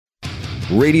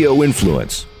Radio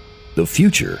Influence. The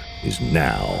future is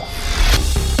now.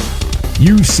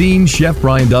 You've seen Chef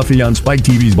Brian Duffy on Spike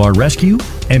TV's Bar Rescue,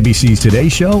 NBC's Today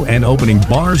Show, and opening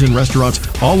bars and restaurants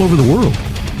all over the world.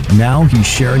 Now he's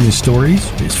sharing his stories,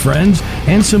 his friends,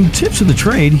 and some tips of the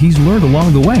trade he's learned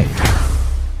along the way.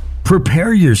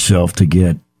 Prepare yourself to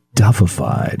get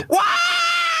Duffified. Wow!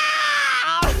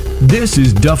 This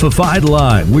is Duffified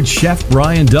Live with Chef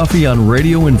Brian Duffy on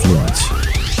Radio Influence.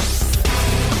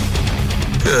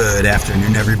 Good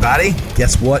afternoon, everybody.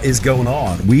 Guess what is going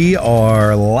on? We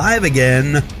are live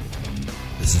again.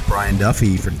 This is Brian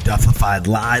Duffy for Duffified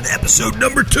Live, episode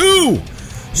number 2.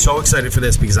 So excited for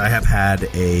this because I have had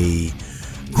a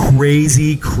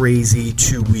crazy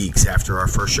 2 weeks after our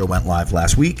first show went live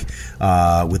last week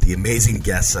with the amazing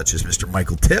guests such as Mr.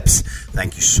 Michael Tips.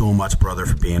 Thank you so much, brother,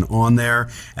 for being on there.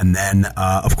 And then,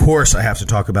 of course, I have to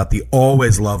talk about the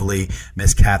always lovely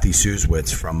Miss Kathy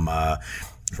Suswitz from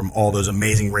all those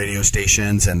amazing radio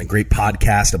stations and the great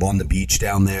podcast of On the Beach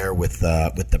down there with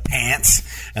the Pants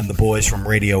and the boys from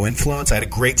Radio Influence. I had a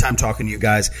great time talking to you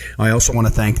guys. I also want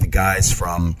to thank the guys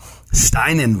from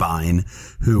Stein and Vine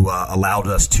who allowed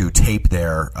us to tape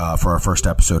there for our first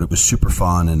episode. It was super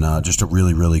fun and just a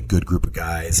really, really good group of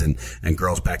guys and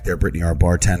girls back there. Brittany, our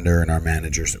bartender, and our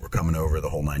managers that were coming over, the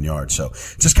whole 9 yards. So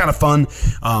just kind of fun,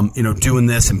 doing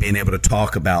this and being able to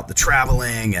talk about the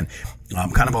traveling and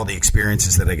kind of all the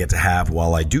experiences that I get to have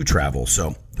while I do travel.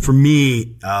 So for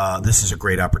me, this is a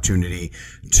great opportunity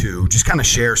to just kind of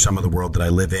share some of the world that I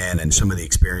live in and some of the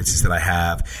experiences that I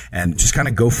have and just kind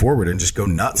of go forward and just go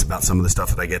nuts about some of the stuff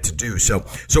that I get to do. So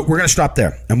we're going to stop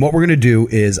there. And what we're going to do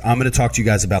is I'm going to talk to you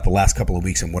guys about the last couple of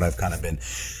weeks and what I've been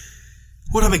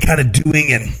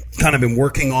doing and kind of been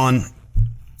working on,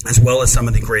 as well as some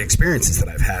of the great experiences that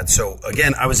I've had. So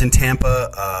again, I was in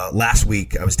Tampa last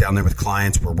week. I was down there with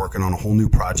clients. We're working on a whole new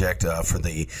project for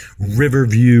the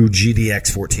Riverview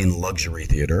GDX 14 Luxury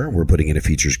Theater. We're putting in a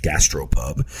features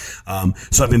gastropub.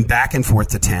 So I've been back and forth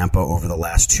to Tampa over the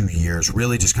last 2 years,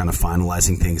 really just kind of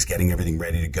finalizing things, getting everything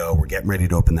ready to go. We're getting ready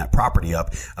to open that property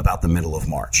up about the middle of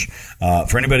March.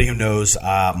 For anybody who knows,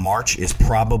 March is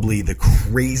probably the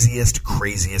craziest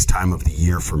time of the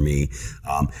year for me,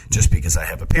 just because I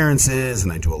have appearances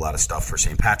and I do a lot of stuff for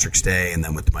St. Patrick's Day, and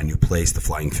then with my new place, the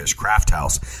Flying Fish Craft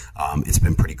House, it's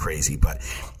been pretty crazy. But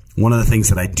one of the things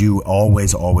that I do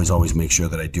always make sure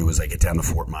that I do is I get down to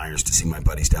Fort Myers to see my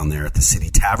buddies down there at the City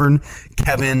Tavern,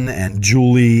 Kevin and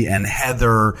Julie and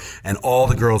Heather and all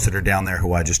the girls that are down there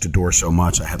who I just adore so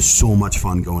much. I have so much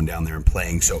fun going down there and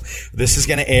playing. So this is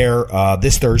going to air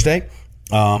this Thursday,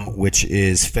 which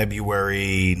is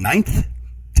February 9th.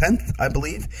 10th, I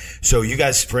believe. So you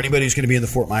guys, for anybody who's going to be in the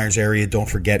Fort Myers area, don't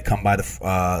forget, come by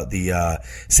the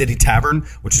City Tavern,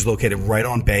 which is located right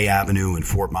on Bay Avenue in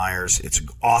Fort Myers. It's an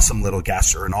awesome little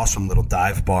an awesome little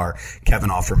dive bar.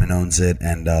 Kevin Offerman owns it,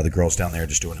 and the girls down there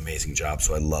just do an amazing job,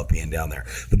 so I love being down there.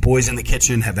 The boys in the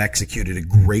kitchen have executed a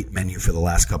great menu for the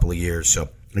last couple of years, so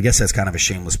I guess that's kind of a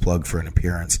shameless plug for an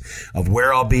appearance of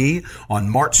where I'll be on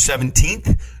March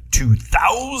 17th,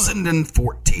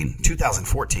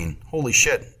 2014. Holy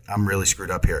shit. I'm really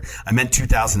screwed up here. I meant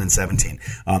 2017.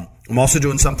 I'm also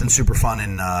doing something super fun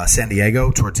in San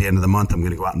Diego towards the end of the month. I'm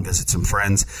going to go out and visit some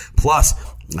friends. Plus,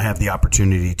 I have the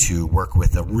opportunity to work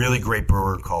with a really great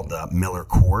brewer called Miller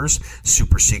Coors.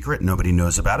 Super secret. Nobody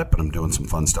knows about it, but I'm doing some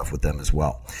fun stuff with them as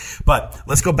well. But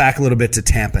let's go back a little bit to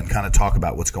Tampa and kind of talk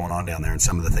about what's going on down there and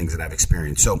some of the things that I've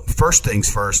experienced. So first things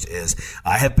first is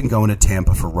I have been going to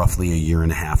Tampa for roughly a year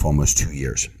and a half, almost 2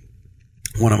 years.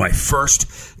 One of my first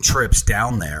trips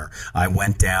down there, I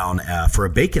went down for a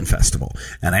bacon festival,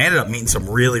 and I ended up meeting some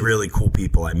really, really cool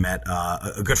people. I met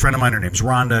a good friend of mine. Her name's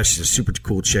Rhonda. She's a super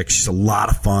cool chick. She's a lot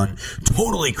of fun,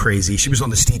 totally crazy. She was on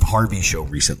the Steve Harvey show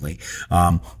recently,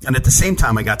 and at the same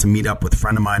time, I got to meet up with a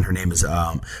friend of mine. Her name's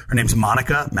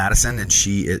Monica Madison,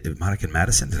 and Monica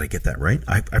Madison. Did I get that right?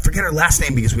 I forget her last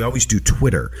name because we always do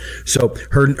Twitter. So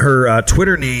her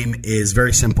Twitter name is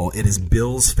very simple. It is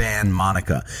Bills Fan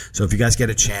Monica. So if you guys get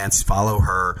a chance, follow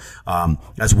her,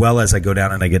 as well as I go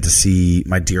down and I get to see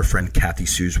my dear friend Kathy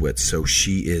Suswitz. So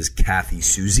she is Kathy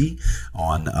Susie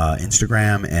on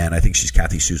Instagram, and I think she's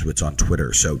Kathy Suswitz on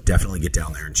Twitter. So definitely get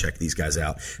down there and check these guys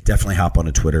out. Definitely hop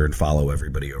onto Twitter and follow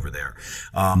everybody over there.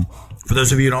 For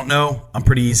those of you who don't know, I'm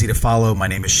pretty easy to follow. My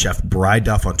name is Chef Bri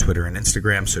Duff on Twitter and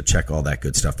Instagram, so check all that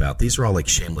good stuff out. These are all like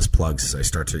shameless plugs as I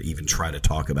start to even try to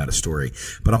talk about a story.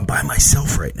 But I'm by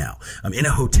myself right now. I'm in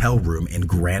a hotel room in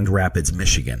Grand Rapids, Rapids,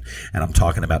 Michigan. And I'm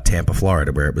talking about Tampa,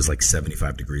 Florida, where it was like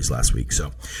 75 degrees last week.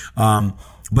 So,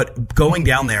 but going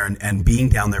down there and being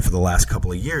down there for the last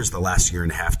couple of years, the last year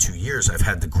and a half, 2 years, I've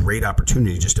had the great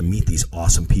opportunity just to meet these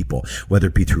awesome people, whether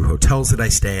it be through hotels that I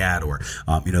stay at or,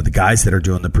 the guys that are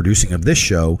doing the producing of this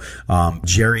show,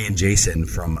 Jerry and Jason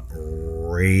from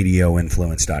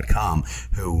radioinfluence.com,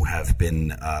 who have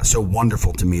been so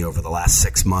wonderful to me over the last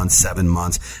 6 months, 7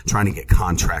 months, trying to get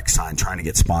contracts signed, trying to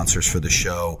get sponsors for the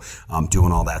show,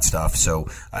 doing all that stuff. So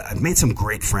I've made some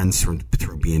great friends through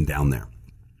being down there.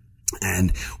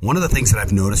 And one of the things that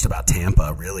I've noticed about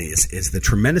Tampa really is the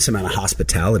tremendous amount of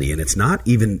hospitality. And it's not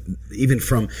even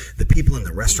from the people in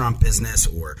the restaurant business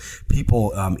or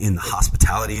people in the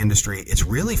hospitality industry. It's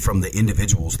really from the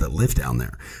individuals that live down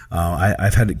there.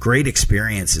 I've had great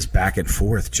experiences back and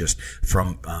forth just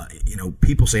from,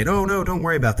 people saying, oh, no, don't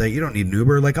worry about that. You don't need an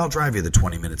Uber. Like, I'll drive you the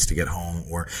 20 minutes to get home,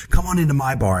 or come on into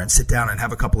my bar and sit down and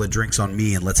have a couple of drinks on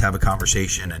me and let's have a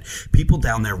conversation. And people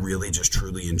down there really just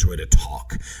truly enjoy to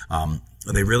talk.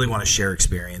 They really want to share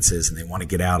experiences and they want to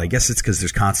get out. I guess it's because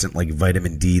there's constant like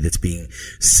vitamin D that's being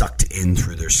sucked in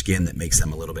through their skin that makes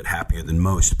them a little bit happier than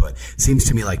most. But it seems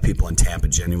to me like people in Tampa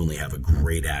genuinely have a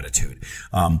great attitude.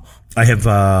 I have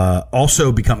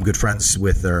also become friends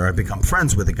with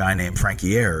a guy named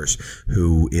Frankie Ayers,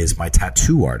 who is my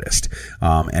tattoo artist.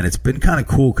 And it's been kind of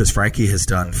cool because Frankie has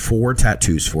done 4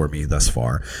 tattoos for me thus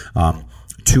far.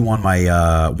 2 on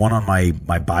my, one on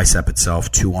my bicep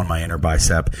itself, 2 on my inner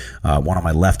bicep, 1 on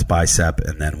my left bicep,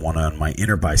 and then 1 on my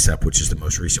inner bicep, which is the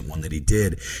most recent one that he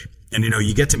did. And,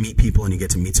 you get to meet people and you get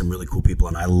to meet some really cool people.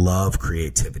 And I love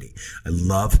creativity. I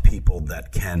love people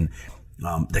that can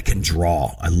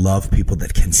draw. I love people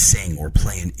that can sing or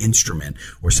play an instrument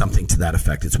or something to that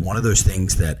effect. It's one of those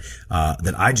things that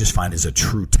I just find is a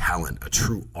true talent, a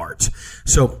true art.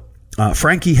 So,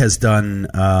 Frankie has done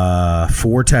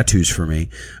 4 tattoos for me,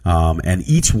 and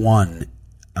each one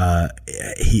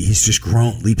he's just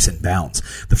grown leaps and bounds.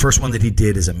 The first one that he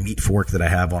did is a meat fork that I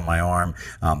have on my arm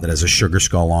that has a sugar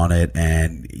skull on it,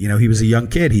 and he was a young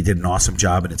kid. He did an awesome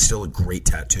job, and it's still a great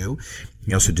tattoo.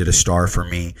 He also did a star for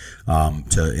me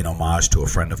in homage to a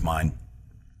friend of mine.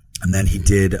 And then he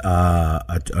did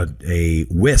a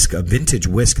whisk, a vintage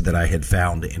whisk that I had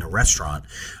found in a restaurant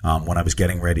when I was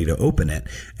getting ready to open it.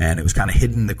 And it was kind of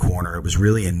hidden in the corner. It was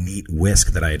really a neat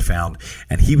whisk that I had found.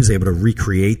 And he was able to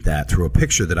recreate that through a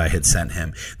picture that I had sent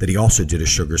him, that he also did a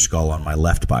sugar skull on my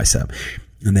left bicep.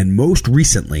 And then most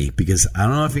recently, because I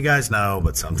don't know if you guys know,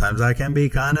 but sometimes I can be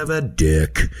kind of a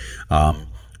dick.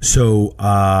 So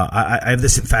I have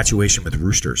this infatuation with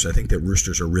roosters. I think that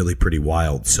roosters are really pretty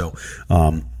wild. So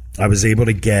I was able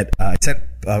to get I sent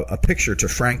a picture to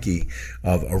Frankie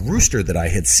of a rooster that I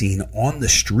had seen on the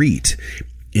street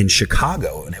in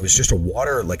Chicago, and it was just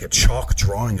like a chalk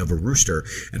drawing of a rooster.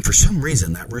 And for some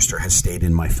reason, that rooster has stayed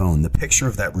in my phone. The picture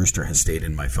of that rooster has stayed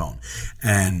in my phone.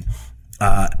 And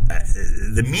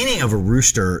the meaning of a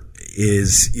rooster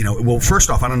is, well, first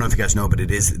off, I don't know if you guys know, but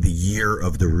it is the year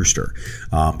of the rooster.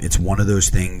 It's one of those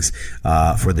things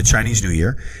for the Chinese New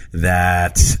Year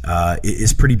that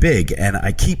is pretty big. And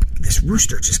this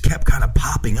rooster just kept kind of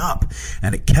popping up,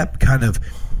 and it kept kind of,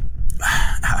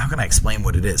 how can I explain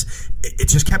what it is? It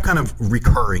just kept kind of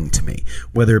recurring to me,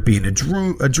 whether it be in a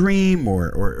dream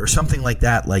or something like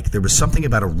that. Like there was something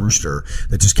about a rooster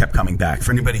that just kept coming back.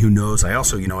 For anybody who knows, I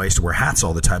also, I used to wear hats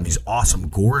all the time, these awesome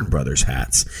Gorin Brothers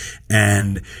hats.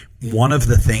 And one of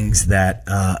the things that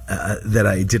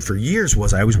I did for years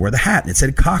was I always wore the hat and it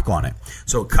said cock on it.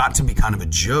 So it got to be kind of a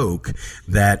joke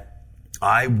that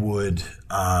I would,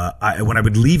 when I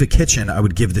would leave a kitchen, I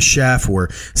would give the chef or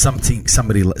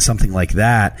something like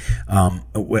that,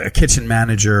 a kitchen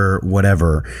manager,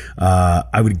 whatever,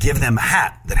 I would give them a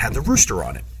hat that had the rooster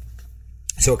on it.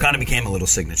 So it kind of became a little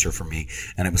signature for me,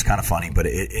 and it was kind of funny, but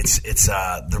it's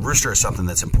the rooster is something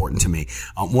that's important to me.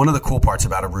 One of the cool parts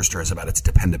about a rooster is about its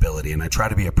dependability, and I try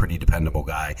to be a pretty dependable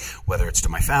guy, whether it's to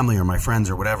my family or my friends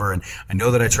or whatever. And I know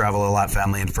that I travel a lot,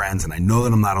 family and friends, and I know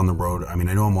that I'm not on the road. I mean,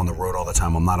 I know I'm on the road all the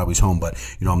time. I'm not always home, but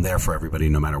I'm there for everybody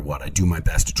no matter what. I do my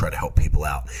best to try to help people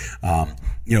out.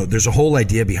 There's a whole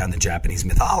idea behind the Japanese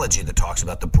mythology that talks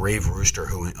about the brave rooster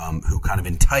who kind of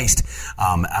enticed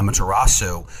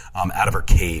Amaterasu out of her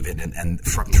cave, and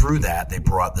through that they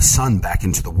brought the sun back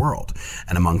into the world.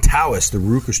 And among Taoists, the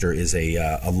rooster is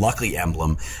a lucky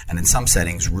emblem, and in some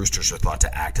settings, roosters are thought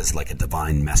to act as like a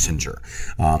divine messenger.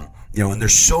 And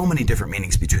there's so many different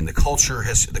meanings between the culture,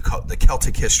 the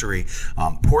Celtic history,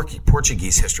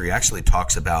 Portuguese history actually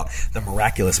talks about the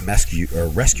miraculous rescue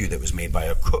that was made by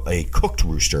a cooked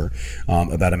rooster,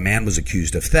 about a man was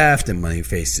accused of theft and when he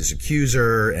faced his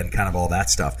accuser and kind of all that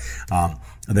stuff.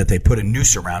 that they put a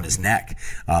noose around his neck.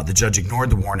 The judge ignored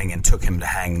the warning and took him to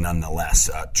hang nonetheless.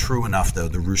 True enough, though,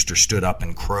 the rooster stood up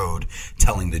and crowed,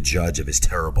 telling the judge of his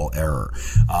terrible error.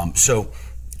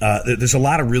 There's a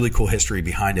lot of really cool history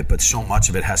behind it, but so much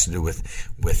of it has to do with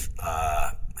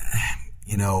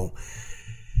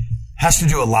has to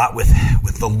do a lot with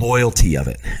the loyalty of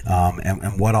it,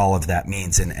 and what all of that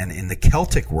means. And in the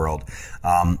Celtic world,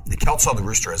 the Celts saw the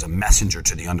rooster as a messenger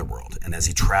to the underworld. And as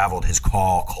he traveled, his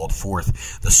call called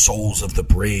forth the souls of the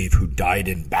brave who died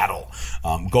in battle.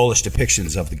 Gaulish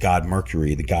depictions of the god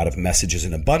Mercury, the god of messages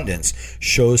and abundance,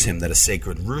 shows him that a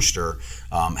sacred rooster,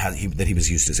 that he was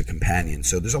used as a companion.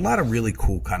 So there's a lot of really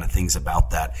cool kind of things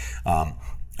about that.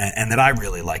 And that I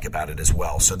really like about it as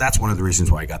well. So that's one of the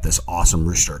reasons why I got this awesome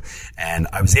rooster. And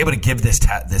I was able to give this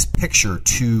picture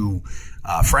to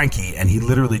Frankie, and he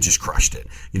literally just crushed it.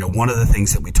 One of the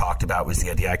things that we talked about was the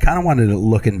idea. I kind of wanted it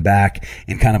looking back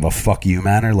in kind of a fuck you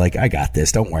manner, like, I got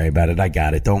this. Don't worry about it. I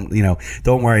got it. Don't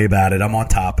worry about it. I'm on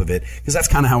top of it. Because that's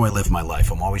kind of how I live my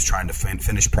life. I'm always trying to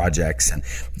finish projects and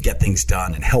get things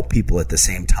done and help people at the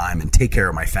same time and take care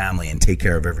of my family and take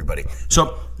care of everybody.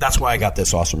 So that's why I got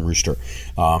this awesome rooster.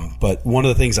 But one of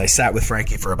the things, I sat with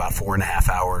Frankie for about 4.5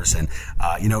 hours, and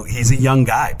he's a young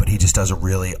guy, but he just does a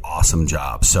really awesome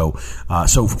job. So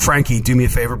Frankie, do me a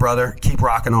favor, brother. Keep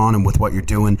rocking on and with what you're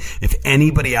doing. If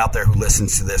anybody out there who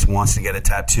listens to this wants to get a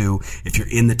tattoo, if you're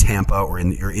in the Tampa or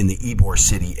you're in the Ybor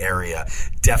City area,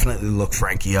 definitely look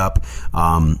Frankie up.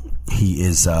 He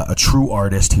is a true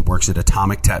artist. He works at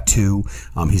Atomic Tattoo.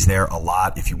 He's there a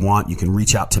lot. If you want, you can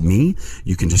reach out to me.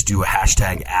 You can just do a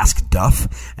hashtag Ask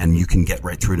Duff, and you can get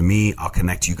right through to me. I'll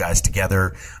connect you guys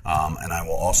together, and I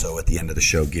will also, at the end of the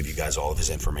show, give you guys all of his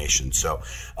information. So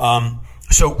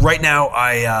right now,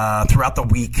 throughout the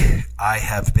week, I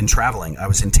have been traveling. I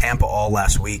was in Tampa all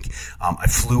last week. I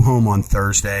flew home on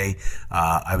Thursday.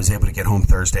 I was able to get home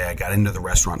Thursday. I got into the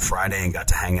restaurant Friday and got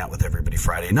to hang out with everybody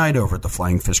Friday night over at the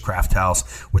Flying Fish Craft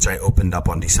House, which I opened up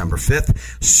on December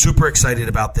 5th. Super excited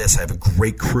about this. I have a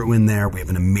great crew in there. We have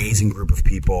an amazing group of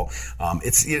people.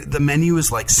 The menu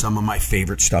is like some of my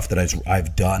favorite stuff that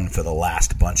I've done for the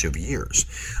last bunch of years.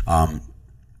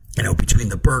 Between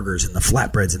the burgers and the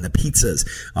flatbreads and the pizzas,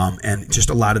 and just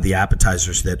a lot of the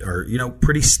appetizers that are,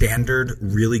 pretty standard,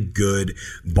 really good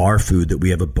bar food that we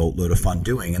have a boatload of fun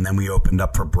doing. And then we opened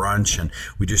up for brunch, and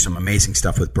we do some amazing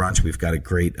stuff with brunch. We've got a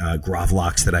great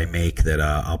gravlax that I make that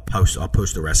I'll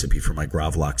post the recipe for my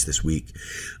gravlax this week.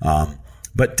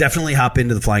 But definitely hop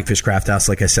into the Flying Fish Craft House.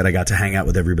 Like I said, I got to hang out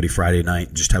with everybody Friday night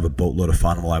and just have a boatload of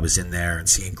fun while I was in there, and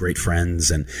seeing great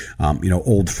friends and,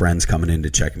 old friends coming in to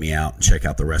check me out and check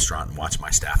out the restaurant and watch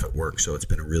my staff at work. So it's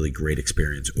been a really great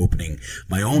experience opening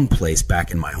my own place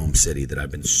back in my home city that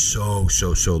I've been so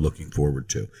looking forward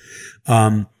to.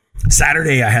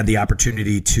 Saturday, I had the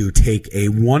opportunity to take a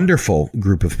wonderful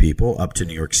group of people up to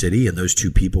New York City, and those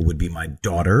two people would be my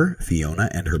daughter, Fiona,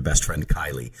 and her best friend,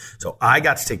 Kylie. So I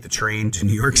got to take the train to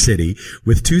New York City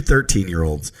with two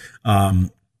 13-year-olds,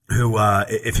 who,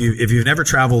 if you've never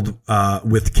traveled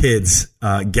with kids,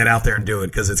 get out there and do it,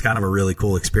 because it's kind of a really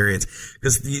cool experience.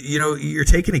 Because you're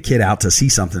taking a kid out to see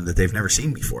something that they've never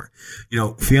seen before.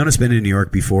 Fiona's been in New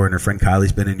York before, and her friend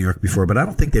Kylie's been in New York before, but I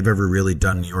don't think they've ever really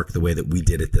done New York the way that we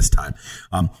did it this time.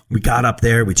 We got up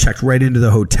there, we checked right into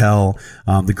the hotel.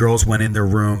 The girls went in their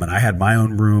room, and I had my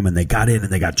own room, and they got in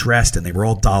and they got dressed, and they were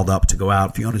all dolled up to go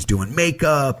out. Fiona's doing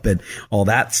makeup and all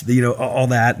that, all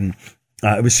that, and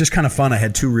it was just kind of fun. I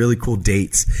had two really cool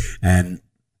dates, and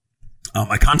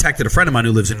I contacted a friend of mine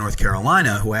who lives in North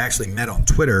Carolina, who I actually met on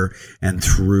Twitter and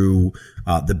through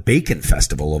the Bacon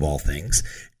Festival of all things.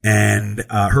 And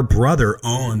her brother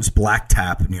owns Black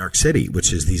Tap in New York City,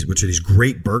 which are these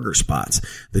great burger spots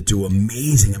that do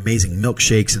amazing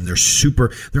milkshakes, and their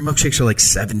milkshakes are like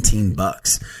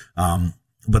 $17.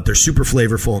 But they're super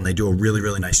flavorful, and they do a really,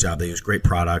 really nice job. They use great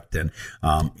product, and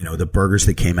the burgers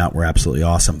that came out were absolutely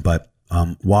awesome. But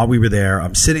while we were there,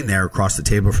 I'm sitting there across the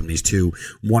table from these two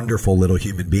wonderful little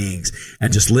human beings,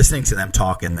 and just listening to them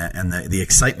talk, and the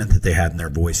excitement that they had in their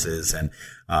voices. And,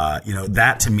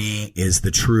 that to me is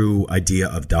the true idea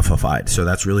of Duffified. So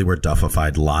that's really where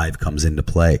Duffified Live comes into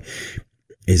play,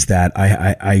 is that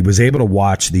I was able to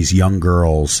watch these young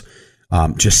girls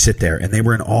just sit there, and they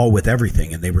were in awe with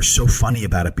everything, and they were so funny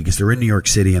about it because they're in New York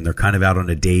City and they're kind of out on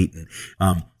a date, and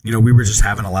we were just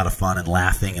having a lot of fun and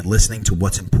laughing and listening to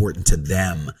what's important to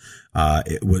them.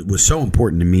 It was so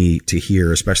important to me to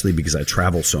hear, especially because I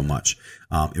travel so much.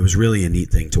 It was really a neat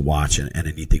thing to watch and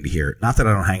a neat thing to hear. Not that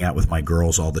I don't hang out with my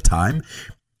girls all the time,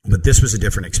 But this was a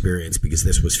different experience because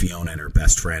this was Fiona and her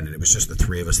best friend, and it was just the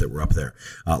three of us that were up there.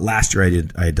 Last year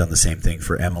I had done the same thing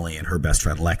for Emily and her best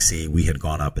friend Lexi. We had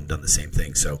gone up and done the same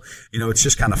thing. So, it's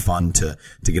just kind of fun to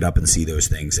get up and see those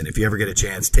things. And if you ever get a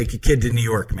chance, take your kid to New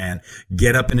York, man.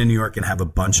 Get up into New York and have a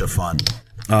bunch of fun.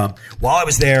 While I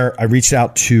was there, I reached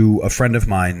out to a friend of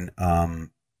mine,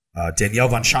 Danielle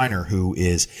Von Shiner, who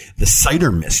is the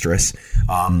cider mistress,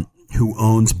 who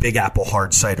owns Big Apple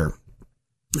Hard Cider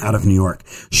out of New York.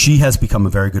 She has become a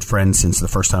very good friend since the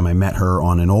first time I met her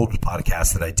on an old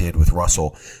podcast that I did with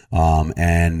Russell.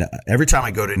 And every time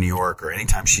I go to New York or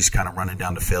anytime she's kind of running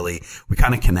down to Philly, we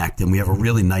kind of connect and we have a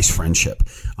really nice friendship.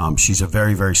 She's a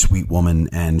very, very sweet woman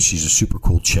and she's a super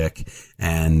cool chick.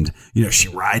 And, she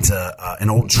rides an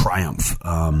old Triumph.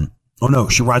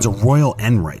 She rides a Royal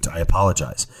Enright. I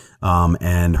apologize.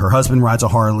 And her husband rides a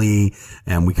Harley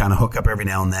and we kind of hook up every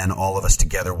now and then, all of us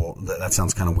together. Well, that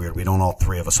sounds kind of weird. We don't all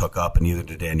three of us hook up, and neither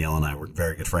do Danielle and I. We're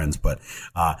very good friends, but,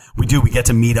 we get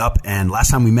to meet up. And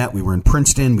last time we met, we were in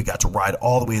Princeton. We got to ride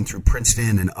all the way in through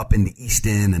Princeton and up into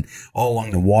Easton and all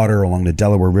along the water, along the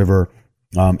Delaware River,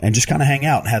 and just kind of hang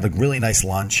out and have a really nice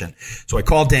lunch. And so I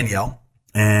called Danielle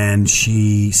and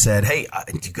she said, "Hey,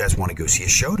 do you guys want to go see a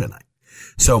show tonight?"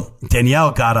 So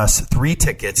Danielle got us 3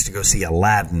 tickets to go see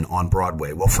Aladdin on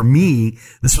Broadway. Well, for me,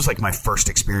 this was like my first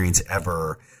experience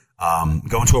ever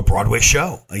going to a Broadway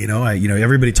show.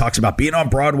 Everybody talks about being on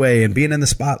Broadway and being in the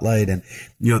spotlight. And,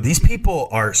 these people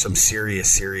are some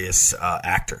serious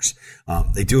actors.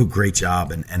 They do a great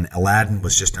job. And Aladdin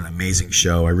was just an amazing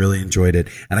show. I really enjoyed it.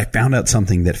 And I found out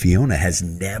something that Fiona has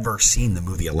never seen the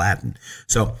movie Aladdin.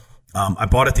 So I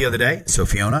bought it the other day. So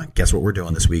Fiona, guess what we're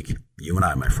doing this week? You and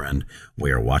I, my friend, we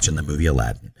are watching the movie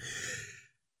Aladdin.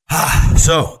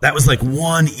 So that was like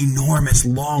one enormous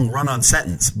long run-on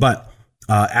sentence. But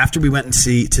after we went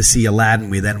to see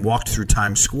Aladdin, we then walked through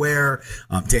Times Square.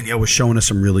 Danielle was showing us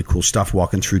some really cool stuff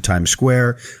walking through Times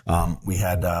Square. We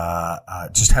had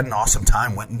just had an awesome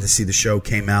time. Went in to see the show,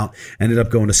 came out, ended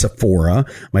up going to Sephora.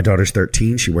 My daughter's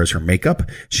 13. She wears her makeup.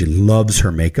 She loves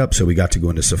her makeup. So we got to go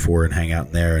into Sephora and hang out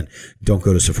in there. And don't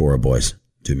go to Sephora, boys.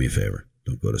 Do me a favor.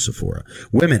 Don't go to Sephora.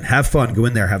 Women, have fun. Go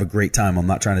in there. Have a great time. I'm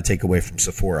not trying to take away from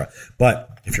Sephora.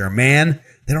 But if you're a man,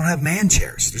 they don't have man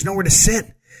chairs. There's nowhere to sit.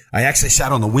 I actually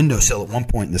sat on the windowsill at one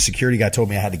point and the security guy told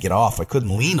me I had to get off. I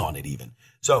couldn't lean on it even.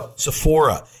 So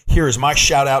Sephora, here is my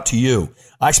shout out to you.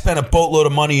 I spent a boatload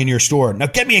of money in your store. Now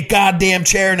get me a goddamn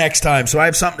chair next time so I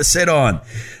have something to sit on.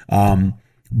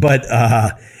 But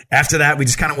after that, we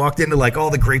just kind of walked into like all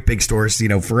the great big stores,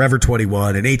 Forever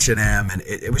 21 and H&M. And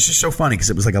it was just so funny because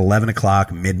it was like 11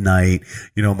 o'clock, midnight.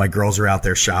 My girls are out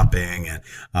there shopping and,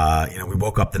 we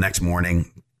woke up the next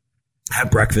morning, had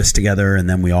breakfast together, and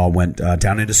then we all went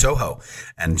down into Soho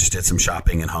and just did some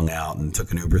shopping and hung out and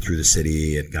took an Uber through the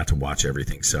city and got to watch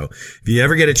everything. So if you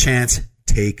ever get a chance,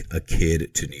 take a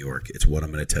kid to New York. It's what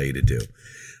I'm going to tell you to do.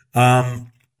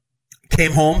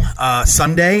 Came home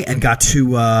Sunday and got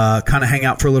to kind of hang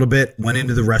out for a little bit. Went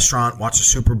into the restaurant, watched the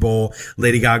Super Bowl.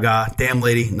 Lady Gaga, damn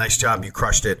lady, nice job. You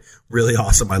crushed it. Really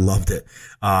awesome. I loved it.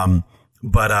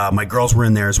 But my girls were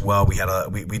in there as well.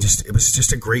 It was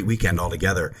just a great weekend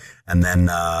altogether. And then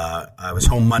I was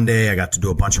home Monday. I got to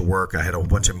do a bunch of work. I had a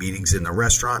bunch of meetings in the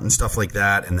restaurant and stuff like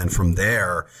that. And then from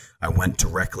there, I went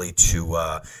directly to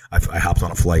I hopped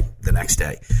on a flight the next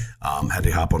day. Had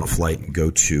to hop on a flight and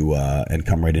go to and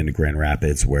come right into Grand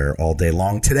Rapids, where all day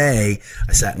long today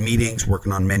I sat in meetings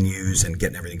working on menus and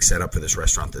getting everything set up for this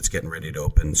restaurant that's getting ready to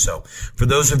open. So for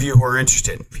those of you who are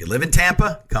interested, if you live in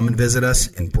Tampa, come and visit us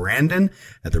in Brandon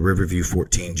at the Riverview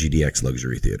 14 GDX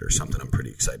Luxury Theater. Something I'm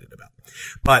pretty excited about.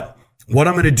 But what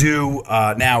I'm going to do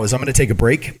now is I'm going to take a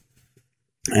break.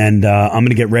 And I'm going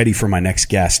to get ready for my next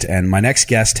guest. And my next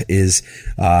guest is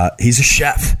he's a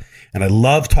chef. And I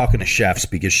love talking to chefs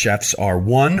because chefs are,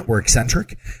 1, we're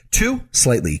eccentric, 2,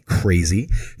 slightly crazy,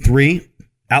 3,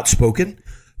 outspoken,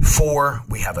 4,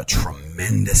 we have a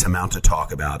tremendous amount to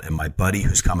talk about. And my buddy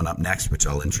who's coming up next, which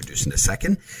I'll introduce in a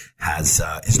second,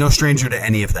 is no stranger to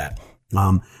any of that.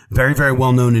 Very, very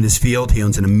well known in his field. He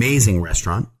owns an amazing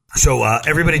restaurant. So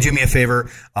everybody do me a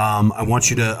favor. I want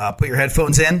you to put your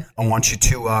headphones in. I want you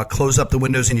to close up the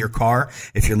windows in your car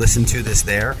if you're listening to this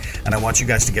there. And I want you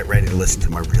guys to get ready to listen to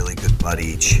my really good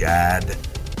buddy, Chad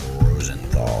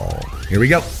Rosenthal. Here we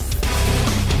go.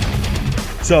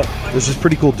 So there's this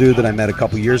pretty cool dude that I met a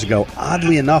couple years ago.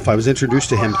 Oddly enough, I was introduced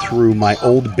to him through my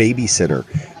old babysitter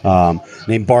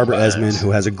named Barbara Esmond,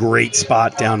 who has a great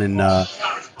spot down in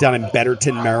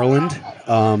Betterton, Maryland.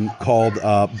 called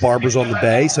Barbers on the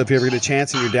Bay. So if you ever get a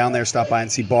chance and you're down there, stop by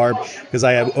and see Barb, because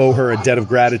I owe her a debt of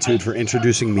gratitude for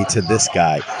introducing me to this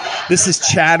guy. This is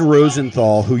Chad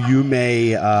Rosenthal, who you may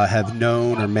have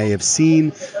known or may have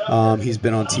seen. He's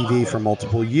been on TV for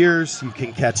multiple years. You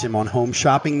can catch him on Home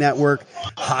Shopping Network,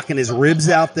 hocking his ribs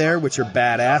out there, which are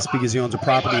badass because he owns a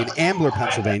property in Ambler,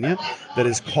 Pennsylvania, that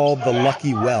is called the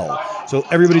Lucky Well. So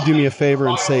everybody do me a favor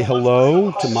and say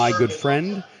hello to my good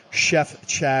friend, Chef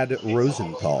Chad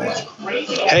Rosenthal.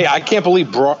 Hey, I can't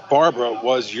believe Barbara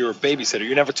was your babysitter.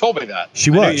 You never told me that. She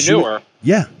was. You knew her.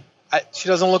 Yeah. She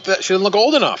doesn't look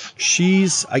old enough. I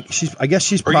guess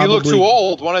she's or probably. You look too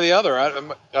old. One or the other. I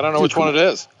don't know which one it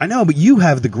is. I know, but you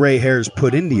have the gray hairs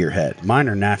put into your head. Mine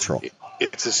are natural.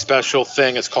 It's a special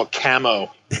thing. It's called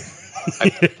camo.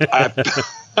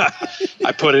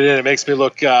 I put it in. It makes me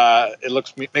look.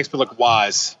 Makes me look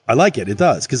wise. I like it. It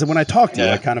does, because when I talk to you,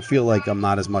 I kind of feel like I'm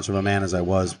not as much of a man as I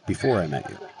was before I met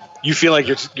you. You feel like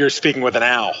you're speaking with an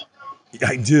owl.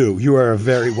 I do. You are a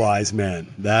very wise man.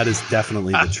 That is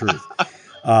definitely the truth.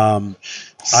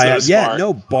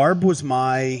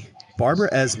 Barbara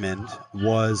Esmond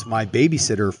was my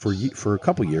babysitter for a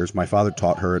couple years. My father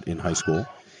taught her in high school,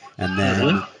 and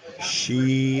then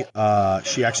she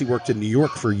actually worked in New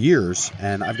York for years.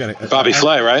 And I've got Bobby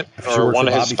Flay, right? Or one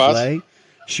of his spots. Flay.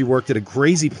 She worked at a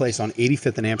crazy place on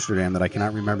 85th in Amsterdam that I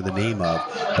cannot remember the name of.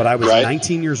 But I was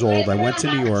 19 years old. I went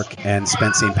to New York and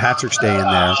spent St. Patrick's Day in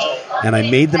there. And I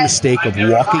made the mistake of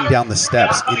walking down the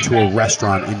steps into a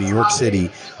restaurant in New York City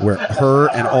where her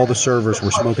and all the servers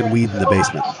were smoking weed in the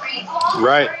basement.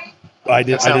 Right. I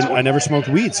never smoked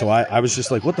weed, so I was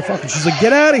just like, what the fuck? And she's like,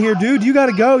 get out of here, dude. You got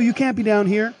to go. You can't be down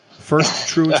here. First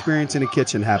true experience in a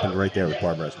kitchen happened right there with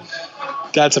Barbara Esmond.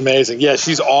 That's amazing. Yeah,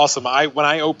 she's awesome. When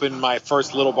I opened my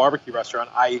first little barbecue restaurant,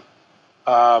 I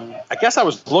guess I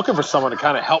was looking for someone to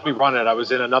kind of help me run it. I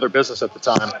was in another business at the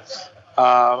time.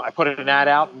 I put an ad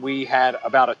out, and we had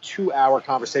about a 2-hour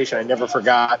conversation. I never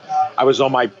forgot. I was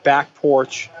on my back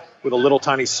porch with a little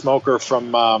tiny smoker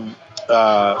from Home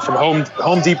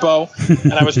Depot,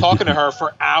 and I was talking to her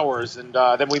for hours. And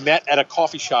then we met at a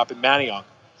coffee shop in Manayunk,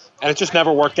 and it just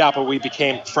never worked out. But we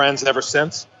became friends ever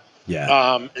since.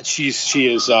 Yeah. And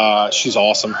she's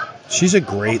awesome. She's a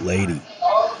great lady.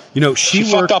 You know, she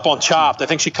fucked up on Chopped. I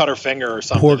think she cut her finger or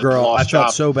something. Poor girl. I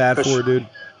felt so bad for her, dude.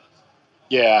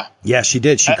 Yeah. Yeah, she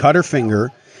did. She cut her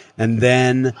finger, and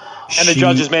then the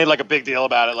judges made like a big deal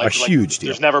about it. Like huge deal.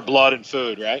 There's never blood in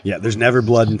food, right? Yeah, there's never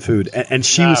blood in food. And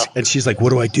she's like, what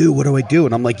do I do? What do I do?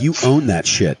 And I'm like, you own that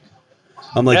shit.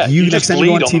 I'm like, you next time you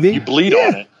go on TV, you bleed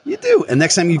on it. You do. And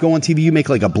next time you go on TV, you make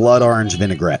like a blood orange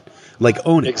vinaigrette. Like,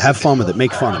 own it. Exactly. Have fun with it.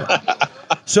 Make fun of it.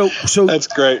 So that's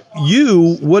great.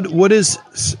 What is?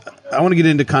 I want to get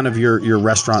into kind of your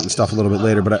restaurant and stuff a little bit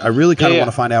later, but I really kind of want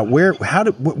to find out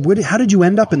how did you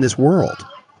end up in this world?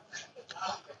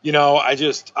 You know, I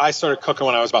started cooking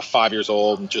when I was about 5 years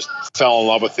old and just fell in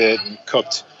love with it and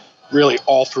cooked really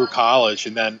all through college.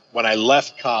 And then when I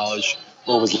left college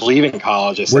or was leaving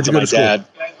college, I said to my dad,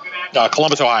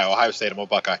 Columbus, Ohio State. I'm a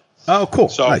Buckeye. Oh, cool.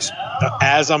 So nice.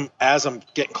 As I'm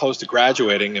getting close to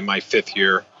graduating in my 5th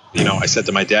year, you know, I said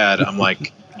to my dad, I'm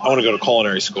like, I want to go to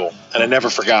culinary school. And I never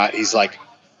forgot. He's like,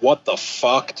 what the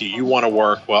fuck do you want to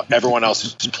work while everyone else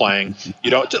is playing?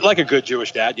 You know, like a good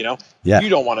Jewish dad, you know, you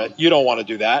don't want to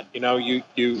do that. You know,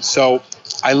 so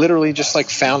I literally just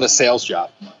like found a sales job.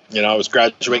 You know, I was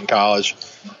graduating college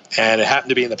and it happened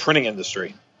to be in the printing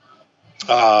industry.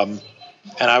 And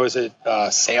I was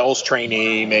a sales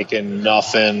trainee making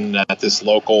nothing at this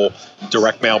local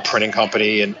direct mail printing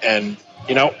company. And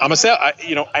you know, I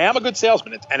am a good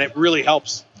salesman, and it really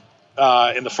helps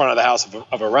in the front of the house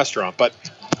of a restaurant. But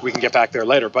we can get back there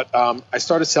later. But I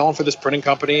started selling for this printing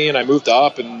company, and I moved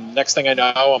up. And next thing I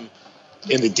know, I'm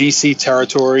in the DC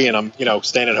territory, and I'm, you know,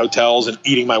 staying in hotels and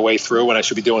eating my way through when I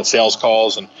should be doing sales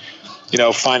calls and, you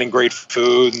know, finding great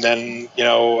food. And then, you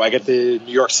know, I get the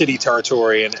New York City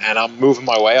territory, and I'm moving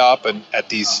my way up and at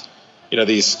these, you know,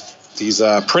 these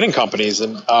printing companies.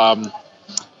 And I'm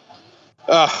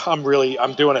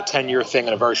doing a 10-year thing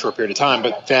in a very short period of time.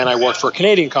 But then I worked for a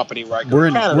Canadian company where I go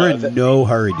to Canada. We're in no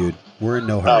hurry, dude. We're in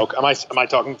no hurry. Oh, am I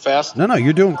talking fast? No,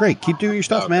 you're doing great. Keep doing your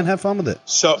stuff, man. Have fun with it.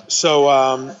 So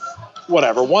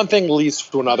whatever. One thing leads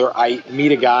to another. I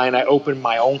meet a guy, and I open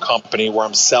my own company where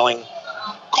I'm selling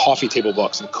coffee table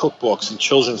books and cookbooks and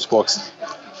children's books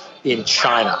in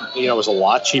China. You know, it was a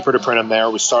lot cheaper to print them there.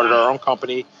 We started our own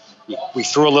company. We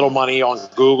threw a little money on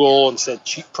Google and said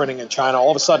cheap printing in China.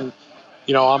 All of a sudden,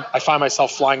 you know, I find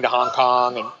myself flying to Hong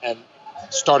Kong and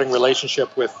starting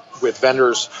relationship with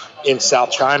vendors in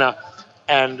South China.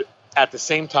 And at the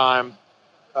same time,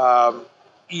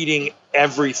 eating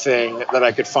everything that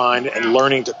I could find and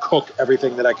learning to cook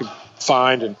everything that I could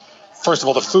find. And first of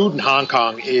all, the food in Hong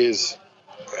Kong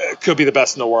could be the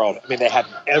best in the world. I mean, they had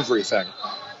everything.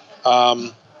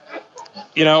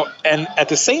 You know, and at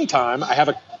the same time, I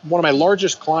have one of my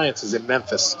largest clients is in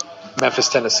Memphis,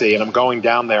 Tennessee, and I'm going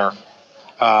down there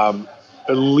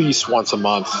at least once a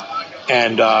month,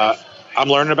 and I'm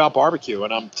learning about barbecue,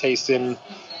 and I'm tasting,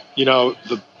 you know,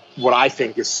 what I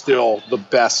think is still the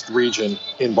best region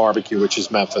in barbecue, which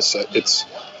is Memphis. It's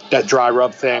that dry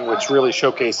rub thing, which really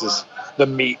showcases the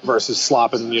meat versus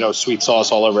slopping, you know, sweet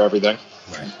sauce all over everything.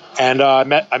 Right. And I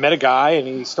met a guy, and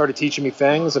he started teaching me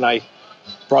things, and I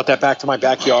brought that back to my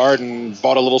backyard and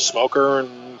bought a little smoker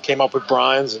and came up with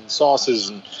brines and sauces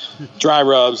and dry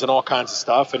rubs and all kinds of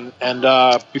stuff. And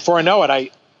before I know it,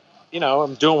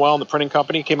 I'm doing well in the printing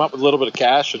company, came up with a little bit of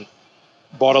cash and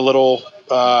bought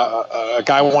a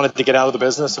guy wanted to get out of the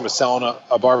business and was selling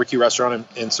a barbecue restaurant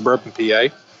in suburban PA.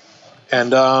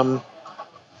 And,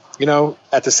 you know,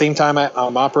 at the same time,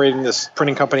 I'm operating this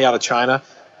printing company out of China.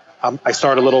 I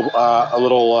started a little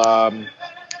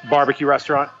barbecue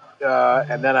restaurant.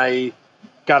 And then I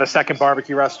got a second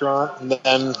barbecue restaurant, and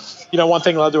then, you know, one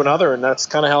thing led to another, and that's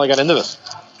kind of how I got into this.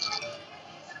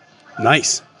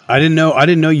 Nice. I didn't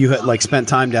know you had like spent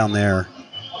time down there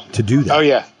to do that. Oh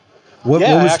yeah. What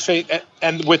was... actually,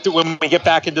 and when we get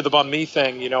back into the banh mi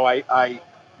thing, you know, I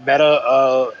met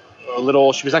a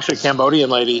little. She was actually a Cambodian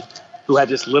lady who had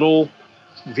this little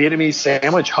Vietnamese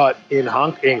sandwich hut in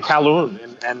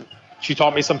Kowloon, and she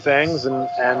taught me some things, and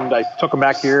I took them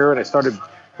back here, and I started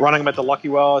running them at the Lucky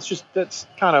Well. That's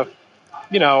kind of,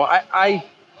 you know, I'm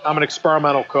an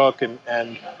experimental cook,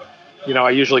 and you know,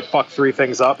 I usually fuck 3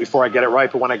 things up before I get it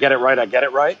right, but when I get it right, I get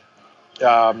it right.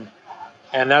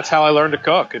 And that's how I learned to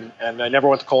cook, and I never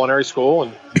went to culinary school,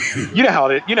 and you know how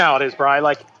it is, Brian.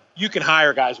 Like, you can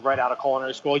hire guys right out of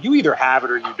culinary school. You either have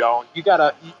it or you don't.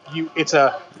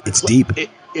 It's deep.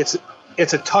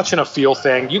 It's a touch and a feel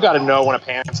thing. You got to know when a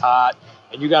pan's hot,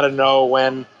 and you got to know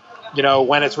when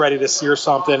it's ready to sear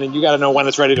something, and you got to know when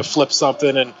it's ready to flip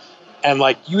something, and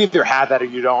like, you either have that or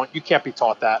you don't. You can't be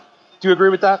taught that. Do you agree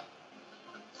with that?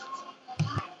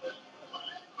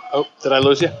 Oh, did I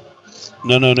lose you?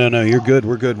 No. You're good.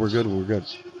 We're good.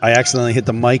 I accidentally hit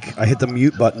the mic. I hit the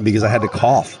mute button because I had to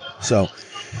cough. So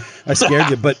I scared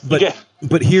you.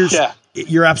 But here's,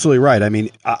 you're absolutely right. I mean,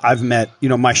 I've met, you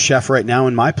know, my chef right now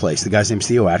in my place. The guy's named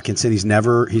Theo Atkinson. He's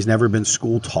never been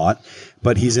school taught,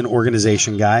 but he's an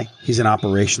organization guy. He's an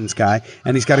operations guy,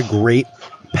 and he's got a great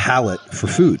palate for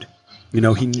food. You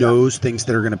know, he knows things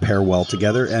that are going to pair well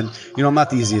together. And, you know, I'm not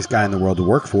the easiest guy in the world to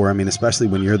work for. I mean, especially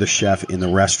when you're the chef in the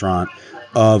restaurant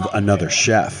of another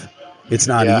chef. It's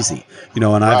not easy, you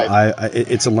know, and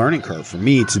it's a learning curve for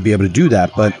me to be able to do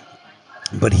that.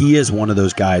 But he is one of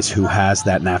those guys who has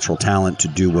that natural talent to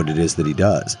do what it is that he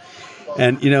does.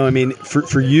 And, you know, I mean,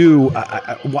 for you,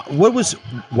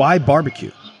 why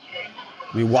barbecue?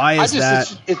 I mean, why is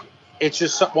that? It's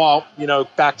just, well, you know,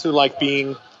 back to like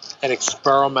being an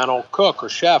experimental cook or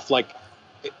chef, like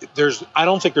I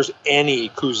don't think there's any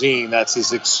cuisine that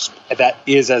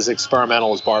is as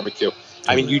experimental as barbecue.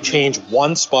 I mean, you change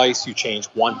one spice, you change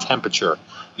one temperature,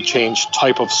 you change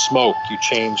type of smoke, you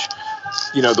change,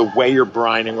 you know, the way you're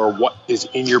brining or what is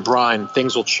in your brine.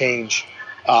 Things will change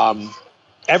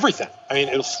everything. I mean,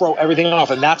 it'll throw everything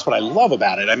off, and that's what I love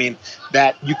about it. I mean,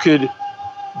 that you could,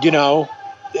 you know,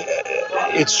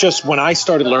 it's just when I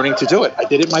started learning to do it, I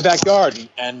did it in my backyard,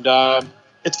 and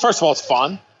it's, first of all, it's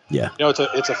fun. Yeah. You know,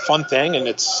 it's a fun thing, and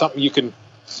it's something you can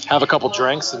have a couple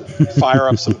drinks and fire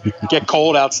up some, get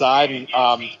cold outside. And,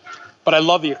 but I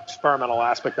love the experimental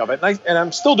aspect of it. And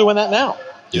I'm still doing that now,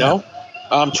 you know,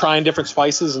 trying different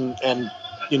spices and,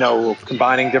 you know,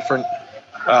 combining different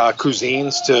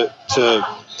cuisines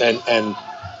and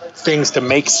things to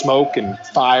make smoke and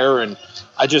fire. And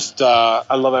I just,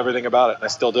 I love everything about it, and I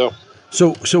still do.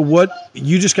 So what,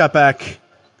 you just got back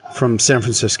from San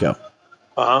Francisco.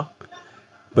 Uh-huh.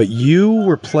 But you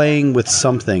were playing with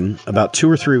something about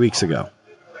 2 or 3 weeks ago.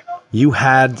 You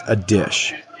had a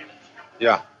dish.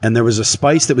 Yeah. And there was a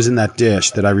spice that was in that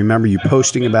dish that I remember you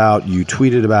posting about, you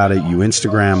tweeted about it, you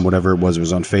Instagram, whatever it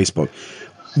was on Facebook.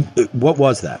 What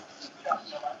was that?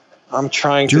 I'm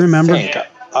trying to Do you remember? think.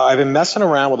 I've been messing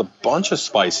around with a bunch of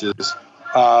spices.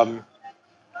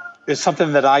 It's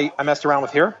something that I messed around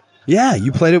with here. Yeah,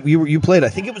 you played it. You played. I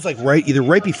think it was like right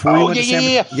before you went to San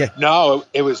Francisco. Yeah. No,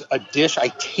 it was a dish I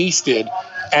tasted,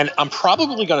 and I'm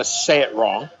probably going to say it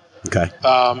wrong. Okay.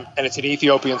 And it's an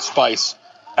Ethiopian spice,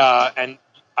 and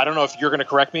I don't know if you're going to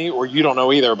correct me or you don't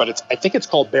know either, but I think it's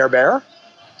called berbere.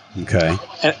 Okay.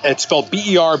 And it's spelled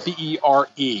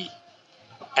Berbere.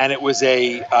 and it was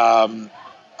a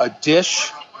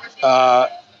dish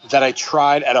that I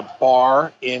tried at a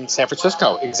bar in San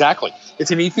Francisco. Exactly,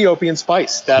 it's an Ethiopian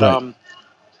spice that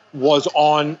was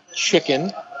on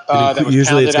chicken.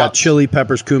 Usually it's got chili,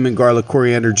 peppers, cumin, garlic,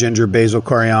 coriander, ginger, basil,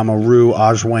 coriander, rue,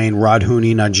 ajwain,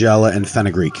 radhuni, nigella, and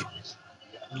fenugreek.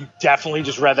 You definitely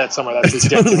just read that somewhere. That's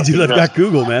totally, dude. I've got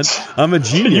Google, man. I'm a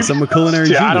genius. I'm a culinary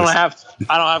genius. I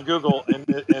don't have Google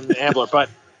in Ambler, but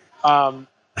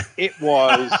it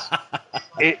was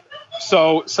it.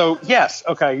 So yes,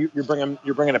 okay. You're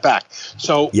bringing it back.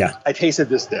 So yeah, I tasted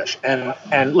this dish, and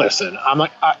listen, I'm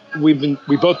like, we've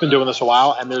both been doing this a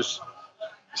while, and there's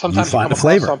sometimes you find a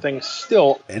flavor, something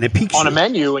still, and it piques on you. A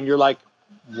menu, and you're like,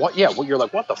 what? Yeah, you're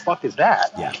like, what the fuck is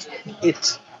that? Yeah,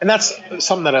 and that's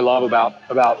something that I love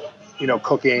about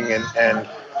cooking and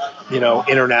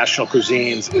international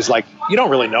cuisines is like you don't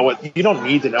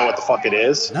need to know what the fuck it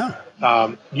is.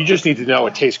 No, you just need to know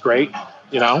it tastes great.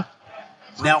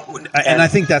 Now, and I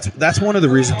think that's one of the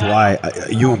reasons why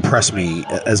you impress me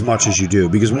as much as you do.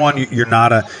 Because one, you're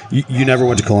not you never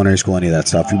went to culinary school, any of that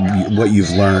stuff. What you've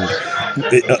learned,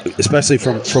 especially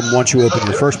from once you opened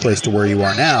your first place to where you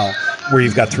are now, where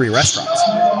you've got 3 restaurants.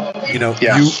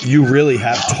 You really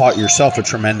have taught yourself a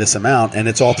tremendous amount, and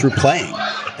it's all through playing.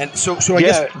 And so I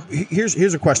guess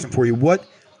here's a question for you: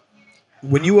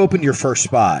 when you opened your first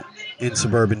spot in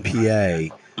suburban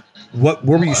PA, what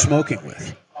were you smoking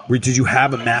with? Did you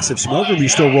have a massive smoke, or were you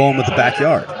still rolling with the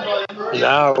backyard?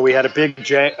 No, we had a big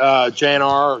J&R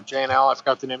or J&L. I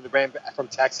forgot the name of the brand from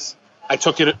Texas. I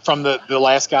took it from the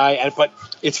last guy, but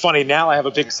it's funny now. I have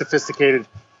a big, sophisticated,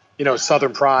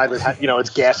 Southern Pride with it's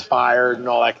gas fired and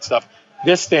all that stuff.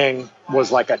 This thing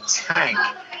was like a tank,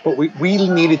 but we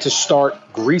needed to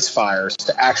start grease fires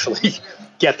to actually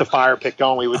get the fire pit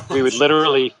going. We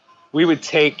would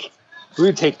take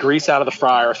grease out of the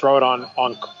fryer, throw it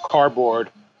on cardboard,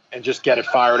 and just get it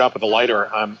fired up with a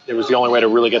lighter. It was the only way to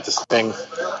really get this thing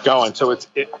going. So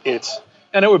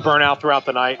and it would burn out throughout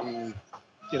the night, and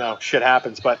shit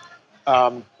happens. But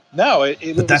no,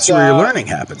 but that's where your learning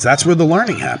happens. That's where the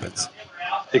learning happens.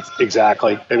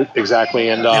 Exactly.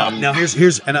 And now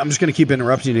here's, and I'm just going to keep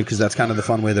interrupting you because that's kind of the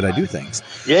fun way that I do things.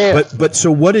 Yeah. But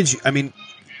so what did you? I mean,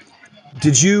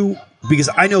 did you? Because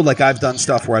I know, like, I've done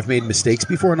stuff where I've made mistakes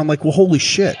before, and I'm like, well, holy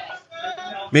shit.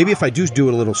 Maybe if I do it a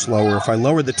little slower, if I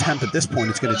lower the temp at this point,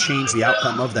 it's going to change the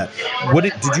outcome of that.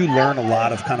 Did you learn a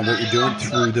lot of kind of what you're doing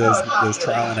through those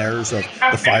trial and errors of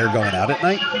the fire going out at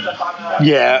night?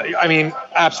 Yeah, I mean,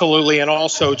 absolutely. And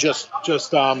also just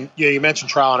you mentioned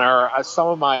trial and error. Some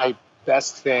of my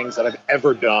best things that I've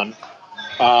ever done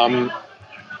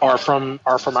are from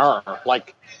error.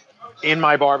 Like in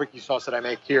my barbecue sauce that I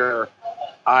make here,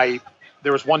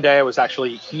 there was one day I was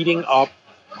actually heating up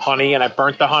honey, and I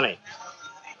burnt the honey.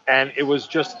 And it was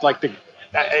just like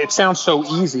it sounds so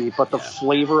easy, but the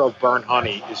flavor of burnt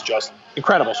honey is just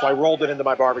incredible. So I rolled it into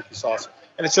my barbecue sauce,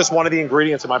 and it's just one of the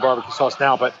ingredients of my barbecue sauce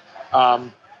now. But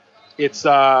it's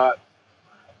error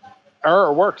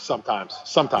works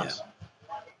sometimes.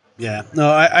 Yeah, no,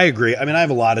 I agree. I mean, I have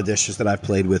a lot of dishes that I've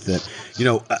played with it.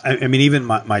 I mean, even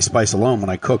my spice alone, when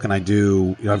I cook and I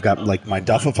do, I've got like my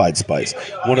duffified spice.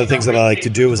 One of the things that I like to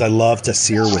do is I love to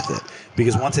sear with it,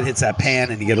 because once it hits that pan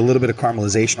and you get a little bit of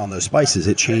caramelization on those spices,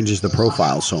 it changes the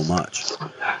profile so much.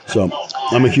 So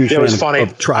I'm a huge fan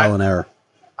of trial and error.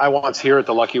 I once here at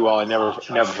the Lucky Well, I never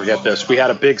forget this. We had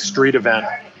a big street event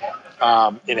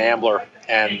in Ambler,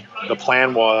 and the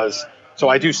plan was, so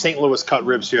I do St. Louis cut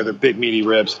ribs here. They're big, meaty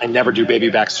ribs. I never do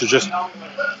baby backs. So just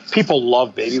people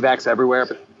love baby backs everywhere,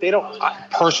 but they don't.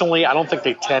 Personally, I don't think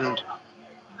they tend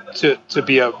to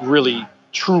be a really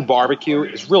true barbecue.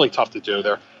 It's really tough to do.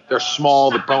 They're small.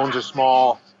 The bones are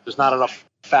small. There's not enough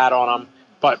fat on them.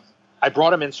 But I brought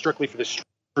them in strictly for the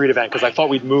street event because I thought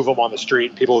we'd move them on the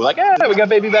street. People were like, we got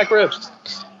baby back ribs.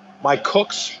 My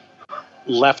cooks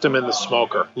left them in the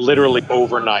smoker literally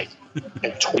overnight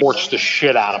and torched the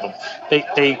shit out of them.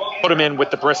 They put them in with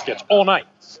the briskets all night.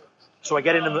 So I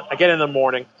get in the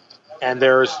morning, and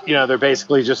they're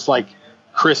basically just like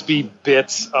crispy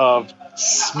bits of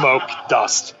smoke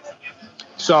dust.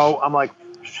 So I'm like,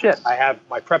 shit, I have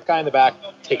my prep guy in the back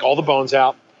take all the bones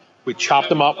out. We chopped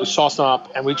them up, we sauced them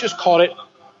up, and we just called it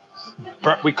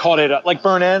like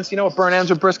burn ends. You know what burn ends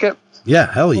are, brisket?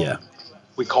 Yeah, hell yeah.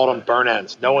 We called them burn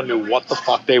ends. No one knew what the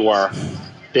fuck they were.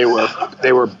 They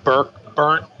were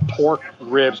burnt pork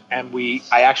ribs, and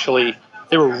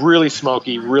they were really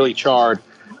smoky, really charred.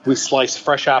 We sliced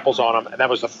fresh apples on them, and that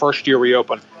was the first year we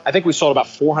opened. I think we sold about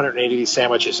 480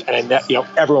 sandwiches, and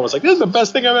everyone was like, "This is the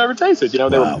best thing I've ever tasted."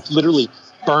 They were literally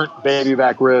burnt baby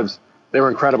back ribs. They were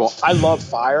incredible. I love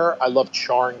fire. I love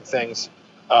charring things.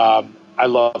 I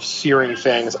love searing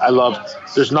things.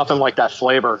 There's nothing like that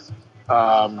flavor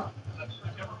of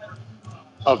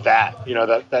that,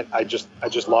 that I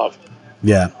just love.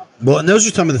 Yeah. Well, and those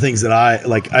are some of the things that I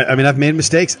like. I mean, I've made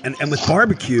mistakes, and with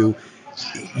barbecue,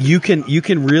 you can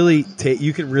really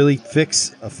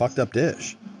fix a fucked up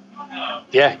dish.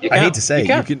 Yeah, you can. I hate to say,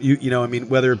 I mean,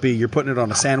 whether it be you're putting it on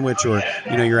a sandwich or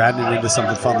you're adding it into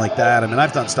something fun like that. I mean,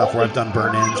 I've done stuff where I've done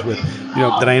burn-ins with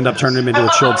that I end up turning them into a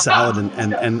chilled salad,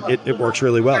 and it works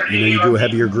really well. You do a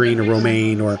heavier green or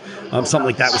romaine or something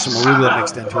like that with some arugula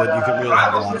mixed into it. You can really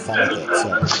have a lot of fun with it.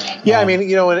 So yeah, I mean,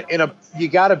 you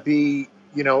got to be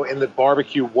in the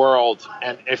barbecue world,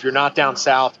 and if you're not down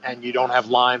south and you don't have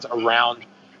lines around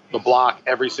the block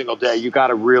every single day, you got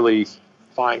to really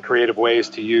find creative ways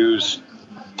to use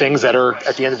things that are,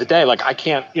 at the end of the day, like I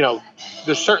can't,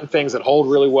 there's certain things that hold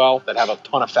really well that have a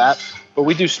ton of fat, but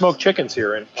we do smoked chickens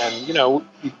here, and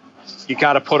you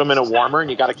got to put them in a warmer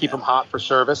and you got to keep them hot for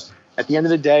service. At the end of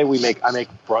the day, I make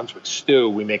Brunswick stew.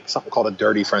 We make something called a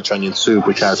dirty French onion soup,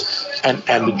 which has, and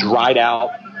the dried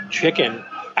out chicken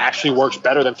actually works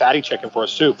better than fatty chicken for a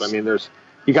soup. I mean,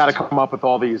 you got to come up with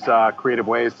all these creative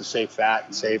ways to save fat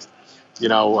and save,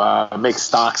 make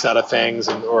stocks out of things,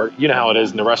 or how it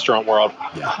is in the restaurant world.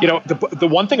 Yeah. The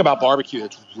one thing about barbecue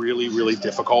that's really, really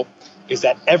difficult is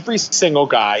that every single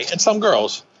guy and some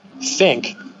girls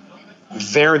think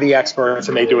they're the experts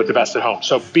and they do it the best at home.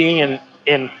 So being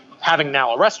in having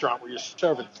now a restaurant where you're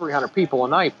serving 300 people a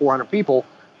night, 400 people,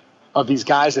 of these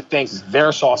guys that think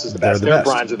their sauce is the best, their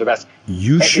brines are the best.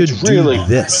 You should do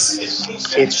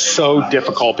this. It's so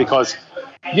difficult because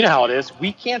you know how it is.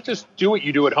 We can't just do what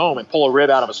you do at home and pull a rib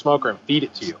out of a smoker and feed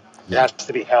it to you. It has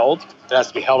to be held. It has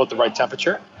to be held at the right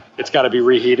temperature. It's got to be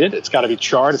reheated. It's got to be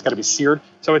charred. It's got to be seared.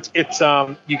 So it's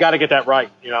you got to get that right,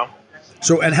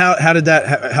 So, and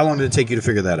how long did it take you to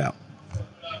figure that out?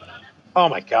 Oh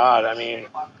my God. I mean,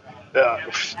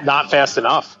 not fast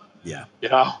enough. Yeah.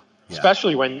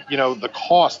 Especially when, the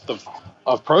cost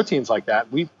of proteins like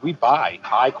that, we buy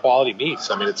high quality meats.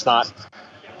 I mean, it's not,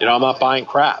 I'm not buying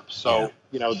crap. So,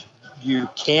 you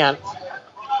can't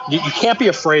be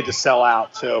afraid to sell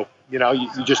out. So,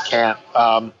 you just can't,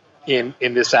 in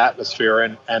this atmosphere.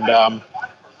 And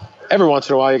every once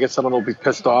in a while you get someone who'll be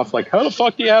pissed off. Like, how the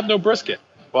fuck do you have no brisket?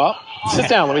 Well, sit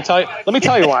down. Let me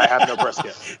tell you why I have no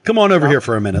brisket. Come on over here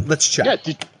for a minute. Let's chat.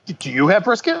 Yeah. Do you have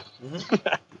brisket?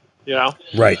 Mm-hmm.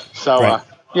 Right. So, right.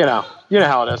 You know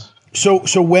how it is.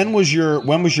 So when was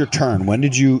your turn? When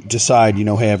did you decide,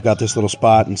 hey, I've got this little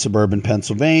spot in suburban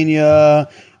Pennsylvania,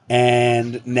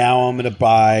 and now I'm going to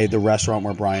buy the restaurant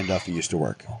where Brian Duffy used to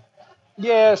work?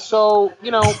 Yeah. So,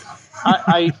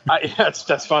 I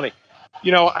that's funny.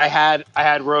 I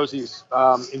had Rosie's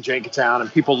in Jenkintown,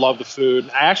 and people love the food.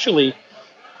 I actually,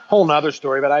 whole nother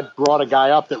story, but I brought a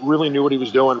guy up that really knew what he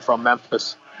was doing from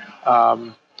Memphis,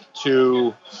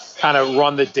 to kind of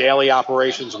run the daily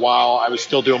operations while I was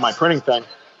still doing my printing thing.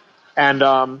 And,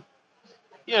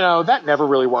 that never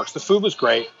really works. The food was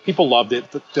great. People loved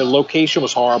it. The location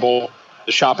was horrible.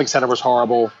 The shopping center was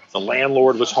horrible. The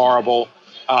landlord was horrible.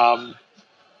 And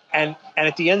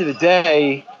at the end of the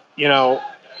day, I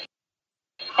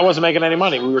wasn't making any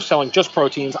money. We were selling just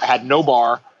proteins. I had no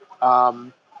bar.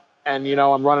 And,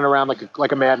 I'm running around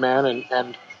like a madman.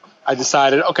 And I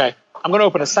decided, okay, I'm going to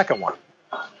open a second one.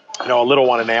 A little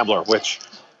one in Ambler, which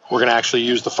we're going to actually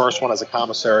use the first one as a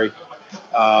commissary,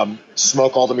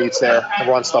 smoke all the meats there and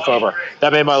run stuff over.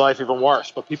 That made my life even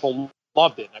worse, but people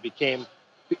loved it.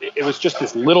 It was just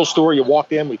this little store. You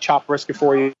walked in, we chopped brisket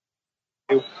for you.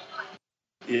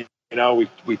 We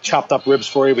chopped up ribs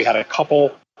for you. We had a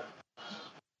couple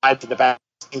sides at the back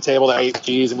table that ate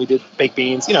cheese, and we did baked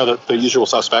beans, the usual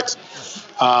suspects.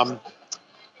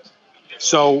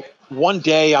 So one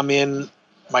day I'm in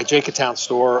my Jenkintown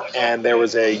store, and there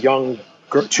was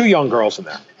two young girls in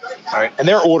there. All right. And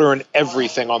they're ordering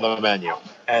everything on the menu.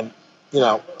 And,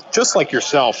 just like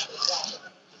yourself,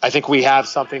 I think we have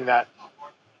something that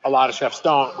a lot of chefs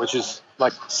don't, which is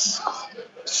like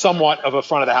somewhat of a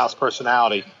front of the house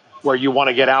personality where you want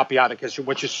to get out beyond it,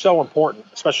 which is so important,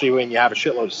 especially when you have a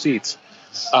shitload of seats.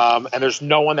 And there's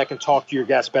no one that can talk to your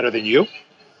guests better than you.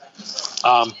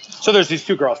 So there's these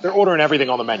two girls. They're ordering everything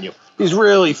on the menu. These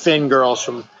really thin girls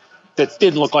that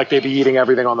didn't look like they'd be eating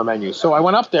everything on the menu. So I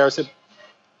went up there. I said,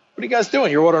 what are you guys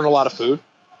doing? You're ordering a lot of food.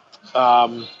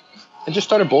 And just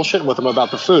started bullshitting with them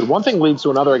about the food. One thing leads to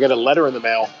another. I get a letter in the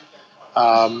mail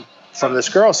from this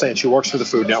girl saying she works for the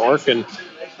Food Network, and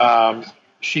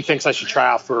she thinks I should try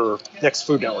out for next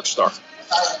Food Network star.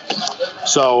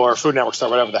 Or Food Network star,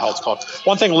 whatever the hell it's called.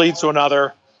 One thing leads to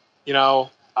another.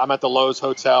 I'm at the Lowe's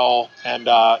Hotel, and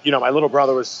my little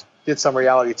brother did some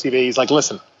reality TV. He's like,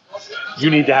 listen, you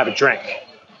need to have a drink.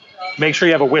 Make sure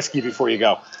you have a whiskey before you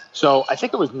go. So I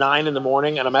think it was 9 in the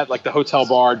morning, and I'm at like the hotel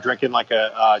bar drinking like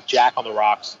a Jack on the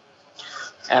Rocks.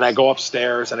 And I go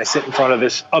upstairs and I sit in front of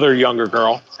this other younger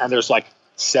girl, and there's like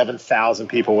 7,000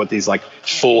 people with these like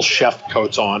full chef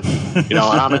coats on, you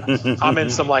know, and I'm in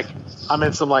some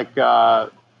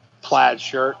plaid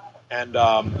shirt and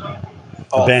all,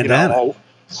 bandana, you know,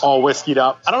 all whiskeyed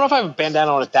up. I don't know if I have a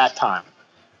bandana on at that time,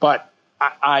 but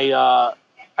I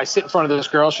sit in front of this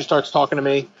girl. She starts talking to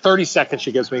me. 30 seconds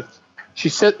she gives me. She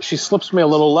slips me a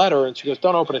little letter and she goes,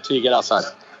 "Don't open it till you get outside."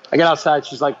 I get outside.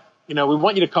 She's like, "You know, we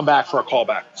want you to come back for a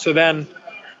callback." So then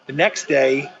the next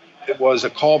day it was a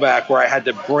callback where I had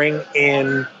to bring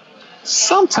in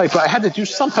I had to do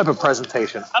some type of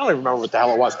presentation. I don't even remember what the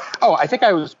hell it was. Oh, I think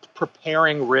I was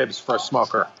preparing ribs for a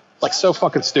smoker. Like so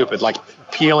fucking stupid, like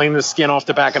peeling the skin off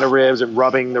the back of the ribs and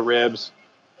rubbing the ribs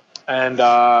and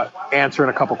answering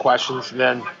a couple questions. And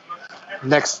then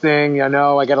next thing I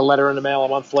know, I get a letter in the mail a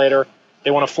month later.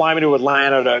 They want to fly me to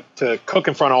Atlanta to cook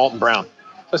in front of Alton Brown. So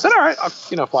I said, all right,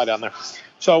 I'll fly down there.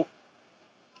 So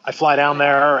I fly down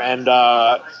there and,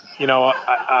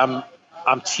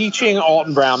 I'm teaching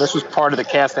Alton Brown. This was part of the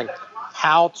casting,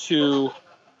 how to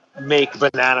make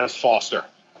bananas Foster.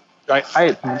 Right?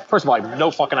 First of all, I have no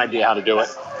fucking idea how to do it.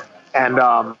 And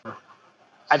I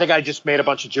think I just made a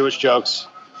bunch of Jewish jokes.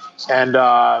 And,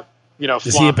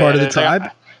 is he a part of the tribe?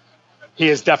 He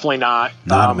is definitely not.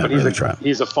 Not a member of the tribe.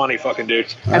 He's a funny fucking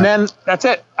dude. And then that's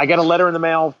it. I get a letter in the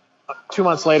mail 2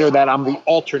 months later that I'm the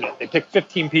alternate. They picked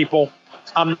 15 people.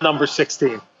 I'm number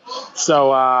 16.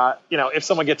 So, if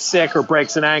someone gets sick or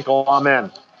breaks an ankle, I'm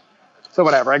in. So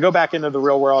whatever. I go back into the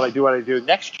real world. I do what I do.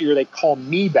 Next year, they call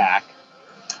me back.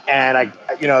 And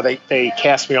they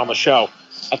cast me on the show.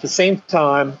 At the same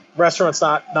time, restaurant's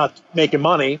not making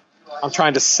money. I'm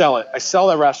trying to sell it. I sell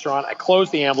the restaurant. I close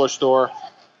the Ambler store.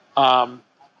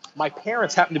 My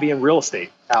parents happen to be in real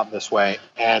estate out this way,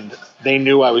 and they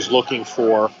knew I was looking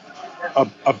for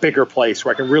a bigger place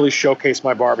where I can really showcase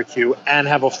my barbecue and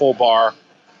have a full bar.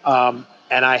 And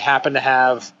I happen to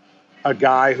have a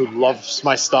guy who loves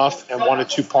my stuff and wanted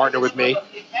to partner with me.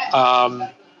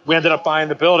 We ended up buying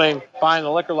the building, buying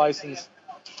the liquor license,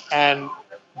 and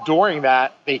during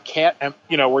that,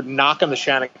 we're knocking the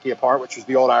Shanachie apart, which is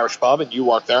the old Irish pub, and you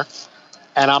work there.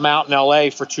 And I'm out in LA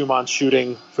for 2 months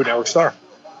shooting Food Network Star.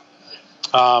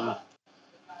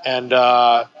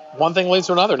 One thing leads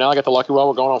to another. Now I got the Lucky Well.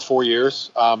 We're going on 4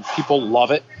 years. People love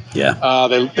it. Yeah.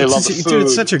 They love the food. Dude,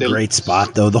 it's such a great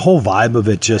spot, though. The whole vibe of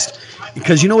it just –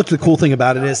 because you know what the cool thing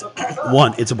about it is?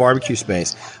 One, it's a barbecue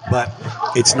space, but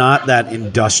it's not that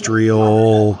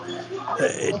industrial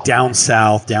down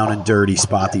south, down and dirty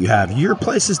spot that you have. Your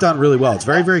place is done really well. It's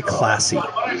very, very classy.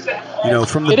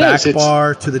 From the back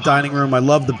bar to the dining room. I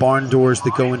love the barn doors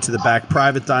that go into the back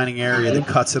private dining area that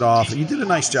cuts it off. You did a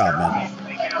nice job, man.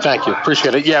 Thank you.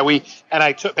 Appreciate it. Yeah,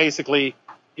 I took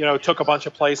a bunch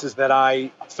of places that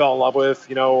I fell in love with.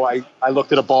 I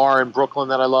looked at a bar in Brooklyn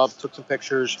that I loved, took some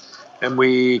pictures, and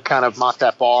we kind of mocked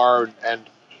that bar and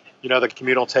the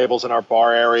communal tables in our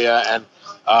bar area.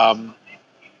 And,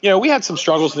 we had some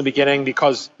struggles in the beginning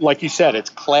because, like you said,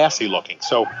 it's classy looking.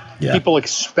 So people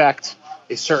expect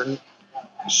a certain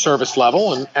service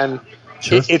level, and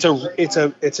sure.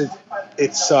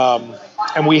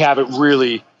 And we have it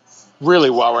really, really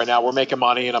well right now. We're making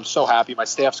money, and I'm so happy. My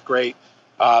staff's great.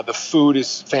 The food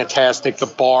is fantastic. The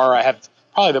bar, I have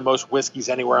probably the most whiskeys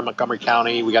anywhere in Montgomery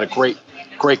County. We got a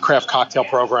great craft cocktail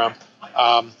program.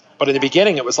 But in the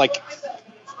beginning, it was like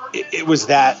it was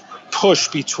that push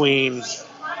between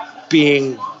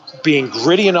being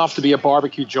gritty enough to be a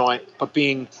barbecue joint, but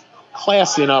being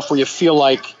classy enough where you feel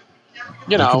like,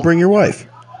 you can bring your wife.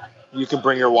 You can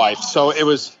bring your wife. So it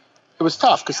was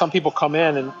tough because some people come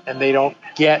in and they don't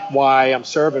get why I'm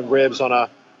serving ribs on a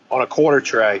quarter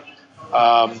tray,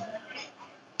 and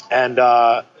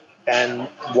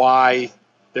why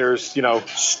there's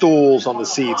stools on the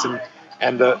seats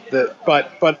and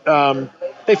but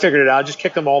they figured it out. I just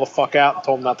kicked them all the fuck out and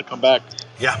told them not to come back.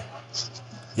 Yeah.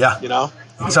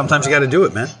 Sometimes you got to do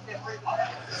it, man.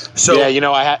 So go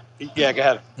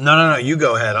ahead. No, you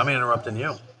go ahead. I'm interrupting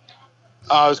you.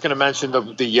 I was going to mention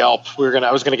the Yelp.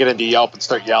 I was going to get into Yelp and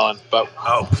start yelling, but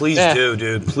please do,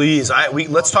 dude. Please.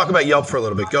 Let's talk about Yelp for a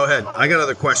little bit. Go ahead. I got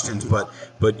other questions, but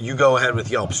you go ahead with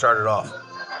Yelp. Start it off.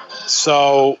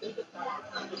 So,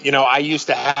 I used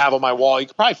to have on my wall. You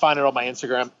can probably find it on my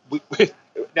Instagram. We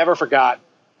never forgot.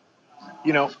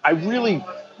 I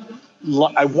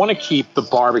want to keep the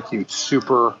barbecue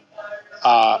super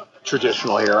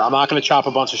traditional here. I'm not going to chop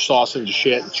a bunch of sausage and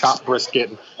shit and chop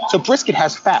brisket. So brisket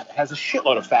has fat. It has a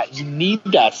shitload of fat. You need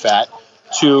that fat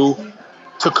to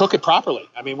cook it properly.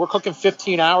 I mean, we're cooking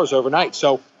 15 hours overnight.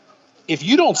 So if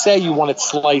you don't say you want it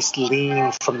sliced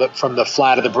lean from the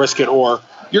flat of the brisket, or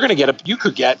you're going to you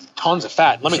could get tons of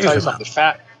fat. Let me tell you something.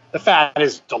 The fat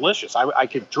is delicious. I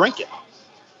could drink it.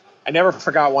 I never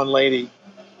forgot one lady.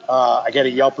 I get a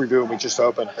Yelp review when we just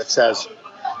opened that says,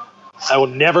 "I will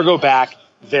never go back.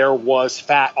 There was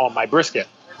fat on my brisket."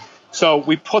 So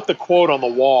we put the quote on the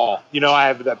wall. You know, I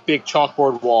have that big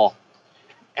chalkboard wall,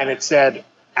 and it said,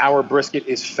 "Our brisket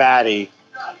is fatty,"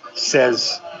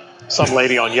 says some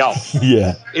lady on Yelp.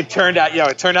 Yeah. It turned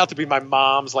out to be my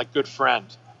mom's good friend.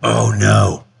 Oh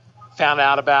no. Found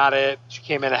out about it. She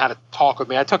came in and had a talk with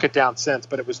me. I took it down since,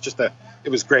 but it was it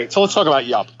was great. So let's talk about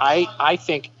Yelp. I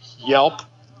think Yelp,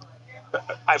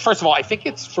 first of all, I think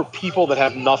it's for people that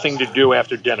have nothing to do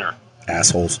after dinner.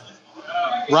 Assholes.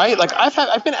 Right? Like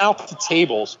I've been out to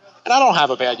tables, and I don't have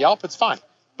a bad Yelp. It's fine.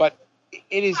 But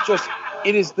it is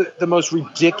the most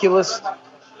ridiculous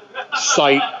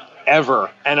site ever.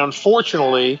 And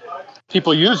unfortunately,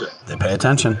 people use it. They pay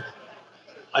attention.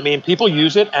 I mean, people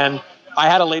use it, and I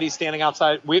had a lady standing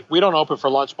outside. We don't open for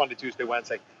lunch Monday, Tuesday,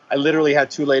 Wednesday. I literally had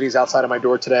 2 ladies outside of my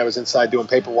door today. I was inside doing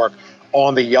paperwork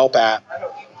on the Yelp app,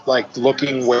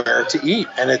 looking where to eat.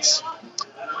 And it's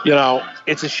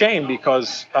a shame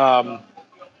because I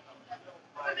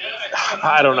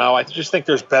don't know. I just think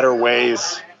there's better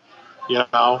ways,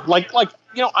 I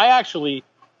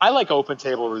like open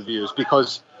table reviews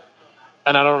because,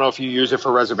 and I don't know if you use it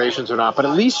for reservations or not, but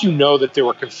at least you know that there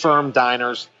were confirmed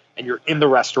diners and you're in the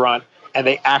restaurant and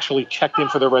they actually checked in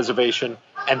for their reservation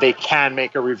and they can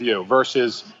make a review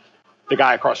versus the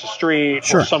guy across the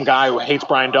street or some guy who hates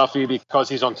Brian Duffy because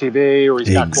he's on TV or he's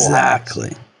got cool hats.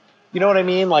 You know what I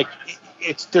mean?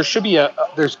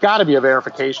 There's got to be a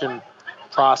verification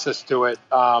process to it.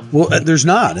 Well, there's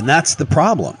not, and that's the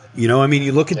problem. You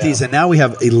look at these, and now we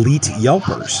have elite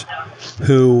Yelpers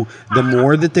who, the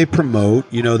more that they promote,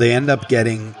 they end up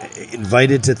getting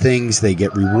invited to things, they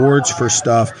get rewards for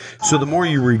stuff. So the more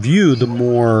you review, the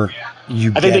more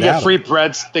you get. I think they get free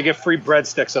breads. They get free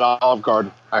breadsticks at Olive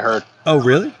Garden, I heard. Oh,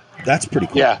 really? That's pretty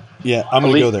cool. Yeah. I'm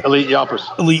going to go there. Elite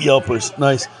Yelpers.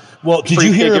 Nice. Well, did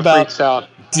you hear about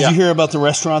the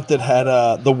restaurant that had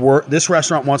this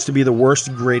restaurant wants to be the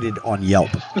worst graded on Yelp?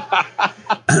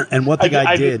 And what the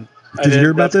guy did. Did you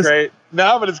hear about this? Great.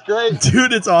 No, but it's great.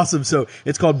 Dude, it's awesome. So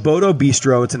it's called Bodo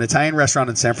Bistro. It's an Italian restaurant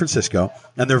in San Francisco,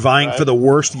 and they're vying for the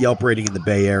worst Yelp rating in the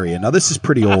Bay Area. Now, this is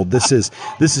pretty old. This is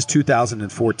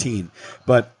 2014.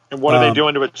 But and what are they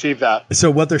doing to achieve that?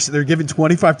 So what they're giving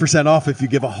 25% off if you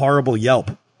give a horrible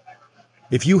Yelp.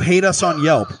 If you hate us on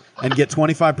Yelp and get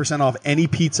 25% off any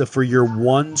pizza for your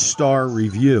 1-star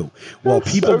review. Well,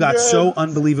 people got so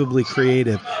unbelievably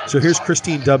creative. So here's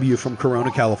Christine W. from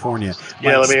Corona, California.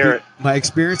 Let me hear it. My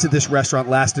experience at this restaurant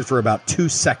lasted for about 2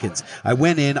 seconds. I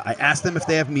went in, I asked them if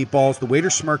they have meatballs. The waiter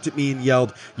smirked at me and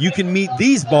yelled, "You can meet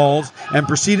these balls," and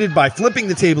proceeded by flipping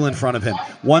the table in front of him.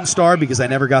 1 star because I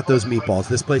never got those meatballs.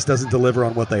 This place doesn't deliver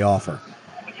on what they offer.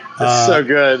 It's so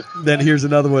good. Then here's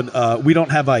another one. We don't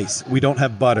have ice. We don't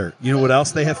have butter. You know what else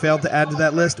they have failed to add to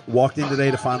that list? Walked in today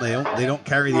to find they don't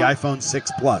carry the iPhone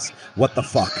 6 Plus. What the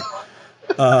fuck?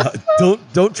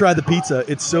 Don't try the pizza.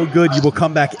 It's so good. You will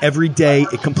come back every day.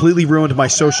 It completely ruined my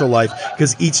social life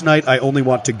because each night I only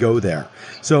want to go there.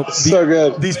 So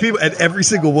good. These people, and every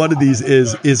single one of these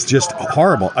is just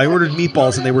horrible. I ordered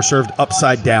meatballs and they were served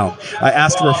upside down. I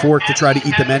asked for a fork to try to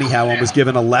eat them anyhow and was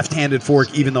given a left-handed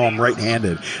fork even though I'm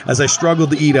right-handed. As I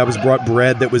struggled to eat, I was brought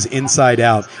bread that was inside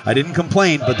out. I didn't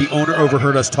complain, but the owner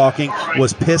overheard us talking,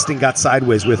 was pissed, and got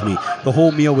sideways with me. The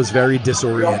whole meal was very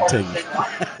disorienting.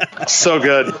 So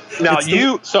good. Now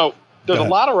there's a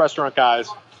lot of restaurant guys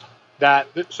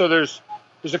there's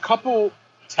a couple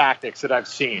tactics that I've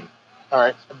seen. All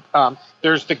right.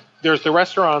 There's the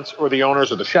restaurants or the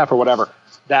owners or the chef or whatever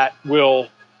that will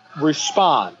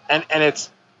respond. And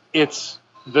it's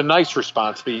the nice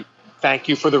response. The thank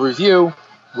you for the review.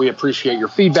 We appreciate your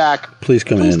feedback. Please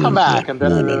come back. And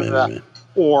then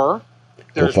or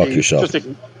there's fuck yourself.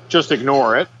 Just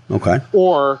ignore it. Okay.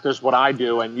 Or there's what I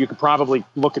do, and you could probably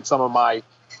look at some of my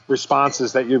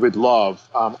responses that you would love.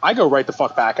 I go right the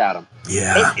fuck back at them.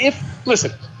 Yeah.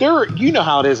 Listen, you know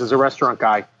how it is as a restaurant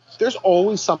guy. There's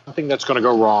always something that's going to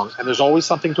go wrong, and there's always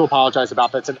something to apologize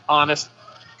about that's an honest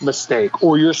mistake,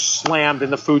 or you're slammed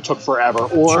and the food took forever,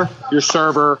 or your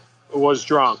server was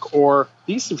drunk, or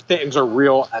these things are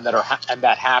real and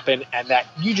that happen, and that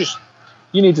you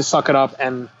need to suck it up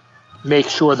and make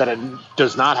sure that it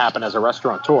does not happen as a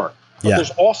restaurateur. But there's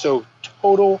also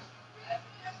total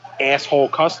asshole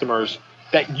customers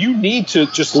that you need to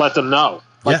just let them know.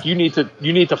 You need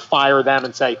to fire them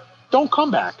and say, don't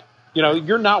come back.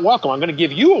 you're not welcome. I'm going to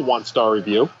give you a 1-star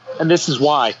review, and this is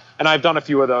why. And I've done a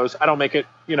few of those. I don't make it,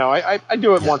 I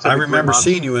do it once every 3 months. I remember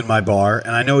seeing you in my bar,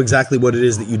 and I know exactly what it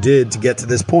is that you did to get to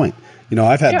this point.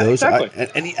 I've had those.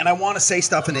 Exactly. And I want to say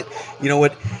stuff, and you know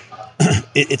what?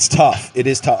 It's tough. It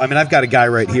is tough. I mean, I've got a guy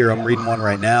right here. I'm reading one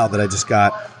right now that I just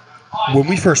got. When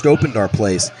we first opened our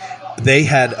place, they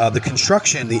had the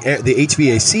construction, the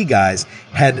HVAC guys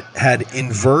had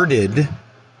inverted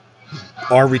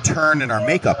our return and our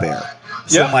makeup air.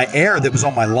 So my air that was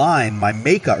on my line, my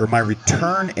makeup or my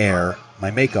return air,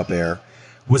 my makeup air,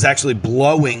 was actually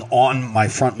blowing on my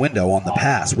front window on the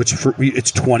pass, which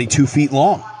it's 22 feet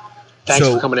long. Thanks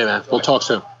for coming in, man. We'll talk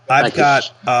soon. I've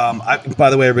got. By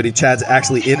the way, everybody, Chad's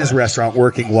actually in his restaurant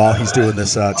working while he's doing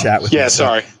this chat with me. Yeah,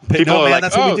 sorry. People are like,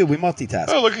 that's what we do. We multitask.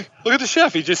 Oh, look at the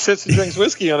chef. He just sits and drinks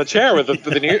whiskey on a chair with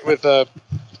a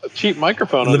cheap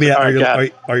microphone.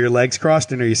 Are your legs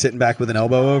crossed and are you sitting back with an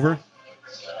elbow over?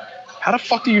 How the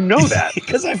fuck do you know that?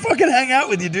 Because I fucking hang out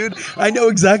with you, dude. I know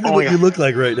exactly what you look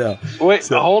like right now. Wait,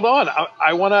 hold on.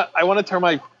 I wanna turn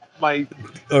my.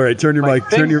 All right, turn your mic.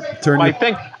 Turn your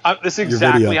thing. This is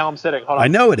exactly how I'm sitting. Hold on. I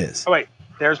know it is. Oh wait,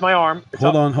 there's my arm.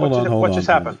 Hold on. What just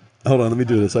happened? Hold on, let me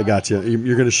do this. I got you.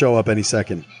 You're going to show up any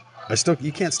second.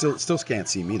 You can't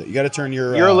see me though. You got to turn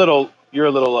your. You're a little.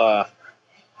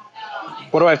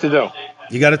 What do I have to do?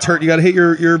 You got to hit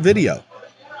your video.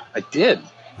 I did.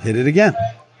 Hit it again.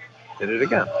 Did it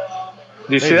again.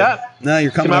 Do you see that? No,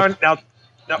 you're coming up.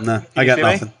 No, I got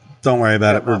nothing. Me? Don't worry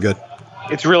about it. We're good.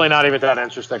 It's really not even that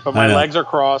interesting, but my legs are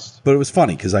crossed. But it was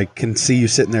funny because I can see you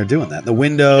sitting there doing that. The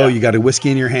window, you got a whiskey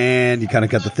in your hand, you kind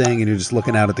of got the thing, and you're just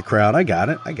looking out at the crowd. I got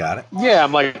it. Yeah,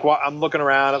 I'm looking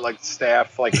around at like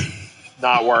staff, like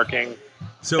not working,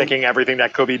 thinking everything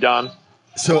that could be done.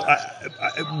 So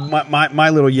my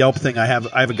little Yelp thing, I have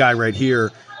a guy right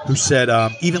here who said,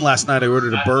 even last night I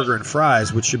ordered a burger and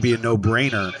fries, which should be a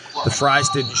no-brainer. The fries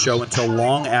didn't show until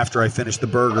long after I finished the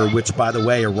burger, which, by the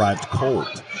way, arrived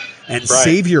cold. And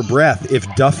save your breath if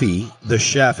Duffy, the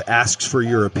chef, asks for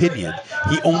your opinion.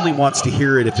 He only wants to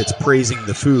hear it if it's praising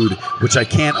the food, which I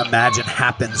can't imagine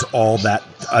happens all that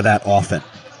often.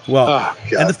 Well,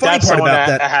 and the funny part about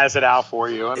that has it out for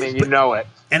you. I mean, you know it.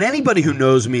 And anybody who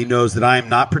knows me knows that I am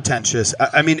not pretentious.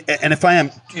 I mean, and if I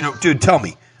am, dude, tell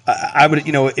me. I would,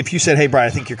 if you said, hey, Brian,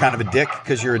 I think you're kind of a dick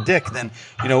because you're a dick, then,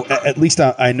 at least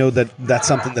I know that that's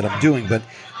something that I'm doing. But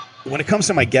when it comes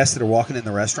to my guests that are walking in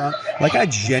the restaurant, like I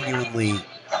genuinely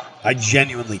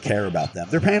care about them.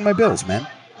 They're paying my bills, man.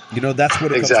 That's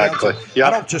what it comes down to. Yep. I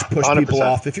don't just push 100%. People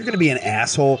off. If you're going to be an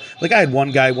asshole, like I had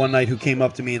one guy one night who came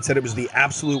up to me and said it was the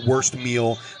absolute worst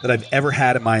meal that I've ever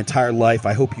had in my entire life.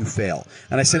 I hope you fail.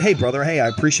 And I said, hey, brother, I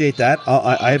appreciate that.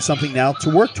 I have something now to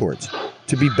work towards,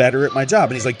 to be better at my job.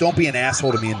 And he's like, don't be an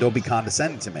asshole to me and don't be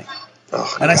condescending to me.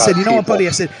 And I said, you know what, buddy?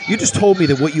 I said, you just told me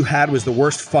that what you had was the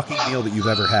worst fucking meal that you've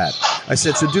ever had. I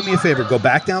said, so do me a favor. Go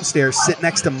back downstairs, sit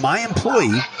next to my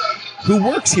employee who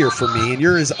works here for me, and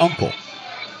you're his uncle.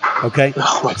 Okay?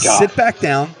 Oh, my God. Sit back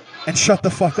down and shut the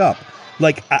fuck up.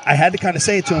 Like, I had to kind of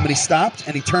say it to him, and he stopped,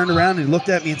 and he turned around, and he looked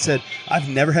at me and said, I've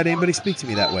never had anybody speak to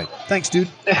me that way. Thanks, dude.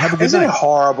 Have a good Isn't night. It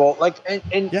horrible? Like,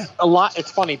 and a lot,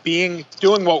 it's funny, doing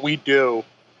what we do.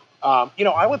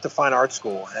 I went to fine art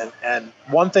school, and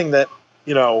one thing that,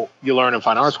 you learn in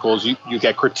fine art school is you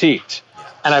get critiqued.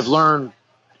 And I've learned,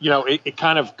 it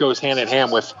kind of goes hand in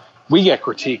hand with, we get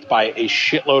critiqued by a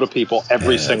shitload of people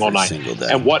every single night.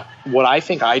 And what I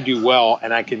think I do well,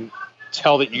 and I can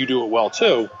tell that you do it well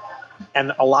too,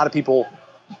 and a lot of people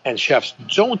and chefs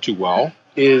don't do well,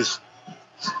 is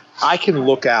I can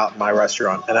look out in my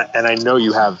restaurant, and I know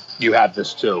you have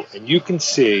this too, and you can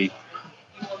see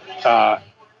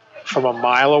from a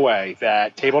mile away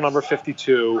that table number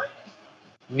 52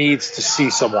 needs to see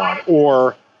someone,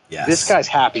 or this guy's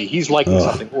happy, he's liking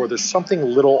something, or there's something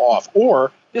little off,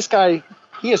 or this guy,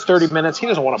 he has 30 minutes, he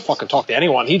doesn't want to fucking talk to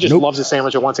anyone, he just loves his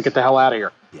sandwich and wants to get the hell out of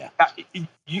here.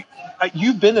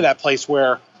 You've been to that place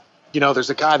where there's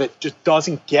a guy that just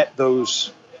doesn't get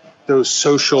those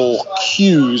social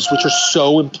cues, which are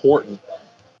so important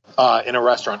in a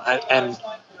restaurant, and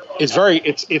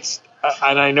it's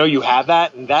and I know you have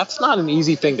that, and that's not an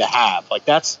easy thing to have. Like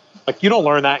that's like you don't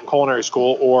learn that in culinary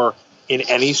school or in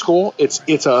any school. It's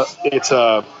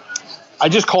a I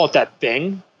just call it that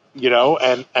thing, and you know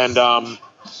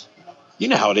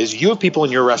how it is. You have people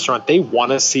in your restaurant, they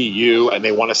want to see you and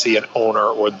they want to see an owner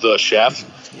or the chef,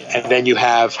 and then you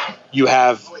have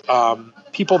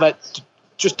people that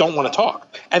just don't want to talk.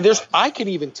 And I can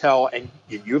even tell, and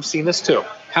you've seen this too.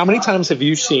 How many times have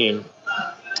you seen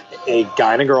a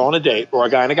guy and a girl on a date, or a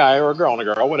guy and a guy, or a girl and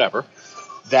a girl, whatever,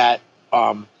 that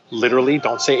literally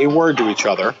don't say a word to each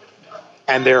other,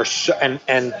 and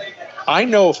and I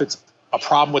know if it's a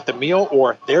problem with the meal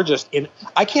or they're just in.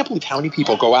 I can't believe how many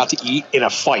people go out to eat in a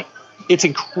fight. It's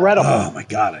incredible. Oh my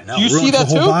God, I know. Do you see that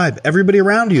the whole too? Vibe. Everybody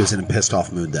around you is in a pissed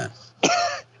off mood then.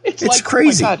 It's like,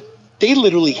 crazy. Oh my God, they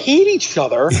literally hate each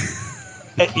other.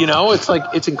 It's like,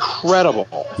 it's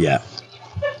incredible. Yeah.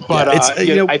 But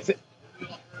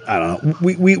I don't know.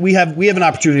 We have an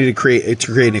opportunity to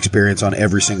create an experience on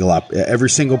every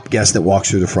single guest that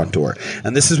walks through the front door.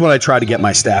 And this is what I try to get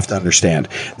my staff to understand,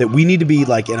 that we need to be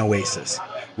like an oasis.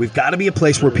 We've got to be a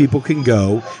place where people can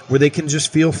go, where they can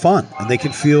just feel fun and they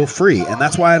can feel free. And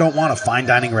that's why I don't want a fine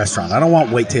dining restaurant. I don't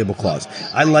want wait tablecloths.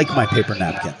 I like my paper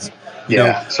napkins.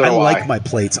 So I like my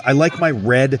plates. I like my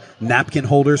red napkin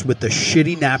holders with the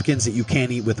shitty napkins that you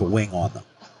can't eat with a wing on them.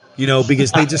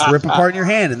 Because they just rip apart in your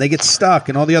hand and they get stuck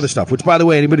and all the other stuff. Which, by the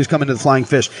way, anybody who's coming to the Flying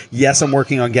Fish, yes, I'm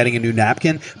working on getting a new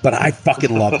napkin, but I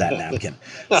fucking love that napkin.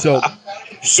 So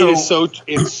it's so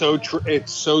true.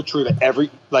 It's so true that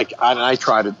I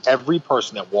tried it. Every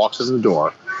person that walks in the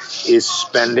door is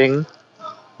spending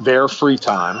their free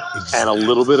time and a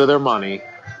little bit of their money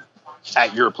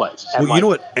at your place. Well, you know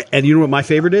what? And you know what my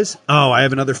favorite is? Oh, I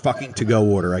have another fucking to-go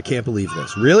order. I can't believe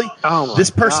this. Really? Oh my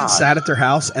This person God. sat at their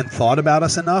house and thought about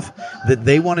us enough that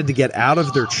they wanted to get out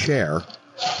of their chair,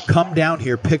 come down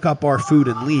here, pick up our food,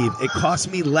 and leave. It costs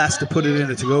me less to put it in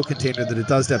a to-go container than it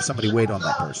does to have somebody wait on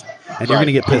that person. And you're going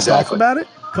to get pissed off about it?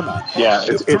 Come on. Yeah,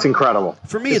 it's incredible.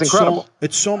 For me, it's incredible.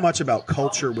 It's so much about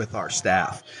culture with our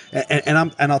staff,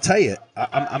 and I'll tell you,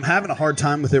 I'm having a hard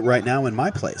time with it right now in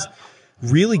my place.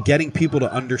 Really getting people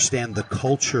to understand the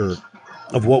culture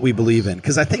of what we believe in,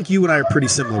 because I think you and I are pretty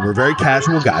similar. We're very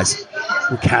casual guys.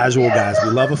 We're casual guys. We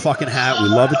love a fucking hat. We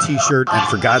love a T-shirt, and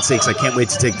for God's sakes, I can't wait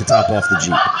to take the top off the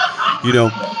Jeep.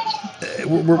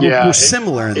 We're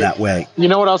similar in that way. You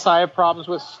know what else I have problems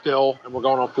with still, and we're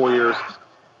going on 4 years.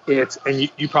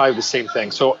 You probably have the same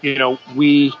thing. So,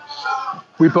 we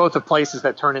both have places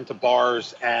that turn into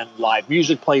bars and live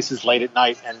music places late at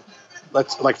night. And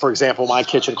for example, my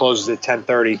kitchen closes at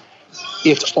 10:30.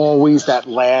 It's always that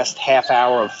last half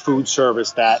hour of food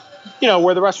service that,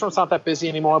 where the restaurant's not that busy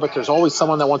anymore, but there's always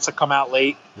someone that wants to come out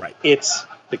late. Right. It's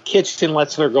the kitchen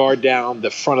lets their guard down.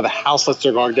 The front of the house lets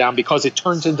their guard down because it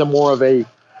turns into more of a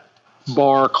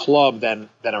bar club than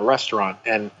a restaurant.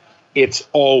 And it's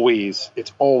always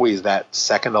that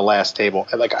second to last table.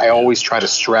 And I always try to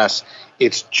stress,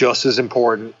 it's just as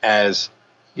important as,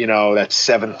 that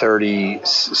 7:30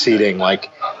 seating.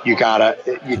 You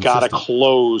gotta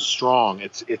close strong.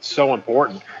 It's so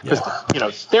important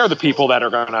because they're the people that are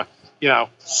gonna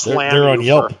slam. They're on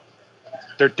Yelp.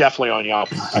 They're definitely on Yelp.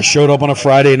 I showed up on a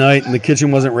Friday night and the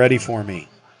kitchen wasn't ready for me.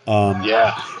 For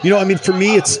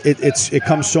me, it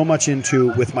comes so much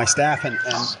into with my staff, and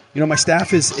my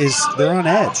staff is they're on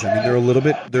edge. I mean, they're a little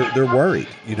bit they're worried.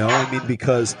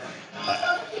 Because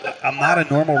I'm not a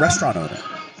normal restaurant owner.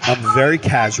 I'm very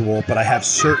casual, but I have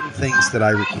certain things that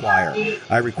I require.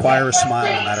 I require a smile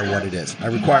no matter what it is. I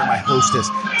require my hostess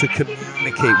to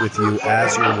communicate with you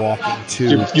as you're walking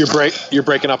to. You're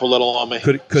breaking up a little on me.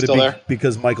 Could Still it be there?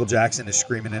 Because Michael Jackson is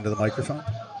screaming into the microphone?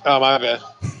 Oh, my bad.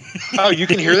 Oh, you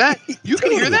can hear that? You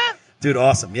can hear that? Dude,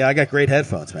 awesome. Yeah, I got great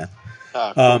headphones, man.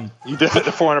 Cool. You did it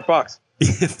for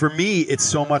 $400. For me, it's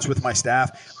so much with my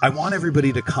staff. I want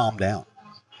everybody to calm down.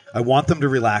 I want them to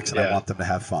relax, and I want them to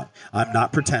have fun. I'm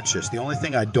not pretentious. The only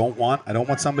thing I don't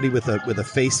want somebody with a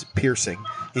face piercing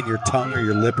in your tongue or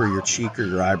your lip or your cheek or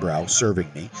your eyebrow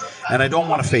serving me. And I don't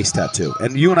want a face tattoo.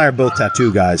 And you and I are both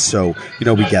tattoo guys, so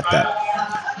we get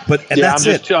that. But that's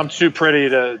it. I'm too pretty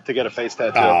to get a face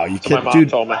tattoo. Oh, you can't. My mom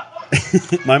told me.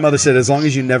 My mother said, as long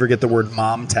as you never get the word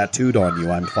mom tattooed on you,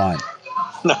 I'm fine.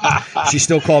 She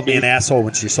still called me an asshole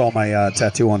when she saw my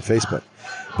tattoo on Facebook.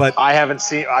 But I haven't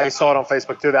seen. I saw it on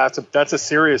Facebook too. That's a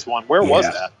serious one. Where was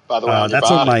that, by the way?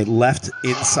 That's on my left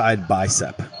inside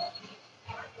bicep.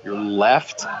 Your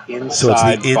left inside. So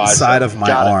it's the inside bicep. of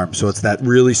my arm. So it's that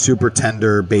really super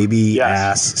tender baby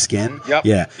ass skin. Yep.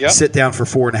 Yeah. Yep. Sit down for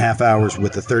 4.5 hours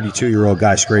with a 32-year-old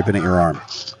guy scraping at your arm.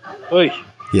 Oy.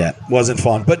 Yeah, wasn't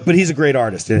fun. But he's a great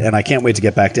artist, and I can't wait to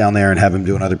get back down there and have him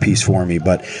do another piece for me.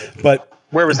 But.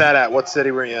 Where was that at? What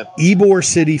city were you in? Ybor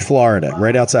City, Florida,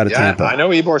 right outside of Tampa. I know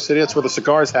Ybor City. That's where the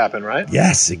cigars happen, right?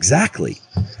 Yes, exactly.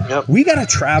 Yep. We got to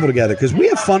travel together because we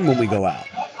have fun when we go out.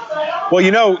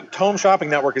 Well, Home Shopping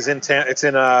Network is in it's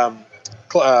in not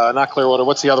Clearwater.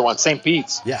 What's the other one? St.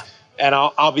 Pete's. Yeah. And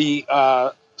I'll be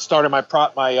starting my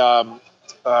product line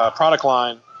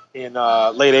in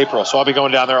late April, so I'll be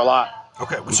going down there a lot.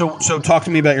 Okay. So talk to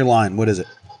me about your line. What is it?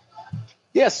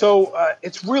 Yeah, so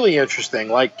it's really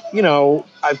interesting. I've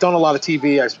done a lot of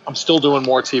TV. I'm still doing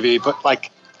more TV, but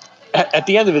at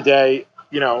the end of the day,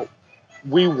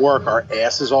 we work our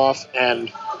asses off,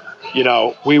 and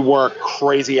we work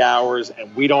crazy hours,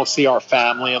 and we don't see our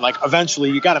family, and like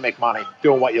eventually you got to make money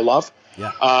doing what you love.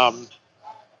 Yeah.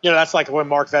 That's like when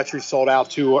Mark Vetri sold out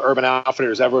to Urban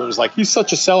Outfitters. Everyone was like, he's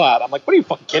such a sellout. I'm like, what are you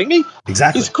fucking kidding me?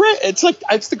 Exactly. He's great. It's like,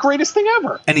 it's the greatest thing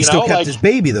ever. And he still kept his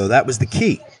baby, though. That was the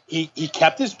key. He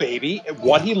kept his baby,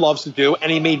 what he loves to do,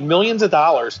 and he made millions of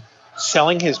dollars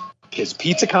selling his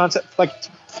pizza concept. Like,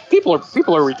 people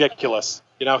are ridiculous.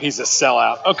 He's a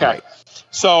sellout. Okay. Right.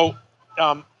 So,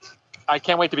 I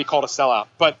can't wait to be called a sellout.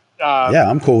 But yeah,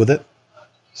 I'm cool with it.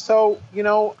 So,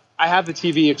 I have the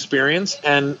TV experience,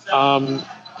 and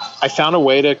I found a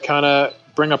way to kind of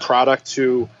bring a product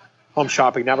to Home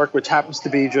Shopping Network, which happens to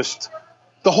be just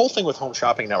the whole thing with Home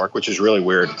Shopping Network, which is really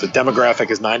weird. The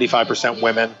demographic is 95%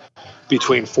 women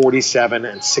between 47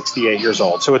 and 68 years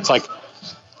old. So it's like,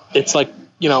 it's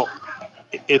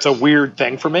a weird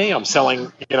thing for me. I'm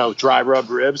selling, dry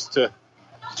rubbed ribs to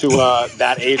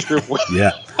that age group.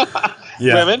 Yeah.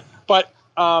 Women. But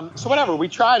so whatever, we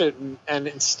tried it, and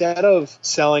instead of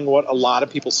selling what a lot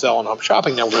of people sell on Home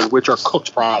Shopping Network, which are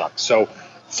cooked products, so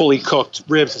fully cooked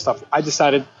ribs and stuff, I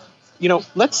decided,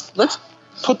 let's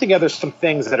put together some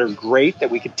things that are great that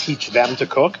we could teach them to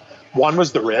cook. One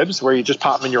was the ribs, where you just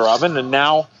pop them in your oven, and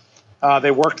now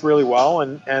they worked really well,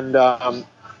 and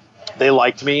they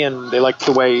liked me, and they liked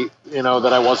the way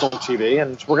that I was on TV,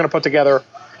 and we're going to put together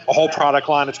a whole product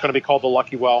line. It's going to be called the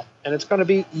Lucky Well, and it's going to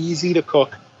be easy to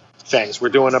cook things. We're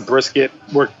doing a brisket.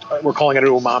 We're calling it an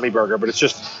umami burger, but it's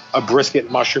just a brisket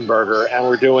mushroom burger, and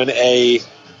we're doing an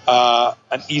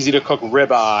easy to cook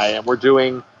ribeye, and we're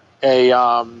doing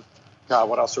what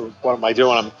am I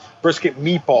doing? I'm brisket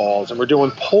meatballs, and we're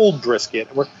doing pulled brisket.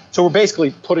 And we're basically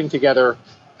putting together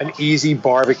an easy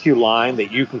barbecue line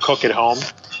that you can cook at home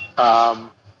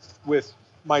with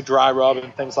my dry rub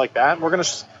and things like that. And we're gonna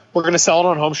sell it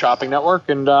on Home Shopping Network,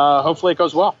 and hopefully it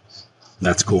goes well.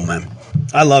 That's cool, man.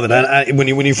 I love it. When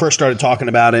you first started talking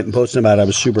about it and posting about it, I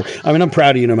was super. I mean, I'm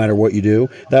proud of you no matter what you do.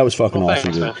 That was fucking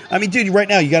awesome, dude. Man. I mean, dude, right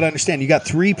now you got to understand, you got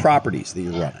 3 properties that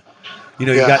you're running.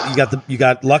 You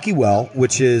got Lucky Well,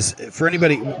 which is, for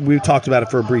anybody, we talked about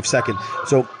it for a brief second.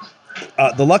 So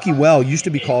the Lucky Well used to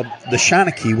be called the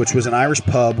Shanachie, which was an Irish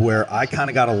pub where I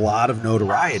kind of got a lot of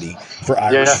notoriety for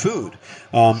Irish food.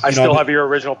 I still have your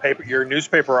original your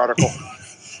newspaper article.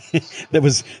 that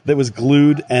was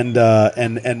glued and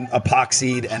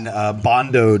epoxied and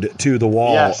bondoed to the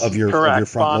wall of your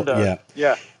front wall.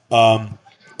 Yeah.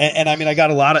 And I mean, I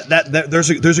got a lot of that. There's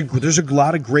a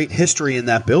lot of great history in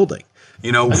that building.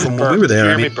 From when we were there.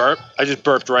 Did you hear me burp? I just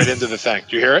burped right into the thing.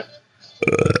 Do you hear it?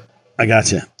 I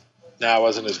got you. No, it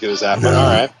wasn't as good as that, but all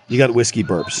right. You got whiskey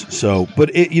burps. So,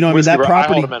 but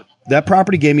that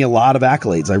property gave me a lot of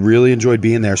accolades. I really enjoyed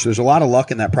being there. So there's a lot of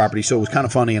luck in that property. So it was kind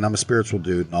of funny, and I'm a spiritual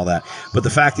dude and all that. But the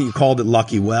fact that you called it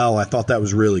Lucky Well, I thought that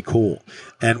was really cool.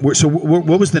 And what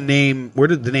was the name? Where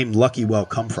did the name Lucky Well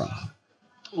come from?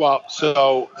 Well,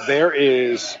 so there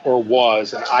is, or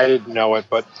was, and I didn't know it,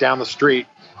 but down the street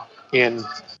it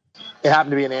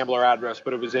happened to be an Ambler address,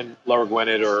 but it was in Lower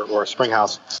Gwinnett or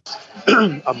Springhouse,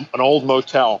 an old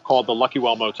motel called the Lucky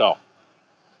Well Motel.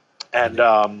 And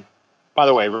by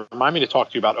the way, remind me to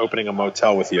talk to you about opening a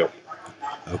motel with you.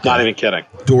 Okay. Not even kidding.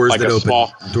 Doors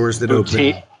that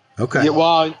open. Okay. Yeah,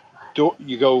 well,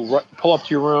 you go pull up to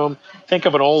your room. Think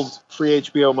of an old free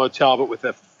HBO motel, but with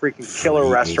a freaking killer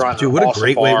restaurant. Dude, what a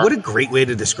great way! What a great way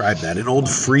to describe that. An old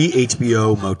free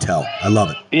HBO motel. I love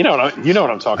it. You know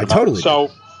what I'm talking about. Totally. So,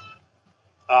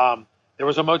 there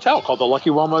was a motel called the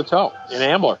Lucky Well Motel in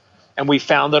Ambler, and we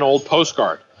found an old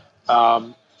postcard.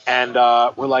 And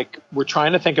we're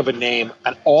trying to think of a name,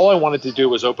 and all I wanted to do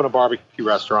was open a barbecue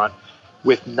restaurant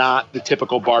with not the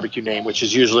typical barbecue name, which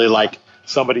is usually like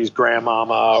somebody's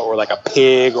grandmama or like a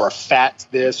pig or a fat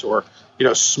this or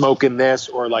smoking this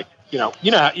or like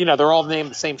they're all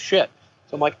named the same shit.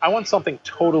 So I'm like, I want something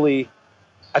totally.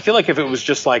 I feel like if it was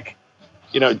just like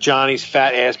Johnny's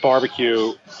Fat Ass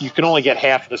Barbecue, you can only get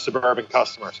half of the suburban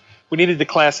customers. We needed to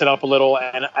class it up a little,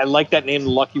 and I like that name,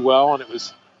 Lucky Well, and it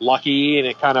was lucky, and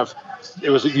it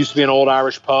used to be an old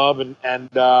Irish pub, and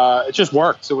it just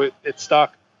worked, so it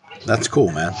stuck. That's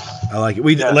cool, man. I like it.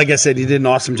 Like I said, you did an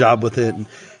awesome job with it. And,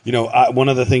 one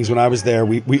of the things when I was there,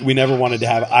 we never wanted to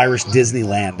have Irish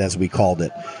Disneyland, as we called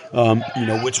it,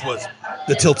 which was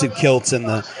the tilted kilts and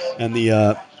the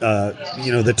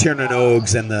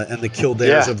Tiernan-Oaks and the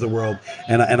Kildares of the world.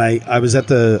 And I was at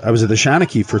the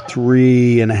Shanachie for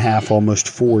 3.5, almost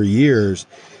 4 years.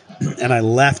 and I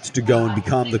left to go and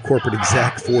become the corporate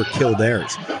exec for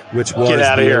Kildare's, which was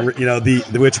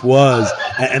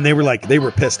and they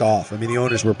were pissed off. I mean, the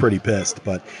owners were pretty pissed,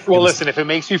 but listen, if it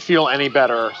makes you feel any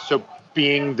better, so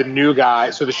being the new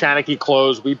guy, so the Shanachie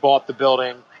closed, we bought the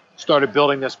building, started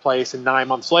building this place, and 9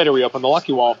 months later we opened the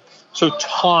Lucky Wall. So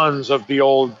tons of the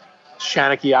old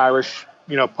Shanachie Irish,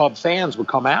 pub fans would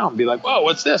come out and be like, "Whoa,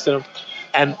 what's this?" And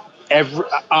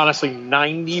honestly,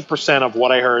 90% of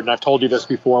what I heard, and I've told you this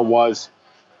before, was,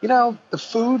 the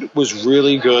food was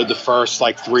really good the first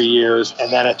 3 years,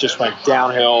 and then it just went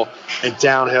downhill and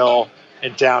downhill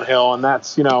and downhill. And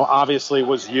that's, obviously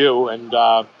was you. And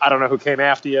I don't know who came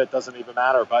after you. It doesn't even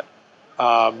matter. But,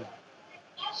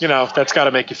 that's got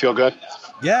to make you feel good.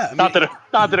 Yeah. I mean,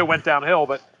 not that it went downhill,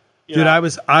 but. Dude,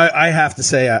 I have to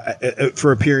say,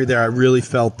 for a period there, I really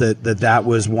felt that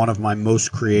was one of my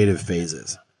most creative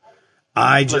phases.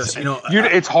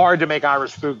 It's hard to make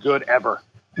Irish food good ever.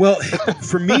 Well,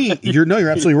 for me, you're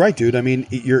absolutely right, dude. I mean,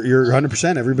 you're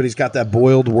 100%. Everybody's got that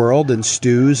boiled world and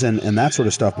stews and that sort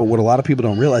of stuff. But what a lot of people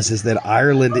don't realize is that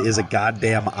Ireland is a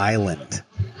goddamn island.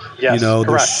 Yes,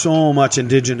 there's so much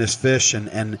indigenous fish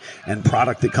and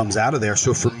product that comes out of there.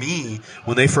 So for me,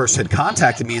 when they first had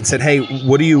contacted me and said, "Hey,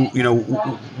 what do you,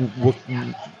 will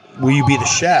you be the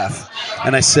chef?"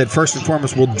 And I said, first and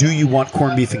foremost, well, do you want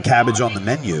corned beef and cabbage on the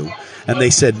menu? And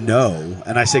they said no.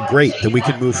 And I said, great, then we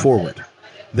can move forward.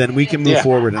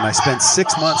 And I spent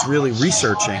 6 months really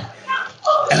researching.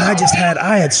 And I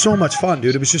had so much fun,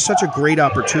 dude. It was just such a great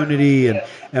opportunity. And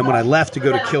when I left to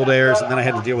go to Kildare's, and then I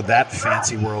had to deal with that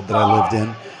fancy world that I lived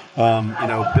in,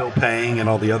 bill paying and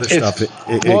all the other stuff. It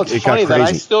funny got crazy. That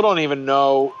I still don't even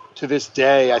know to this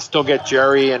day. I still get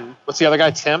Jerry and what's the other guy?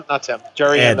 Tim? Not Tim.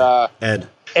 Jerry Ed. and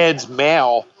Ed's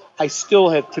mail. I still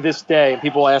have to this day, and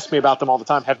people ask me about them all the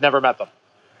time. Have never met them.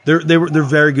 They're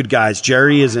very good guys.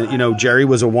 Jerry Jerry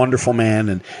was a wonderful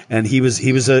man, and he was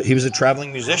a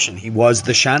traveling musician. He was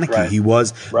the Shanachie. Right. He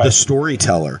was the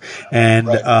storyteller, and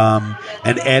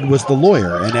Ed was the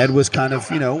lawyer. And Ed was kind of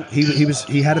he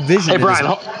had a vision. Hey Brian,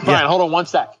 hold on one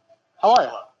sec. How are you?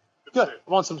 Good.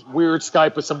 I'm on some weird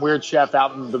Skype with some weird chef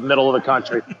out in the middle of the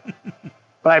country,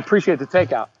 but I appreciate the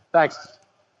takeout. Thanks.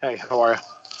 Hey, how are you?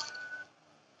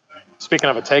 Speaking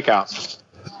of a takeout.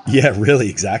 Yeah, really,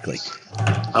 exactly.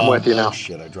 I'm with you now. Oh,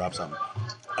 shit, I dropped something.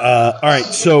 All right,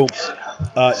 so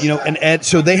and Ed,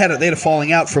 so they had a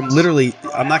falling out from literally,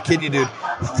 I'm not kidding you, dude,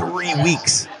 3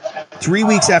 weeks. 3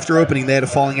 weeks after opening, they had a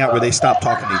falling out where they stopped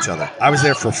talking to each other. I was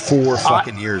there for 4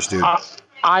 fucking years, dude.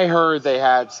 I heard they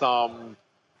had some,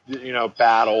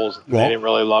 battles. Well, they didn't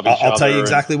really love each other. I'll tell you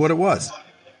exactly what it was.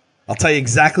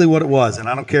 And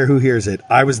I don't care who hears it.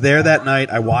 I was there that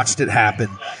night. I watched it happen.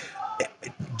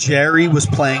 Jerry was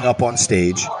playing up on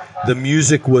stage. The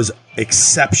music was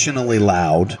exceptionally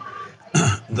loud.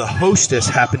 The hostess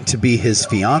happened to be his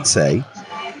fiance.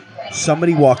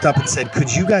 Somebody walked up and said,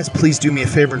 "Could you guys please do me a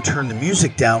favor and turn the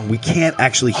music down? We can't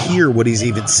actually hear what he's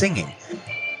even singing."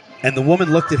 And the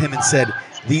woman looked at him and said,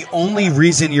 "The only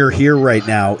reason you're here right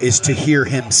now is to hear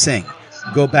him sing.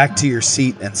 Go back to your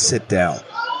seat and sit down."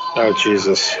 Oh,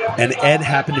 Jesus. And Ed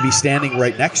happened to be standing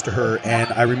right next to her,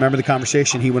 and I remember the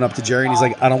conversation. He went up to Jerry, and he's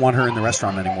like, "I don't want her in the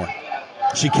restaurant anymore.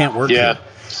 She can't work here."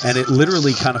 And it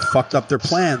literally kind of fucked up their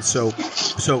plans. So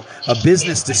a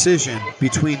business decision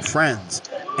between friends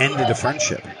ended a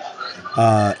friendship.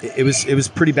 It was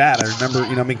pretty bad. I remember,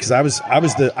 because I was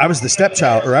the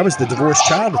stepchild, or I was the divorced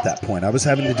child at that point. I was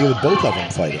having to deal with both of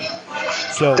them fighting.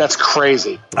 So that's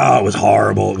crazy. Oh, it was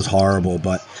horrible.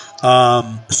 But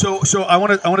so I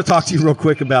want to talk to you real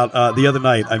quick about the other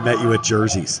night I met you at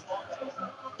Jersey's.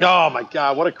 Oh my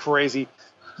God, what a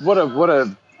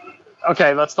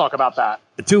okay, let's talk about that.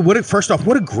 Dude, first off,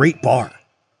 what a great bar.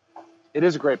 It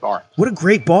is a great bar. What a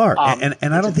great bar. And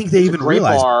I don't think they even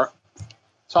realize. Bar.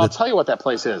 So I'll tell you what that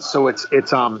place is. So it's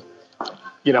that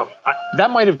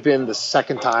might have been the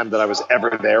second time that I was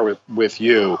ever there with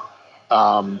you.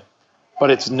 But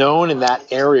it's known in that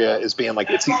area as being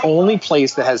it's the only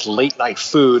place that has late night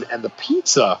food, and the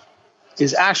pizza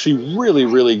is actually really,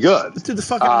 really good. Dude, the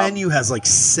fucking menu has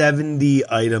 70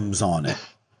 items on it.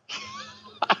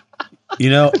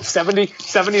 70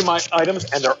 items,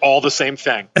 and they're all the same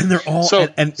thing. And they're all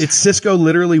and it's Cisco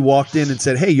literally walked in and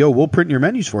said, "Hey, yo, we'll print your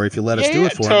menus for you if you let us do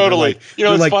it for totally.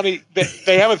 you." It's funny.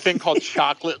 They have a thing called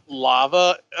chocolate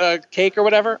lava cake or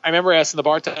whatever. I remember asking the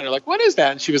bartender, "What is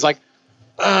that?" And she was like,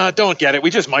 "Don't get it.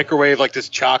 We just microwave this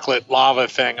chocolate lava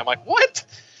thing." I'm like, "What?"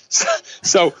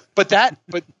 But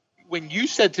when you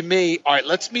said to me, "All right,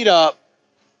 let's meet up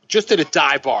just at a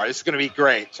dive bar. This is going to be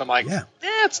great." So I'm like, "Yeah,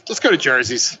 let's go to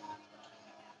Jersey's."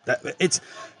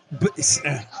 But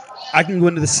I can go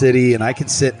into the city and I can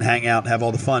sit and hang out and have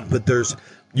all the fun. But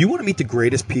you want to meet the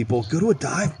greatest people? Go to a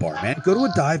dive bar, man. Go to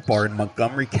a dive bar in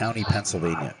Montgomery County,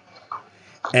 Pennsylvania,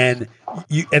 and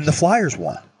the Flyers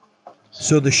won.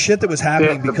 So the shit that was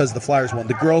happening because the Flyers won,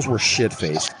 the girls were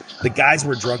shit-faced. The guys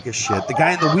were drunk as shit. The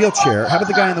guy in the wheelchair, how about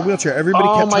the guy in the wheelchair? Everybody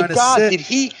kept trying to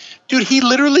sit. Dude, he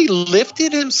literally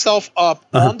lifted himself up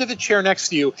onto the chair next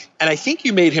to you, and I think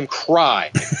you made him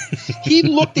cry. He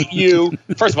looked at you.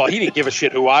 First of all, he didn't give a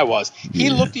shit who I was. He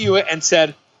looked at you and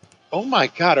said, "Oh my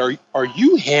God, are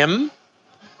you him?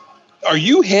 Are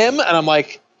you him?" And I'm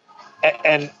like,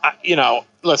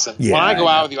 listen, when I go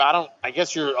out with you, I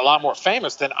guess you're a lot more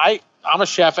famous than I'm a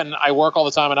chef and I work all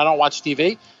the time and I don't watch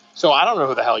TV. So I don't know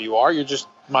who the hell you are. You're just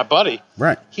my buddy.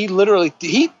 Right. He literally,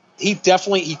 he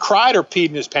definitely cried or peed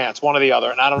in his pants, one or the other.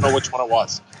 And I don't know which one it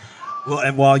was. Well,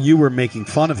 and while you were making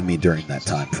fun of me during that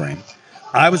time frame,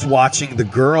 I was watching the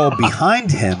girl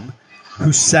behind him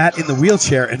who sat in the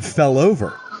wheelchair and fell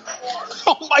over.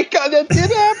 Oh my God, that did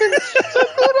happen. That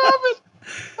did happen.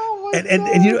 Oh my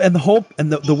God.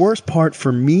 And the worst part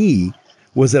for me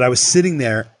was that I was sitting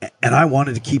there and I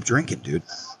wanted to keep drinking, dude.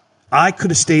 I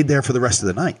could have stayed there for the rest of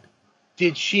the night.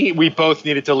 We both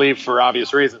needed to leave for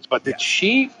obvious reasons, but did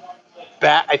she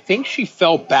I think she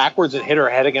fell backwards and hit her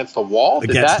head against the wall.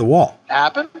 Against the wall.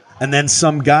 Happen? And then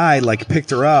some guy picked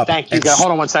her up. Thank you.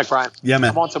 Hold on one sec, Brian. Yeah,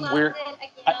 man. I'm on some weird.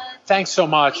 Thanks so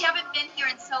much. We haven't been here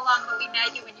in so long, but we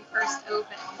met you when you first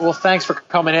opened. Well, thanks for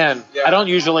coming in. Yeah. I don't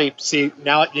usually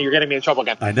now you're getting me in trouble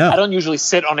again. I know. I don't usually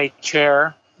sit on a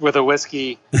chair with a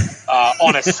whiskey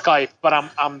on a Skype, but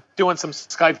I'm doing some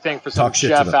Skype thing for some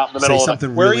chef out in the middle. Say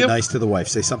something really nice to the wife.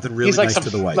 Say something really nice to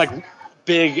the wife. Like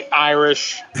big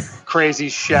Irish crazy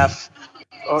chef.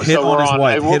 Hit on his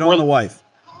wife. Hit on the wife.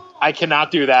 I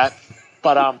cannot do that,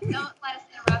 but Don't let us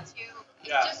interrupt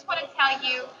you. I just want to tell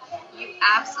you, you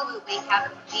absolutely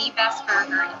have the best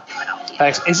burger in Philadelphia.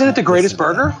 Thanks. Isn't it the greatest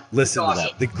burger? Listen to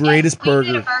that. The greatest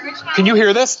burger. Can you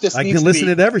hear this? I can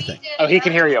listen to everything. He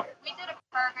can hear you. We did a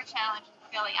burger challenge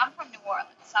in Philly. I'm from New Orleans.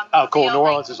 Oh, cool. New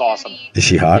Orleans is awesome. Is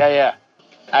she hot? Yeah.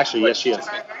 Actually, yes, she is.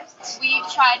 We've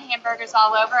tried hamburgers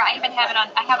all over. I even have it on.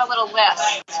 I have a little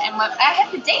list, and I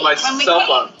have the date when we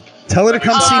came. Tell her to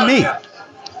come see me.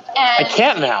 I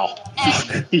can't now.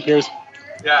 He hears.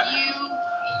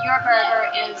 Your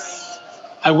burger is.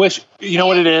 I wish. You know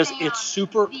what it is? It's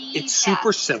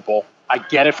super simple. I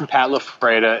get it from Pat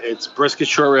LaFreda. It's brisket,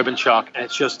 short rib, and chuck, and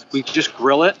we just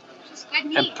grill it.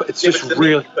 And it's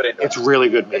it's really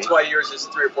good meat. That's why yours is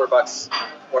 $3 or $4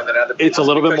 more than other. It's a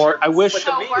little bit more. I wish. But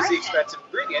the meat is the expensive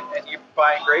ingredient, and you're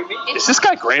buying great meat. Is this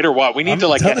guy great or what? We need to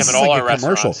get him in all our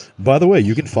restaurants. By the way,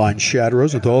 you can find Shad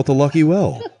Rosenthal at the Lucky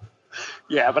Well.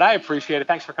 Yeah, but I appreciate it.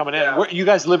 Thanks for coming in. Yeah. You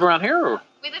guys live around here? Or?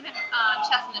 We live in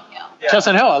Chestnut Hill. Yeah.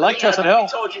 Chestnut Hill. I like Chestnut Hill. We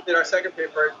told you that our second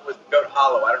favorite was Goat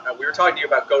Hollow. I don't know. We were talking to you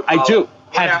about Goat Hollow. I do.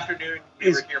 One afternoon,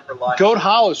 we were here for lunch. Goat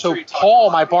Hollow. So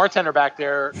Paul, my bartender back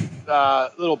there,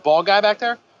 little bald guy back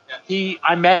there,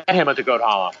 I met him at the Goat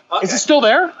Hollow. Okay. Is it still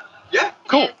there? Yeah.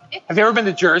 Cool. Have you ever been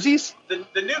to Jersey's? The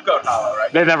new Goat Hollow, right?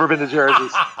 They've never been to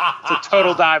Jersey's. It's a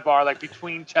total dive bar,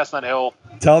 between Chestnut Hill.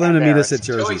 Tell them to meet us at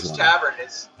Jersey's. Toey's Tavern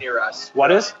is near us.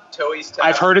 What is? Toey's Tavern.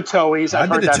 I've heard of Toey's. I've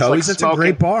been to Toey's. It's a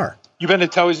great bar. You've been to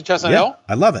Toey's in Chestnut Hill?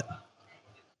 I love it.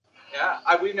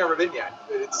 Yeah, we've never been yet.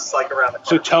 It's around the corner.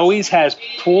 So Toey's has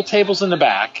pool tables in the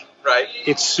back. Right.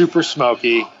 It's super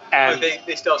smoky. And but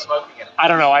they still smoking in it. I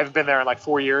don't know. I haven't been there in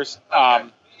 4 years. Okay.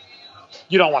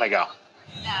 You don't want to go.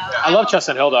 No. I love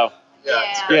Chestnut Hill, though.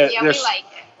 Yeah, we like it.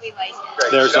 We like it.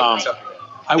 Great. There's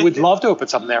I would love to open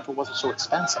something there if it wasn't so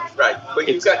expensive. Right. But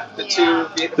you've got the two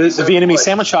Vietnamese the Vietnamese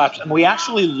sandwich shops, and we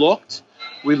actually looked.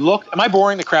 Am I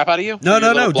boring the crap out of you? No,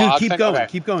 dude, keep going. Okay.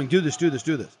 Keep going. Do this.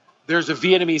 There's a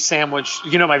Vietnamese sandwich.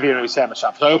 You know my Vietnamese sandwich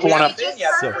shop. So I open one up. You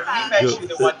mentioned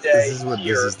the one day this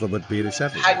is what Peter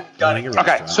Chef is. Hadn't done it.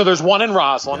 Okay, so there's one in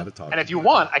Roslyn, and if you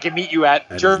want, I can meet you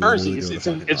at Jersey's.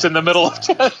 It's in the middle of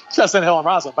Chestnut Hill and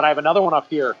Roslyn, but I have another one up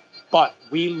here. But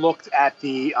we looked at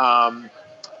the,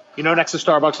 next to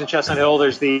Starbucks in Chestnut Hill,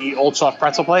 there's the Old Soft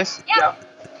Pretzel place. Yeah.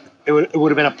 It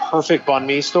would have been a perfect bun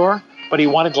mi store. But he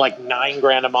wanted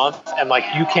 $9,000 a month, and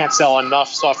you can't sell enough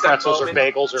soft pretzels or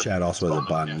bagels. Or Chad also has a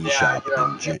banh mi shop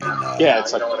in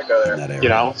it's I don't want to go there. that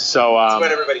area. So that's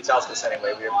what everybody tells us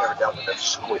anyway. We've never dealt with it.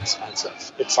 So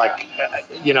expensive. It's and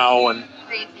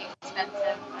Crazy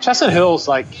expensive. Chestnut Hill's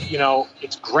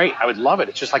it's great. I would love it.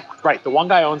 It's just the one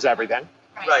guy owns everything.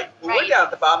 Right. Well, we're down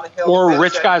at the bottom of the hill. Or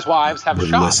rich guys' wives have We're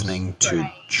shops. listening to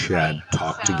Chad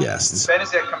talk to guests.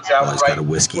 Benazet comes out he's got a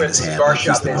whiskey in his hand.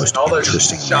 He's the most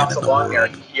interesting man in the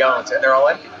world. He owns, and they're all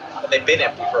empty. The they've been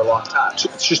empty for a long time.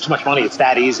 It's just too much money. It's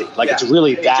that easy. Like Yeah. it's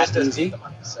really He that just doesn't easy. need the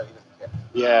money, so he doesn't care.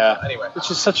 Yeah. Anyway.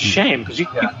 Which is such a shame because you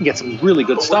Yeah. can get some really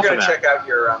good But stuff we're in going to there. check out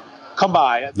your. Come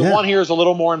by. The Yeah. one here is a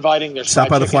little more inviting. There's Stop by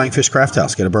fried the chicken. Flying Fish Craft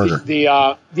House. Get a burger.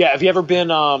 Yeah. Have you ever been?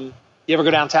 You ever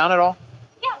go downtown at all?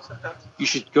 Yeah. You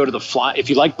should go to the If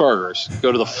you like burgers,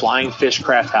 go to the Flying Fish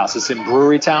Craft House. It's in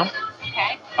Brewery Town.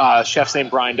 Okay. Chef's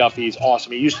named Brian Duffy. He's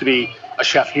awesome. He used to be a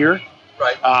chef here.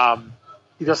 Right.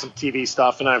 He does some TV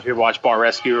stuff, and I don't know if you watch Bar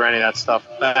Rescue or any of that stuff.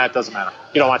 That doesn't matter.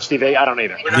 You don't watch TV? I don't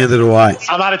either. Neither do I.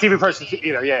 I'm not a TV person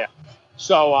either. Yeah.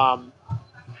 So,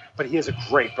 but he has a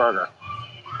great burger.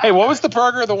 Hey, what was the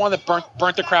burger? The one that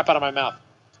burnt the crap out of my mouth.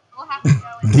 We'll have to go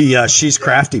and The She's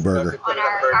Crafty burger. Put it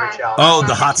on a burger challenge. Oh,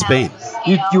 the hot Spain.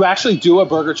 You actually do a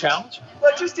burger challenge?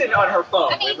 Well, just on her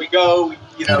phone. When we go,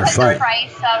 you know. Her the phone.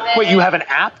 price of it. Wait, you have an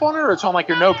app on it, or it's on like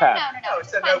your notepad? No.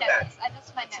 It's a my notepad. notes.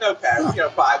 That's my notes. Notepad, you know,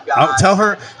 5 guys.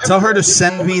 Tell her to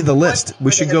send me the list.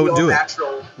 We should go do it.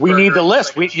 We need the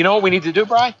list. You know what we need to do,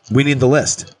 Brian? We need the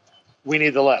list, We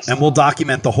need the list. and we'll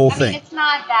document the whole I mean, thing. it's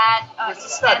not that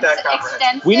It's not that comprehensive.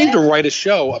 extensive. We need to write a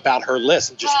show about her list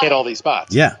and just hit all these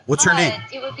spots. Yeah. What's her but name?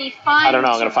 It would be fun I don't know.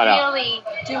 I'm gonna to find out. really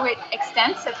do it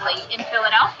extensively in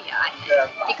Philadelphia, I think. Yeah.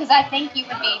 Because I think you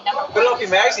would be number one. Philadelphia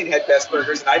Magazine had best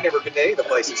burgers, and I'd never been to any of the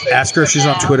places. They, Ask her if she's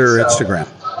on Twitter or So- Instagram.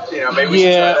 You know, maybe we should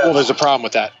Yeah. try Well, that. there's a problem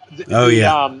with that. Oh,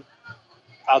 yeah.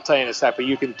 I'll tell you in a sec, but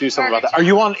you can do something about that. Are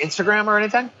you on Instagram or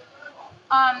anything?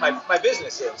 My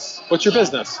business is What's your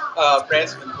business?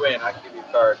 Ransom and Gwynn. I can give you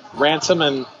a card. Ransom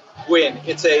and Gwynn.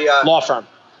 It's a law firm.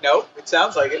 no. It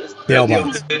sounds like it. It's Bail deal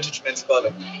bonds. with vintage men's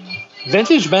clothing.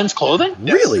 Vintage men's clothing?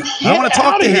 Really? Get I want to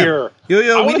talk outta to him. here. Yo,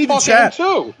 I we wanna need to talk chat. him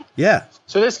too. Yeah.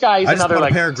 So this guy is I just another bought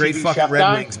like a pair of great TV fucking chef Red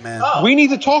guy. Wings, man. Oh. We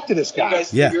need to talk to this You guy.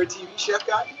 guys, Yeah. you're a TV chef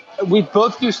guy. We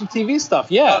both do some TV stuff.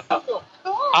 Yeah. Oh, cool.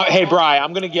 Hey, Brian,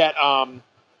 I'm gonna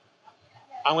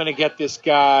get this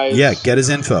guy. Yeah, get his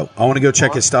info. I want to go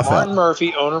check his stuff Martin out.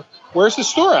 Murphy, owner. Where's the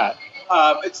store at?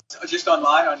 It's just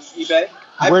online on eBay.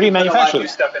 Where do you I've put a lot manufacture of new it?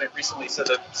 stuff in it recently, so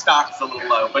the stock is a little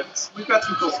low, but we've got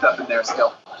some cool stuff in there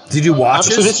still. Did you watch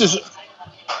So this is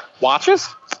watches.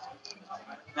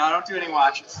 No, I don't do any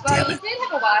watches. Well, you did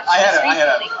have a watch I just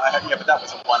had recently. yeah, but that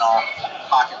was a one-off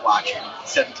pocket watch in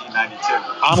 1792.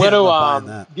 I'm Yeah, gonna. I'm buying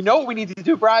that. You know what we need to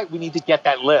do, Brian? We need to get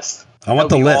that list. I want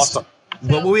That the would be list. awesome.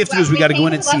 But what we have to do is we got to go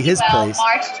in and see his place.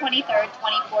 March 23rd,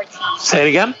 2014. Say it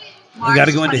again. We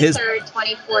gotta go into his- March 23rd,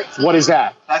 2014. What is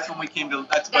that? That's when we came to.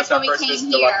 That's That's our when we first came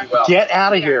visit to here. Lucky Well. Get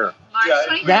out of here. March Yeah,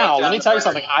 23rd, Now, let me tell you 2014.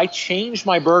 something. I changed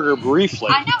my burger briefly.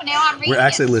 I know, now I'm reading We're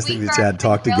actually it. listening to Sweet Chad burger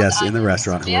talk to with guests grilled in the onions,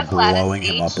 restaurant who are stiff lettuce, blowing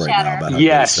him up aged right now cheddar. about how good his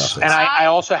Yes, stuff is. and I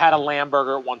also had a lamb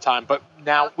burger at one time, but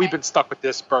now we've been stuck with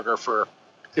this burger for.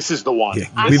 This is the one. Yeah,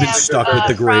 I we've been have, stuck with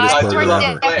the fries greatest burger were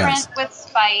ever. different Yes. with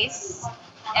spice,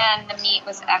 and the meat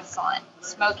was excellent.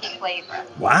 Smoky flavor.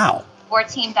 Wow.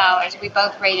 $14. We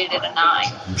both rated it a 9.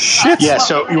 Shit. Yeah.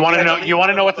 So you want to know? You want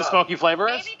to know what the smoky flavor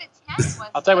is? Maybe the 10 was.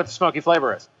 I'll tell you what the smoky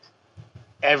flavor is.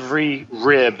 Every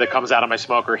rib that comes out of my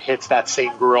smoker hits that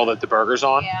same grill that the burger's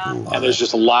on, Yeah. and there's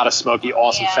just a lot of smoky,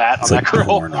 awesome Yeah. fat on It's that like grill.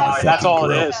 porn on a That's fucking all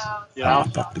grill. it is. You know?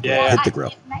 Fuck the grill. Yeah. Hit the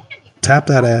grill. Tap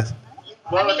that ass.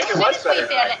 Well, I mean, I think as it soon was as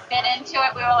we better. bit into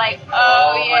it, we were like,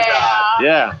 Oh oh, my yeah. God.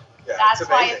 Yeah. Yeah, That's it's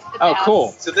why amazing. it's the Oh, best.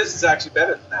 cool. So this is actually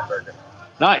better than that burger.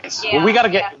 Nice. Yeah, Well, we gotta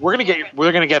get. yeah.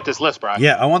 We're gonna get this list, Brian.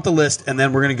 Yeah, I want the list, and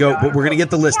then we're gonna go. But we're gonna get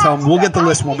the list. Tell him we'll get the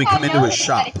list when we come into his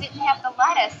shop. It didn't have the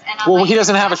lettuce, and I'm Well, like, he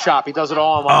doesn't have a shop. He does it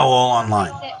all Oh, online. all online.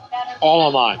 Is it better All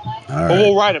than online. that? All But right.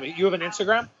 we'll write him. You have an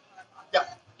Instagram? Yeah.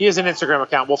 He has an Instagram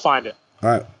account. We'll find it. All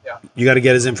right. Yeah. You got to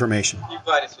get his information. You can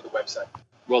find it through the website.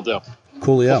 We'll do.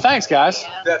 Coolio. Well, thanks, guys.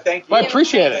 Yeah, thank you. Well, I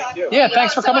appreciate it. Thank you. Yeah,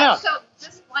 thanks for coming out. So,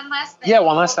 just one last thing. Yeah,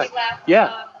 one last before we thing. left.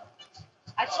 Yeah.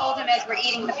 I told him as we're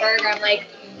eating the burger, I'm like,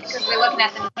 because we're looking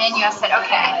at the menu, I said,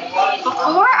 okay,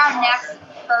 before our next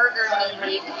burger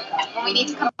meeting, when we need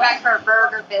to come back for a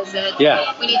burger visit,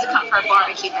 Yeah. we need to come for a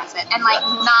barbecue visit and like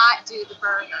not do the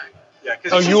burger. Yeah,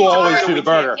 'cause Oh, it's you just a always burger, do we the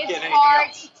burger. can't It's get anything hard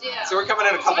else. to do. So we're coming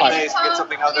in a couple Right. days to get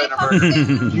something other than a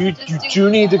burger. You do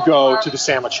need to go to the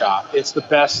sandwich shop. It's the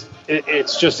best.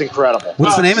 It's just incredible.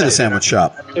 What's the name of the sandwich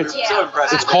shop? I mean, we're It's- so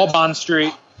impressive. It's called Bond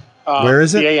Street. Where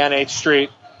is it? BANH Street.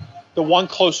 The one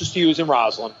closest to you is in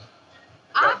Roslyn.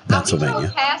 Pennsylvania. We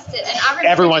drove past it, and I remember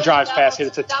Everyone doing drives double- past it.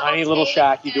 It's a double tiny little take,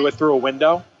 shack. You do it through a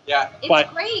window. Yeah. It's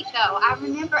but- great though. I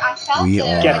remember I felt We it.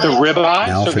 are Get the ribeye.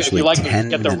 now So if officially you like 10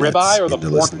 get the minutes ribeye or the into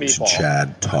pork listening to meatball.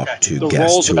 Chad talk to The roll's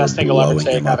guests the who are best thing you'll ever blowing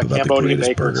take him out up of a about the Cambodian greatest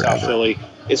baker in burger South ever. Philly.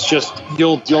 It's just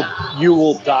you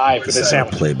will die for this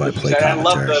sandwich. Play-by-play And I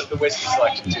love commentary. the whiskey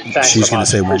selection too. Thanks She's so going much.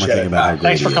 to say one more Appreciate thing it. about how great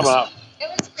Thanks he for is. coming up. It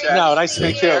was great. No, nice to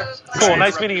meet you. Cool,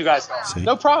 nice meeting you guys. See?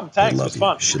 No problem. I Thanks. It love was you.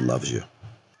 fun. She loves you.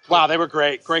 Wow, they were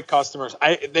great customers.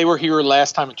 They were here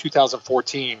last time in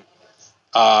 2014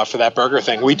 for that burger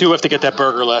thing. We do have to get that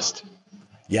burger list.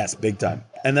 Yes, big time.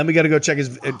 And then we got to go check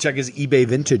his eBay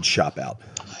vintage shop out.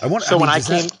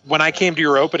 When I came to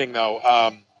your opening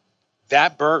though,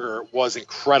 that burger was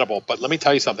incredible. But let me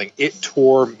tell you something, it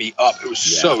tore me up. It was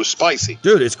so spicy,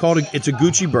 dude. It's a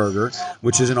Gucci burger,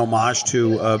 which is an homage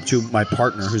to my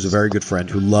partner, who's a very good friend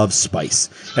who loves spice.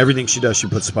 Everything she does, she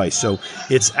puts spice. So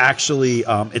it's actually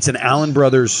it's an Allen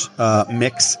Brothers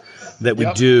mix that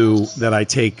we do. That I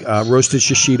take roasted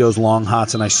shishitos, long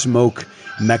hots, and I smoke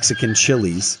Mexican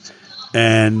chilies.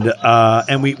 And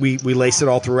we lace it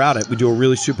all throughout it. We do a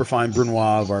really super fine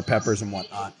brunoise of our peppers and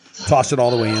whatnot. Toss it all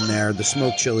the way in there. The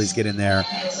smoked chilies get in there.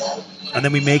 And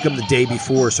then we make them the day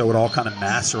before, so it all kind of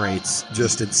macerates.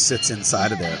 It sits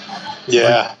inside of there.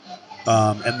 Yeah.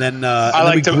 And then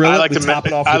we grill it. We top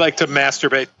it off. I like to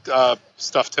masturbate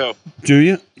stuff too. Do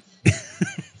you?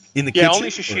 In the kitchen? Yeah, only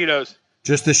shishitos.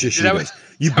 Just the shishitos.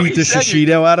 You beat the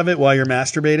shishito out of it while you're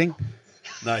masturbating?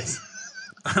 Nice.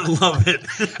 I love it.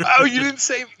 Oh, you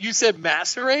said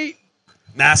macerate?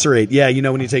 Macerate, yeah. You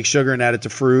know when you take sugar and add it to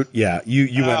fruit? Yeah, you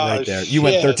went right there. You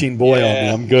went 13 boy on me.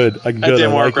 I'm good. That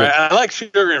didn't work right. I like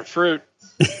sugar and fruit.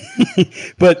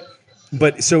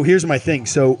 But so here's my thing.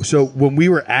 So when we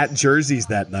were at Jersey's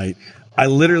that night, I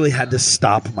literally had to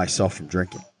stop myself from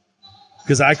drinking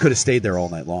because I could have stayed there all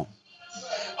night long.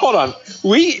 Hold on.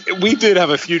 We did have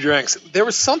a few drinks. There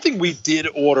was something we did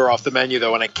order off the menu,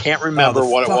 though, and I can't remember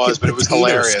what it was, but it was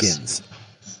hilarious. Skins.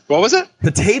 What was it?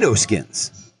 Potato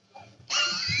skins.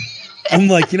 I'm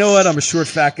like, you know what? I'm a short,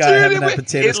 fat guy. I haven't had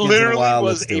potato skins in a while.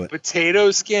 Let's do it. It literally was a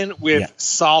potato skin with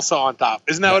salsa on top.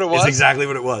 Isn't that what it was? It's exactly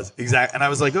what it was. Exactly. And I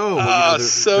was like,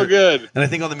 so good. And I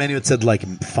think on the menu it said like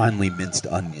finely minced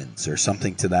onions or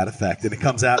something to that effect. And it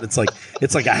comes out, it's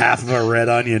like a half of a red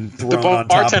onion thrown on top of a potato. The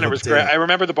bartender was great. I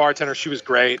remember the bartender. She was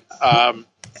great. And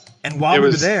while we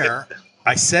were there,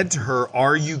 I said to her,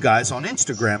 "Are you guys on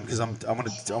Instagram? Because I'm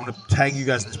gonna tag you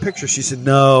guys in this picture." She said,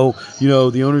 "No,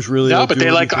 the owners really no." But they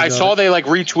I saw they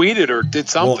retweeted or did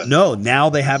something. Well, no, now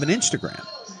they have an Instagram,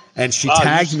 and she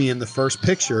tagged me in the first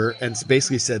picture and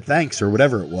basically said thanks or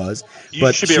whatever it was.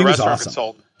 But she was awesome.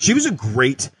 Consultant. She was a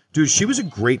great dude. She was a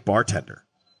great bartender.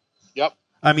 Yep.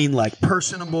 I mean, like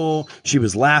personable. She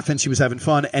was laughing. She was having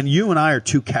fun. And you and I are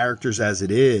two characters as it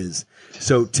is.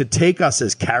 So to take us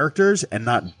as characters and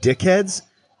not dickheads,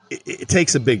 it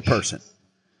takes a big person.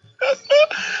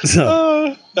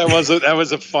 So that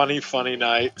was a funny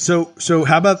night. So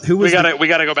how about who was? We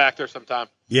gotta go back there sometime.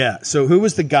 Yeah. So who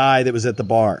was the guy that was at the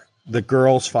bar? The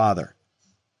girl's father.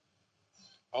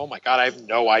 Oh my God, I have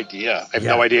no idea. I have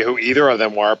no idea who either of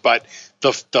them were. But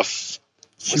was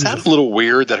that a little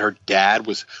weird that her dad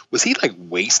was he like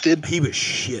wasted? He was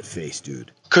shit faced,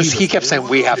 dude. Because he kept saying,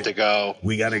 "We have to go.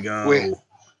 We gotta go.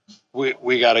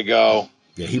 We gotta go."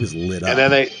 Yeah, he was lit up.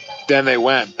 And then they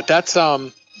went. But that's we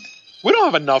don't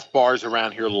have enough bars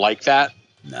around here like that.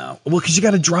 No, well, because you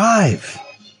got to drive.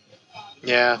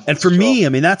 Yeah. And for me, I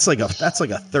mean, that's like a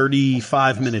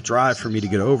 35-minute drive for me to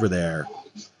get over there.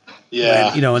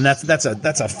 Yeah. And, and that's a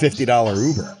 $50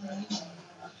 Uber.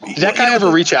 Did that guy ever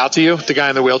reach out to you? The guy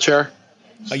in the wheelchair?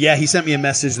 Yeah, he sent me a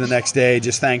message the next day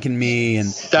just thanking me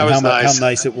and how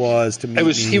nice it was to meet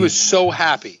me. He was so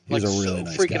happy. He was a really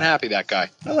nice freaking guy. Happy, that guy.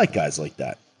 I like guys like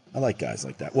that.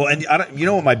 Well, and you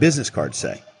know what my business cards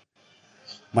say?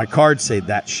 My cards say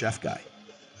that chef guy.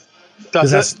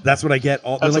 That's what I get.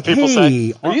 They're like, people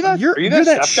hey, say. You're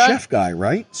that chef guy,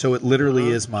 right? So it literally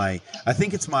is I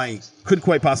think it's could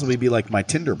quite possibly be like my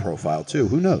Tinder profile too.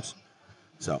 Who knows?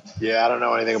 So yeah, I don't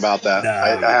know anything about that. No.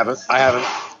 I haven't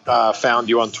found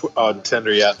you on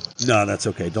Tinder yet. No, that's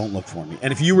okay. Don't look for me.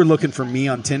 And if you were looking for me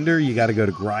on Tinder, you got to go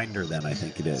to Grindr. Then I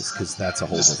think it is because that's a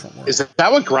whole different world. Is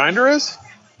that what Grindr is?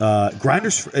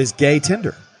 Grindr is gay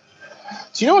Tinder.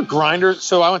 So you know what Grindr?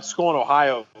 So I went to school in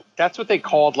Ohio. That's what they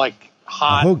called like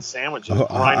hot sandwiches,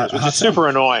 grinders, which is super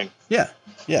annoying. Yeah.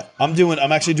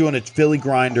 I'm actually doing a Philly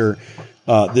Grinder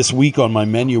this week on my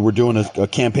menu. We're doing a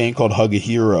campaign called Hug a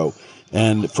Hero.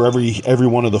 And for every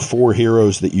one of the 4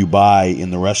 heroes that you buy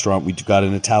in the restaurant, we've got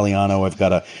an Italiano, I've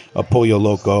got a Pollo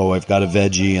Loco, I've got a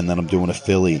veggie, and then I'm doing a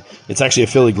Philly. It's actually a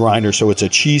Philly Grinder, so it's a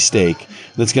cheesesteak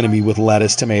that's going to be with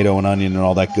lettuce, tomato, and onion and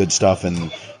all that good stuff, and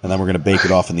then we're going to bake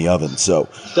it off in the oven. So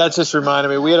that just reminded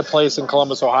me, we had a place in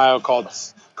Columbus, Ohio called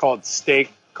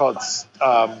Steak, it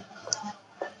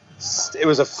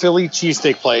was a Philly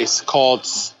cheesesteak place called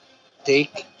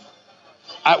Steak.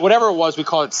 Whatever it was, we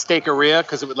call it Steakeria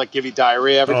because it would like give you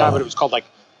diarrhea every time, but it was called like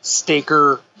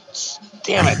Steaker.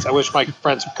 Damn it. I wish my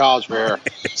friends from college were here.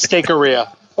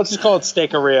 Steakeria. Let's just call it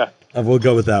Steakeria. We'll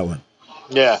go with that one.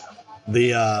 Yeah.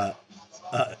 The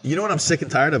you know what I'm sick and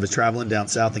tired of is traveling down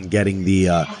south and getting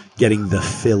the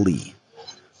Philly,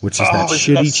 which is that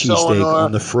shitty cheesesteak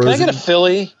on the frozen. Can I get a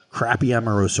Philly? Crappy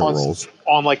Amoroso rolls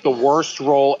on like the worst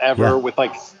roll ever with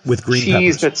green cheese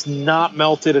peppers that's not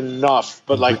melted enough,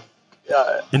 but like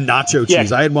and nacho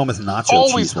cheese. I had one with nacho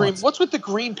always cheese. Green. Once. What's with the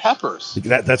green peppers?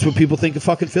 That's what people think a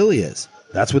fucking Philly is.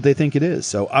 That's what they think it is.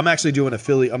 So I'm actually doing a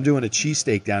Philly. I'm doing a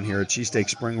cheesesteak down here, a cheesesteak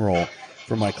spring roll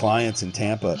for my clients in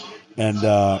Tampa, and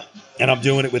I'm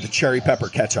doing it with the cherry pepper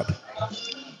ketchup.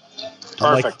 Perfect.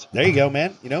 Like, there you go,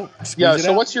 man. You know. Yeah.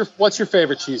 So what's your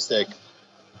favorite cheesesteak?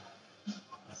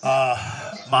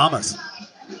 Mama's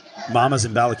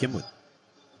in Bala Cynwyd.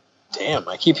 Damn,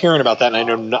 I keep hearing about that, and I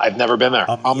know I've never been there.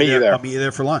 I'll meet you there. I'll meet you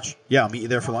there for lunch. Yeah, I'll meet you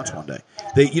there for lunch one day.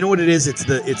 You know what it is? It's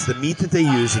the meat that they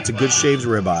use. It's a good shaved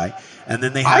ribeye, and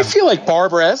then they have. I feel like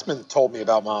Barbara Esmond told me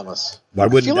about Mama's. Why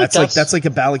wouldn't? That's like a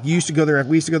Bala. You used to go there.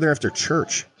 We used to go there after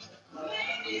church.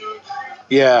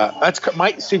 Yeah,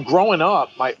 growing up,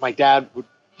 my dad would.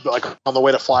 Like on the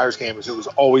way to Flyers games, it was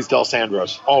always Del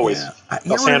Sandro's. Always. Yeah.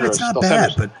 You know what? It's not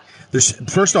bad, but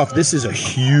first off, this is a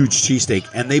huge cheesesteak,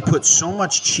 and they put so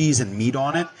much cheese and meat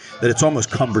on it that it's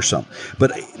almost cumbersome.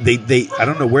 But they I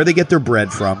don't know where they get their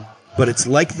bread from, but it's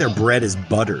like their bread is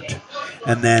buttered,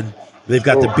 and then they've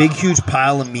got the big huge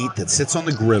pile of meat that sits on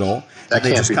the griddle, and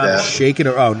they just kind of shake it.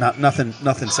 Oh,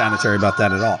 nothing sanitary about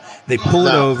that at all. They pull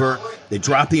it over. They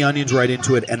drop the onions right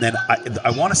into it, and then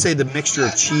I want to say the mixture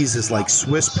of cheese is like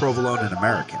Swiss, provolone, and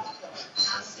American,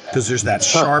 because there's that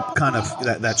sharp kind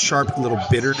of that sharp little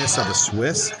bitterness of a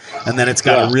Swiss, and then it's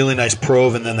got a really nice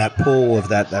prove, and then that pull of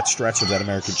that stretch of that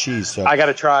American cheese. So I got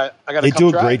to try it. They do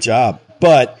a great job.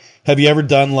 But have you ever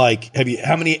done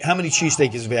how many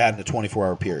cheesesteaks have you had in a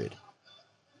 24-hour period?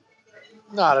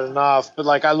 Not enough, but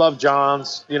like I love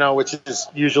John's, which is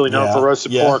usually known for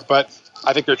roasted pork, but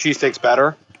I think their cheesesteak's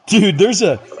better. Dude, there's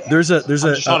a I'm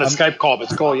just on a Skype call, but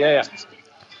it's cool. Yeah.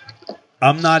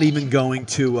 I'm not even going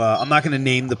to. I'm not going to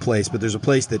name the place, but there's a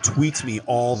place that tweets me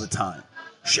all the time.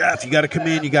 Chef, you got to come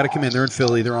in. You got to come in. They're in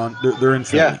Philly. They're in Philly.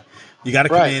 Yeah. You got to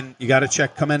come in. You got to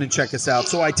come in and check us out.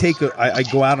 So I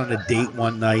go out on a date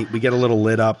one night. We get a little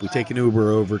lit up. We take an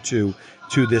Uber over to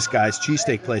this guy's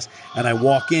cheesesteak place, and I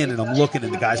walk in and I'm looking,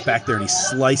 and the guy's back there and he's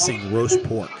slicing roast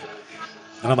pork.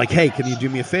 And I'm like, hey, can you do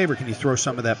me a favor? Can you throw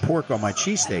some of that pork on my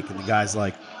cheesesteak? And the guy's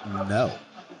like, no.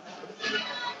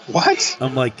 What?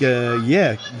 I'm like,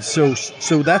 yeah. So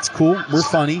that's cool. We're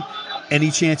funny. Any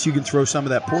chance you can throw some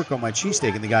of that pork on my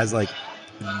cheesesteak? And the guy's like,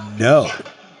 no,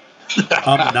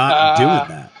 I'm not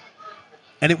doing that.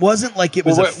 And it wasn't like it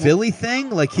was a Philly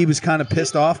thing. Like he was kind of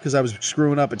pissed off because I was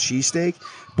screwing up a cheesesteak.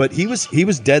 But he was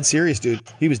dead serious, dude.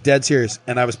 He was dead serious,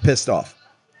 and I was pissed off.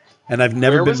 And I've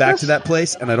never been back to that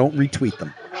place, and I don't retweet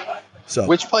them. So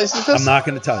which place is this? I'm not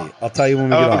going to tell you. I'll tell you when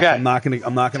we get off. I'm not going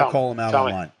to call them out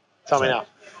online. Tell me now.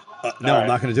 No, I'm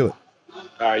not going to do it.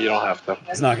 All right, you don't have to.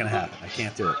 It's not going to happen. I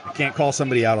can't do it. I can't call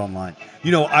somebody out online.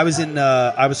 I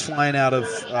was flying out of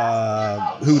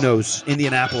who knows,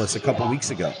 Indianapolis a couple weeks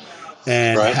ago,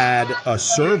 and had a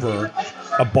server,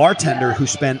 a bartender who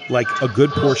spent like a good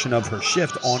portion of her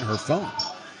shift on her phone.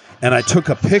 And I took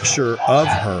a picture of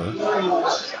her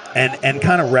and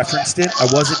kind of referenced it. I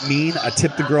wasn't mean. I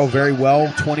tipped the girl very well,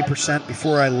 20%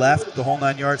 before I left, the whole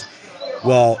 9 yards.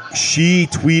 Well, she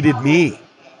tweeted me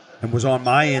and was on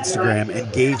my Instagram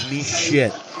and gave me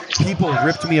shit. People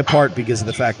ripped me apart because of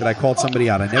the fact that I called somebody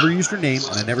out. I never used her name,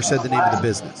 and I never said the name of the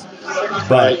business.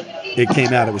 But it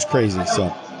came out. It was crazy.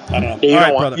 So I don't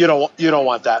know. You don't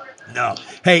want that. No.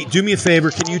 Hey, do me a favor.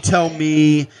 Can you tell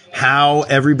me how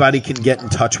everybody can get in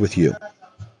touch with you?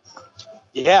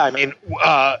 Yeah, I mean,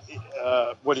 what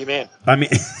do you mean? I mean,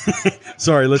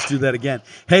 sorry, let's do that again.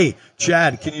 Hey,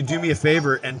 Chad, can you do me a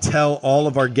favor and tell all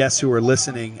of our guests who are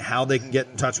listening how they can get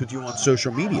in touch with you on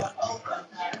social media?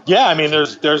 Yeah, I mean,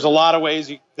 there's a lot of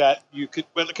ways that you could.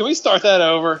 But can we start that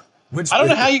over? I don't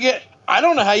know how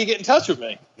you get in touch with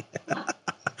me.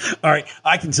 All right,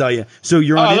 I can tell you. So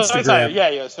you're on Instagram.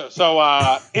 Yeah. So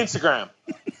Instagram,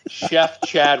 Chef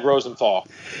Chad Rosenthal.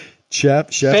 Chad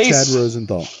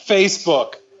Rosenthal.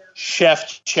 Facebook,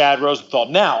 Chef Chad Rosenthal.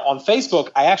 Now on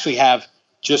Facebook, I actually have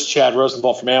just Chad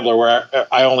Rosenthal from Ambler, where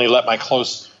I only let my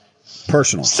close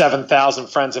personal 7,000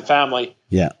 friends and family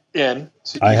in.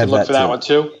 So you can look for that one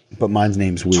too. But mine's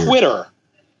name's weird.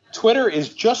 Twitter is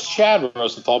just Chad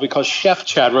Rosenthal because Chef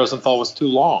Chad Rosenthal was too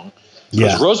long.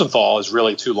 Because Rosenthal is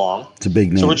really too long. It's a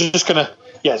big name. So we're just going to,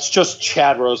 it's just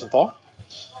Chad Rosenthal.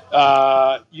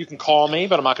 You can call me,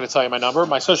 but I'm not going to tell you my number.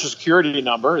 My social security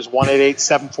number is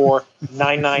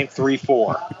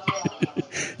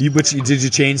 1-888-74-9934. Did you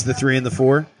change the 3 and the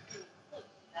 4?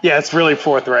 Yeah, it's really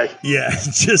 4th Ray. Yeah,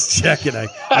 just checking. I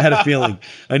had a feeling.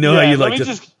 I know how you like to go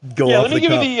off the cuff. Let me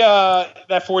give you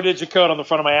that 4-digit code on the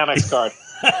front of my Amex card.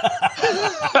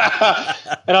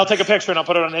 And I'll take a picture and I'll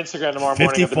put it on Instagram tomorrow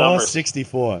morning.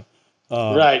 5464.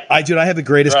 Right. I have the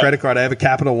greatest credit card. I have a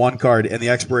Capital One card, and the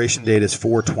expiration date is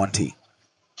 4/20.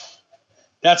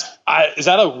 Is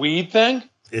that a weed thing?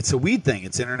 It's a weed thing.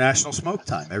 It's International Smoke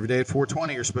Time. Every day at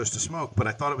 4:20, you're supposed to smoke. But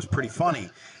I thought it was pretty funny,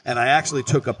 and I actually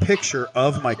took a picture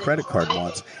of my credit card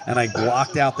once, and I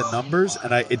blocked out the numbers,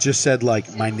 and it just said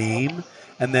like my name,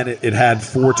 and then it had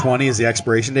 4/20 as the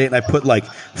expiration date, and I put like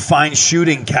fine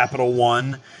shooting Capital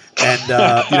One. And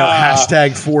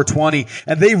hashtag 420,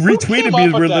 and they retweeted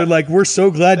me where they're like, "We're so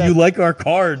glad you like our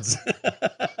cards."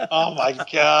 Oh my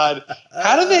god!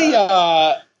 How do they?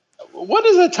 What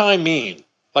does that time mean?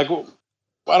 Like,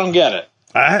 I don't get it.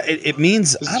 It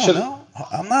means I don't know.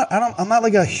 I'm not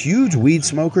like a huge weed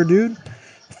smoker, dude.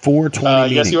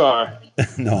 420. Yes, you are.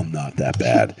 No, I'm not that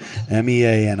bad.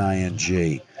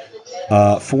 MEANING.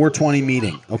 420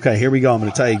 meeting. Okay, here we go. I'm going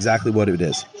to tell you exactly what it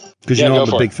is because I'm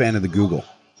a big fan of the Google.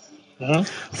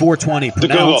 420 pronounced. The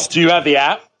Google. Do you have the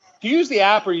app? Do you use the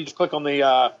app or you just click on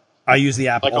the? I use the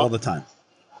app all the time.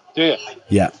 Do you?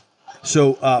 Yeah.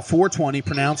 So 420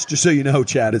 pronounced, just so you know,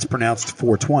 Chad, it's pronounced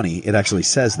 420. It actually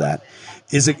says that.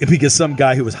 Is it because some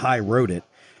guy who was high wrote it?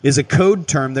 Is a code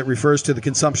term that refers to the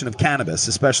consumption of cannabis,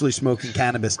 especially smoking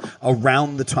cannabis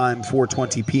around the time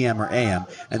 4:20 p.m. or a.m.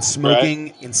 and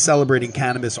smoking and celebrating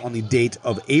cannabis on the date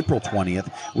of April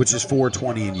 20th, which is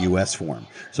 4:20 in U.S. form.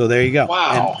 So there you go.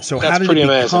 Wow. And so how did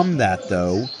it become that,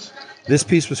 though? This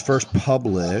piece was first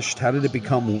published. How did it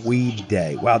become Weed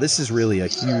Day? Wow, this is really a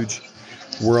huge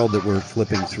world that we're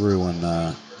flipping through on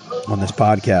this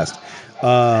podcast.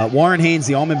 Warren Haynes,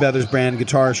 the Allman Brothers brand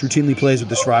guitarist, routinely plays with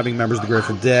the surviving members of the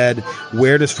Grateful Dead.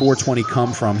 Where does 420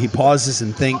 come from? He pauses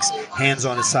and thinks, hands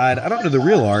on his side. I don't know the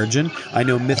real origin. I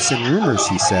know myths and rumors,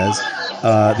 he says.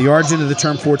 The origin of the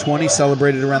term 420,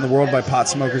 celebrated around the world by pot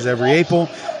smokers every April.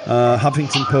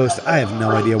 Huffington Post, I have no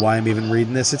idea why I'm even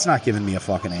reading this. It's not giving me a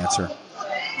fucking answer.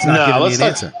 It's not giving me an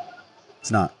answer.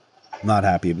 It's not. I'm not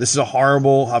happy. This is a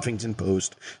horrible Huffington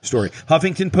Post story.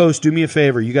 Huffington Post, do me a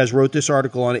favor. You guys wrote this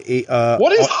article on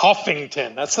what is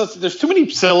Huffington? There's too many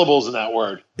syllables in that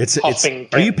word.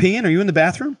 Huffington. Are you peeing? Are you in the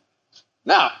bathroom?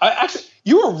 No, actually,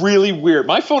 you are really weird.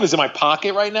 My phone is in my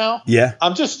pocket right now. Yeah.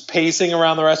 I'm just pacing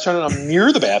around the restaurant, and I'm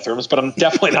near the bathrooms, but I'm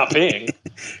definitely not peeing.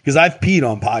 Because I've peed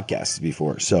on podcasts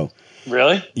before. So.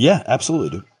 Really? Yeah,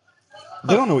 absolutely, dude.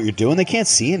 They don't know what you're doing. They can't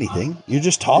see anything. You're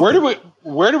just talking.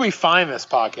 Where do we find this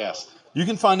podcast? You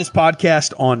can find this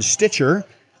podcast on Stitcher,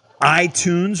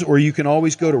 iTunes, or you can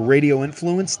always go to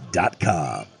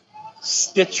radioinfluence.com.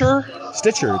 Stitcher?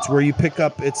 Stitcher. It's where you pick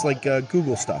up, it's like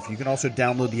Google stuff. You can also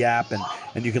download the app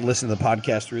and you can listen to the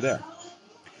podcast through there.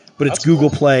 But it's Google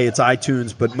Play, it's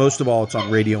iTunes, but most of all, it's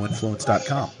on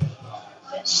radioinfluence.com.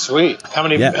 Sweet. How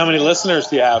many listeners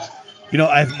do you have? You know,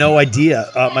 I have no idea.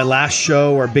 My last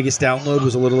show, our biggest download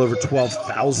was a little over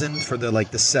 12,000 for the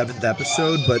 7th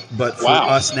episode. But for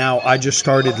us now, I just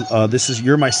started.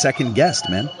 You're my second guest,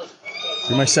 man.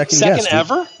 You're my second guest. Second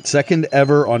ever? Second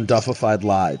ever on Duffified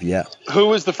Live. Yeah. Who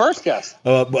was the first guest?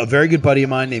 A very good buddy of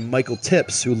mine named Michael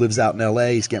Tips, who lives out in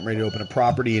L.A. He's getting ready to open a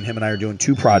property, and him and I are doing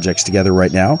 2 projects together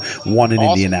right now. One in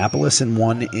Indianapolis and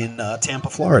one in Tampa,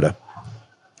 Florida.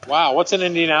 Wow. What's in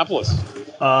Indianapolis?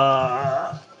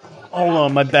 Hold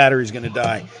on, my battery's going to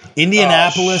die.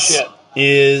 Indianapolis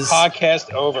is...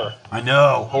 Podcast over. I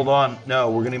know. Hold on.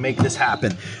 No, we're going to make this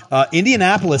happen.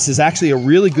 Indianapolis is actually a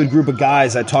really good group of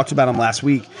guys. I talked about them last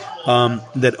week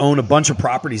that own a bunch of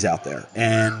properties out there.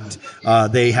 And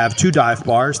they have 2 dive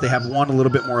bars. They have one a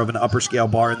little bit more of an upper scale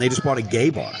bar, and they just bought a gay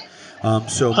bar.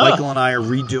 Michael and I are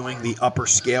redoing the upper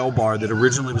scale bar that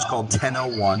originally was called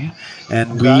 1001,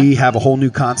 and we have a whole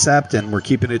new concept, and we're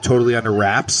keeping it totally under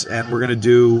wraps, and we're going to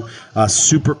do a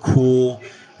super cool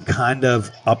kind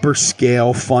of upper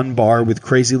scale fun bar with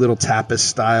crazy little tapas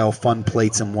style fun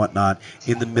plates and whatnot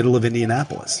in the middle of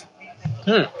Indianapolis.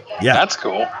 Yeah, that's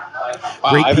cool. Wow,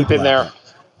 I haven't been there.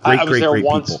 I was there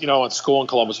once, people. In school in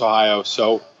Columbus, Ohio.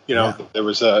 So there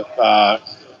was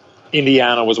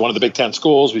Indiana was one of the Big Ten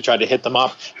schools. We tried to hit them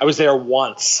up. I was there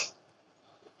once,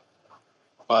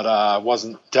 but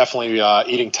wasn't definitely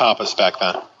eating tapas back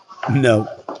then. No,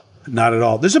 not at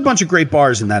all. There's a bunch of great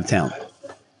bars in that town.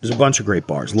 There's a bunch of great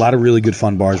bars. A lot of really good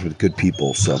fun bars with good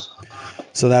people. So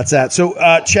that's that. So,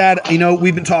 Chad,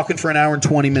 we've been talking for an hour and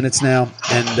 20 minutes now,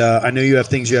 and I know you have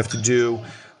things you have to do.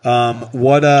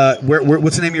 What's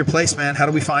the name of your place, man? How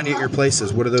do we find you at your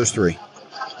places? What are those 3?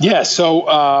 Yeah,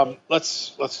 so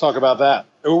let's talk about that.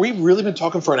 we really been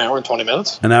talking for an hour and 20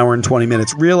 minutes? An hour and 20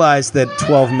 minutes. Realize that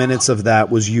 12 minutes of that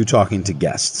was you talking to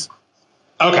guests.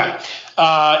 Okay.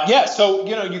 Yeah, so,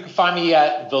 you can find me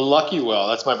at The Lucky Well.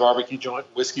 That's my barbecue joint,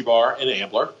 whiskey bar in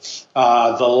Ambler.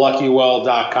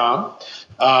 TheLuckyWell.com.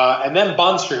 And then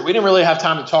Bun Street. We didn't really have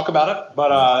time to talk about it,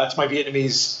 but that's my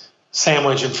Vietnamese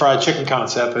sandwich and fried chicken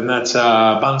concept, and that's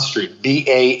Bun Street.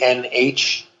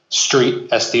 BANH Street,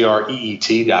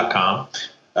 STREET.com.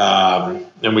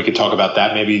 And we could talk about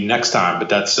that maybe next time, but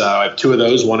that's I have 2 of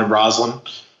those, one in Roslyn,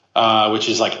 which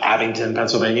is like Abington,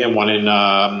 Pennsylvania, and one in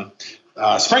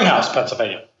Springhouse,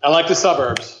 Pennsylvania. I like the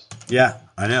suburbs. Yeah,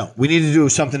 I know. We need to do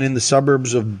something in the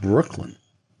suburbs of Brooklyn.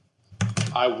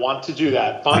 I want to do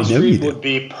that. Bun Street would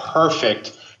be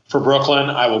perfect for Brooklyn.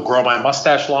 I will grow my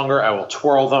mustache longer. I will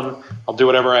twirl them. I'll do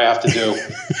whatever I have to do.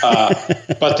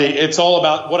 But it's all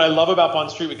about what I love about Bun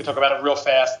Street. We can talk about it real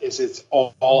fast. Is it's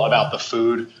all about the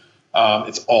food.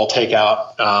 It's all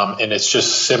takeout, and it's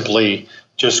just simply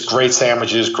just great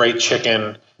sandwiches, great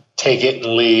chicken. Take it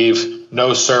and leave.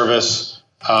 No service,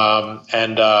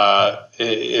 and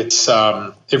it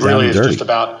really is just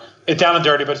about it down and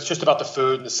dirty. But it's just about the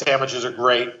food, and the sandwiches are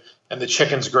great. And the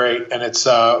chicken's great, and it's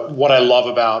what I love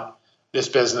about this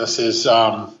business is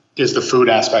the food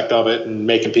aspect of it and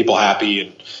making people happy,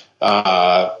 and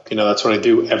that's what I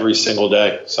do every single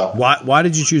day. So why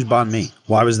did you choose Banh Mi?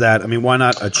 Why was that? I mean, why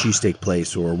not a cheesesteak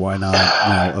place, or why not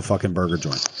a fucking burger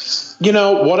joint?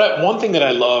 One thing that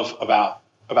I love about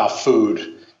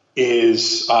food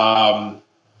is maybe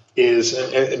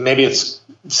it's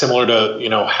similar to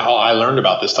how I learned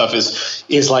about this stuff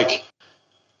is like.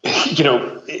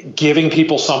 Giving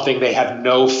people something they have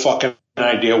no fucking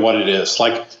idea what it is.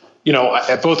 Like,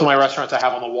 at both of my restaurants I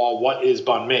have on the wall, what is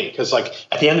banh mi? Because, like,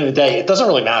 at the end of the day, it doesn't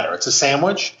really matter. It's a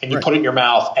sandwich, and you put it in your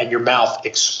mouth, and your mouth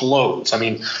explodes. I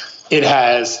mean, it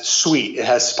has sweet, it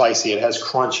has spicy, it has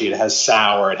crunchy, it has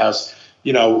sour, it has,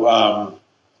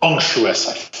 unctuous.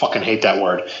 I fucking hate that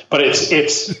word. But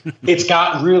it's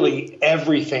got really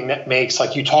everything that makes,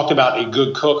 like, you talked about a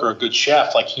good cook or a good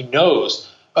chef. Like, he knows,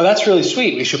 oh, that's really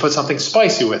sweet. We should put something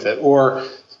spicy with it. Or,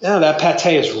 that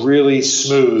pate is really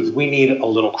smooth. We need a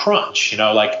little crunch.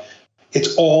 Like,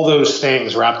 it's all those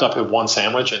things wrapped up in one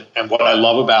sandwich. And what I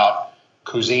love about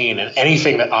cuisine and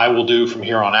anything that I will do from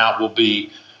here on out will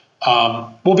be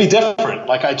different.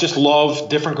 Like, I just love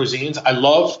different cuisines. I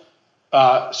love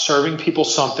serving people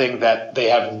something that they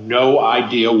have no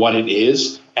idea what it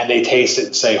is, and they taste it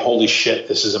and say, holy shit,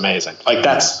 this is amazing. Like,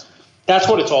 that's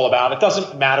what it's all about. It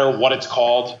doesn't matter what it's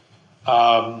called.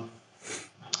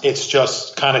 It's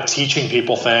just kind of teaching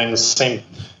people things. Same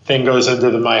thing goes into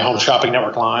my Home Shopping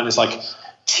Network line, is like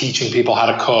teaching people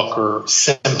how to cook, or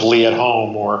simply at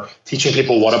home, or teaching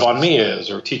people what a banh mi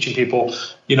is, or teaching people,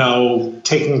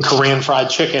 taking Korean fried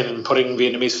chicken and putting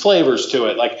Vietnamese flavors to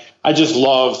it. Like, I just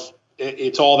love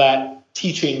it's all that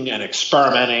teaching and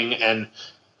experimenting and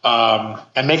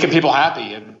making people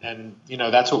happy. And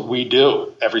that's what we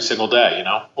do every single day,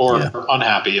 or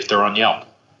unhappy if they're on Yelp.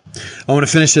 I want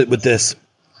to finish it with this.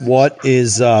 What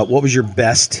was your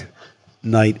best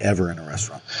night ever in a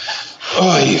restaurant?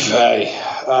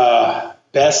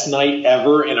 Best night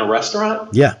ever in a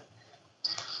restaurant? Yeah.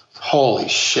 Holy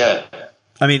shit.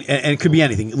 I mean, and it could be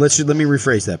anything. Let me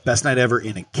rephrase that. Best night ever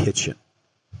in a kitchen.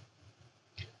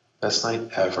 Best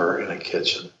night ever in a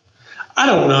kitchen. I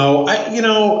don't know.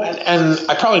 And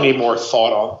I probably need more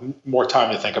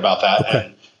time to think about that. Okay.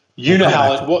 And but you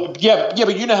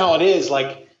know how it is.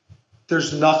 Like,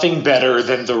 there's nothing better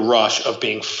than the rush of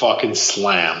being fucking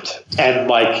slammed and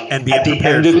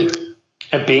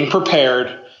being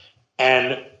prepared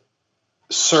and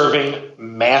serving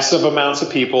massive amounts of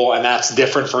people. And that's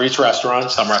different for each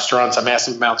restaurant. Some restaurants, a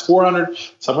massive amount's 400.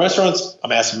 Some restaurants, a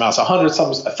massive amount's 100. Some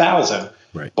 1,000.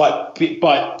 Right. But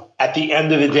at the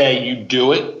end of the day, you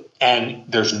do it, and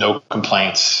there's no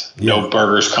complaints. Yeah. No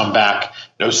burgers come back.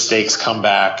 No steaks come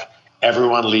back.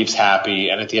 Everyone leaves happy.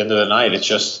 And at the end of the night, it's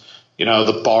just,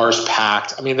 the bar's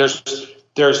packed. I mean, there's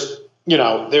and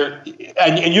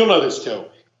you'll know this too.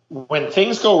 When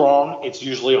things go wrong, it's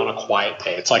usually on a quiet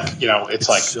day. It's like,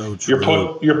 so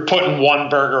true. You're putting one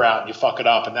burger out and you fuck it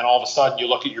up, and then all of a sudden you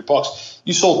look at your books,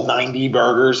 you sold 90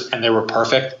 burgers and they were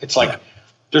perfect. It's like,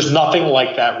 there's nothing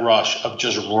like that rush of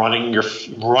just running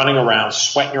around,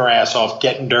 sweating your ass off,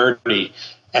 getting dirty,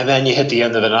 and then you hit the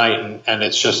end of the night, and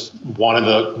it's just one of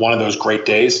those great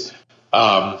days.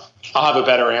 I'll have a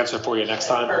better answer for you next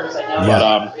time, but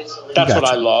that's what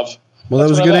I love. Well, that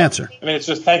was a good answer. I mean, it's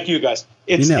just, thank you guys.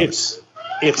 It's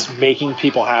making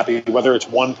people happy, whether it's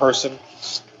one person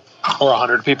or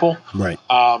 100 people. Right.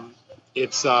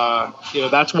 It's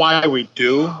that's why we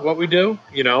do what we do.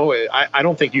 I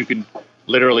don't think you can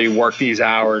literally work these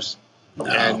hours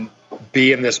and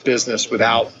be in this business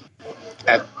without,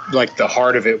 at like the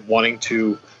heart of it, wanting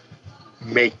to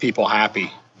make people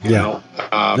happy. You know?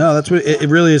 No, that's what it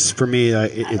really is for me.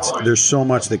 There's so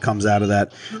much that comes out of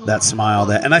that smile,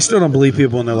 and I still don't believe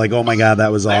people, and they're like, "Oh my God,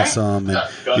 that was awesome," and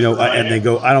and they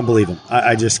go, "I don't believe them."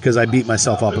 I just, because I beat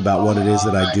myself up about what it is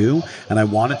that I do, and I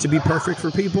want it to be perfect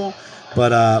for people.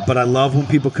 But I love when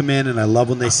people come in, and I love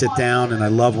when they sit down, and I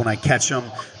love when I catch them.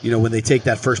 When they take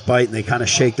that first bite and they kind of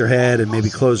shake their head and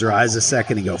maybe close their eyes a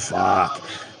second and go, "Fuck."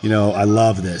 I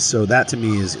love this. So that to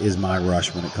me is my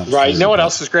rush when it comes to right. You know what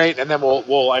else is great? And then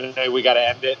we'll I know we got to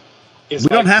end it. We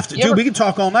don't have to. Dude, we can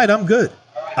talk all night. I'm good.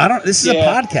 This is a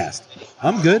podcast.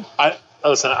 I'm good.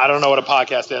 Listen, I don't know what a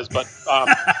podcast is, but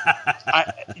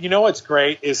what's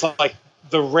great is like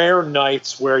the rare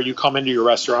nights where you come into your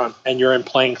restaurant and you're in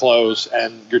plain clothes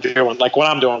and you're doing like what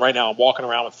I'm doing right now. I'm walking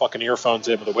around with fucking earphones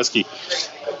in with a whiskey.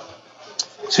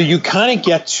 So you kind of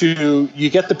get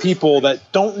the people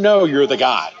that don't know you're the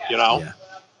guy,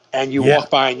 and you walk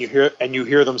by and you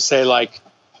hear them say like,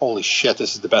 "Holy shit,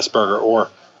 this is the best burger," or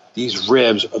 "These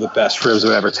ribs are the best ribs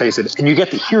I've ever tasted." And you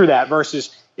get to hear that versus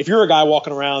if you're a guy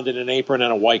walking around in an apron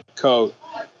and a white coat,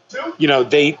 like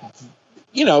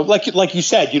you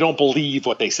said, you don't believe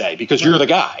what they say because you're the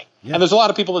guy. Yeah. And there's a lot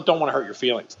of people that don't want to hurt your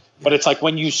feelings. But it's like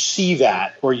when you see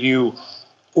that or you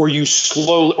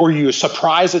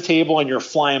surprise a table and you're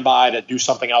flying by to do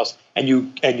something else and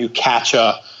you catch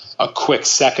a quick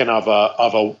second of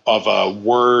a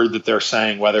word that they're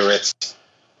saying, whether it's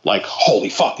like "holy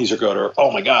fuck, these are good," or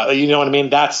 "oh my God," you know what I mean?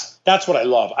 That's what I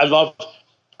love. I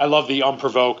love the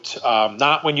unprovoked,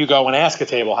 not when you go and ask a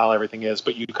table how everything is,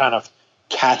 but you kind of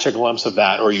catch a glimpse of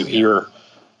that or you hear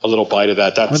a little bite of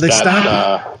that.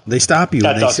 They stop you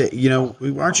and they say,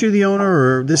 "Aren't you the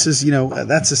owner?" Or "This is,"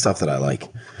 that's the stuff that I like.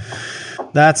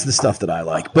 That's the stuff that I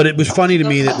like. But it was funny to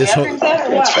me that this whole...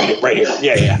 It's right here.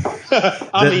 Yeah.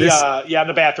 I'm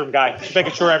the bathroom guy. Just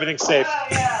making sure everything's safe.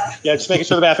 Yeah, just making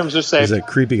sure the bathrooms are safe. There's a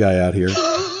creepy guy out here.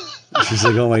 She's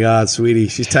like, "Oh my God, sweetie."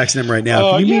 She's texting him right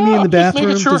now. "Can you meet me in the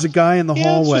bathroom? Sure. There's a guy in the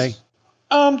hallway."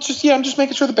 I'm just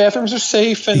making sure the bathrooms are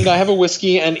safe and I have a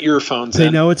whiskey and earphones. Pay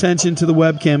no attention to the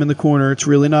webcam in the corner. It's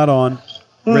really not on.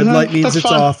 Red light means it's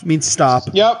off, means stop.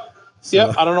 Yep.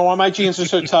 Yep. I don't know why my jeans are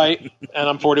so tight and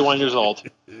I'm 41 years old.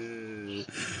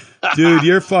 Dude,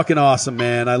 you're fucking awesome,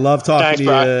 man. I love talking to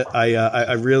you.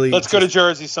 I really... Let's go to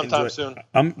Jersey sometime soon.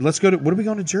 Let's go to... What are we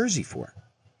going to Jersey for?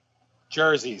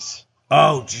 Jerseys.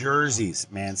 Oh, jerseys,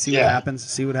 man. See what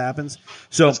happens.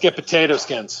 So let's get potato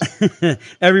skins.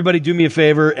 Everybody do me a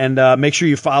favor and make sure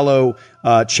you follow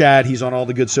Chad. He's on all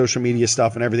the good social media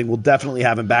stuff and everything. We'll definitely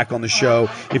have him back on the show.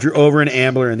 If you're over in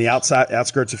Ambler in the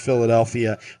outskirts of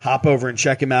Philadelphia, hop over and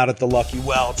check him out at the Lucky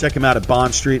Well. Check him out at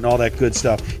Bond Street and all that good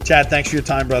stuff. Chad, thanks for your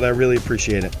time, brother. I really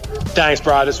appreciate it. Thanks,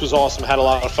 bro. This was awesome. Had a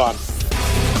lot of fun.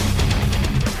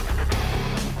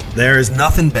 There is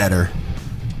nothing better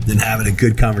than having a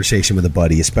good conversation with a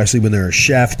buddy, especially when they're a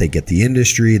chef. They get the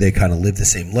industry. They kind of live the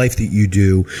same life that you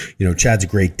do. Chad's a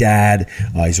great dad.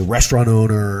 He's a restaurant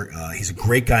owner. He's a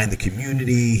great guy in the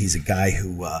community. He's a guy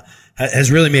who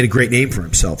has really made a great name for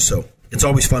himself. So it's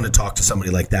always fun to talk to somebody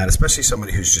like that, especially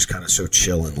somebody who's just kind of so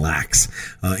chill and lax.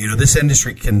 This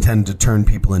industry can tend to turn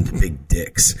people into big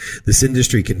dicks. This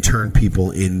industry can turn people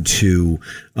into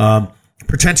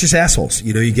pretentious assholes.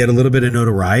 You get a little bit of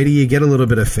notoriety, you get a little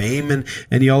bit of fame,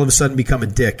 and you all of a sudden become a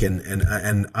dick.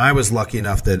 And I was lucky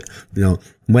enough that,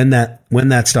 when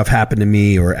that stuff happened to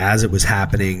me, or as it was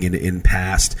happening in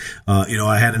past,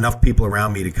 I had enough people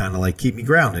around me to kind of like keep me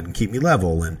grounded and keep me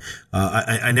level. And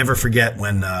I never forget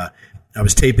when I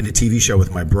was taping a TV show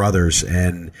with my brothers,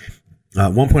 and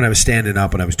at one point I was standing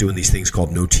up and I was doing these things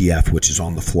called no TF, which is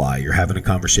on the fly. You're having a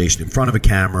conversation in front of a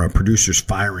camera, producer's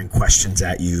firing questions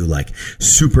at you, like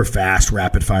super fast,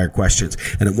 rapid fire questions.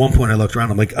 And at one point I looked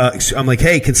around, I'm like,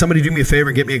 "Hey, can somebody do me a favor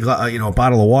and get me a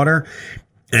bottle of water?"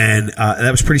 And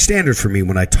that was pretty standard for me.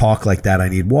 When I talk like that, I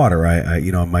need water.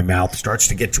 My mouth starts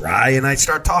to get dry and I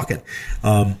start talking.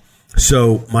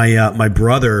 So my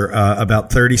brother,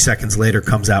 about 30 seconds later,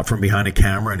 comes out from behind a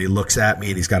camera and he looks at me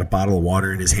and he's got a bottle of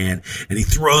water in his hand and he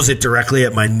throws it directly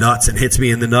at my nuts and hits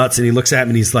me in the nuts. And he looks at me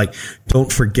and he's like, "Don't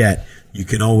forget, you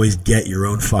can always get your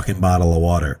own fucking bottle of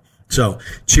water." So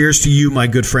cheers to you, my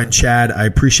good friend Chad. I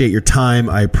appreciate your time.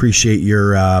 I appreciate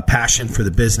your passion for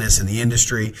the business and the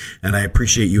industry. And I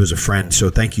appreciate you as a friend. So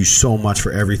thank you so much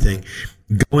for everything.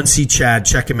 Go and see Chad.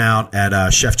 Check him out at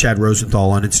Chef Chad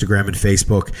Rosenthal on Instagram and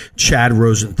Facebook. Chad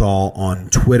Rosenthal on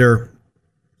Twitter.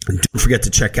 And don't forget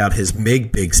to check out his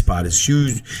big spot,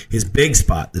 his big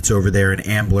spot that's over there in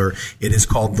Ambler. It is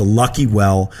called The Lucky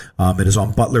Well. It is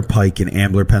on Butler Pike in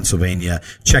Ambler, Pennsylvania.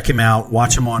 Check him out.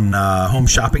 Watch him on Home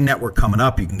Shopping Network coming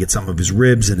up. You can get some of his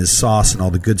ribs and his sauce and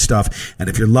all the good stuff. And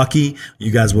if you're lucky,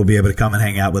 you guys will be able to come and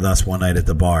hang out with us one night at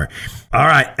the bar. All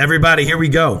right, everybody, here we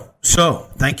go. So,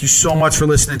 thank you so much for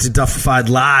listening to Duffified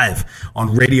Live on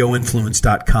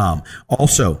RadioInfluence.com.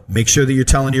 Also, make sure that you're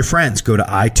telling your friends. Go to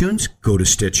iTunes, go to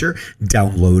Stitcher,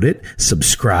 download it,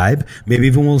 subscribe. Maybe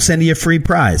even we'll send you a free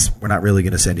prize. We're not really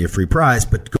going to send you a free prize,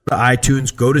 but go to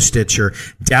iTunes, go to Stitcher,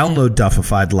 download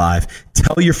Duffified Live,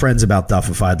 tell your friends about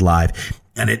Duffified Live.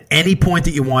 And at any point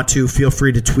that you want to, feel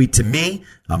free to tweet to me.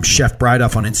 I'm Chef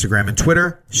Bryduff on Instagram and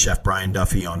Twitter, Chef Brian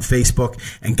Duffy on Facebook.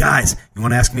 And guys, you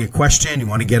want to ask me a question, you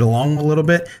want to get along a little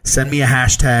bit, send me a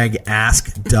hashtag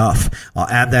AskDuff. I'll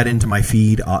add that into my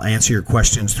feed. I'll answer your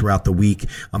questions throughout the week.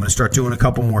 I'm going to start doing a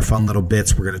couple more fun little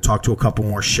bits. We're going to talk to a couple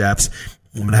more chefs.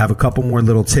 I'm going to have a couple more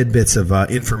little tidbits of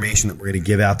information that we're going to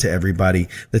give out to everybody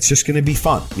that's just going to be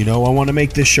fun. You know, I want to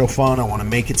make this show fun. I want to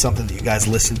make it something that you guys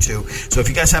listen to. So if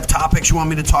you guys have topics you want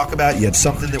me to talk about, you have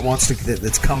something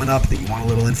that's coming up that you want a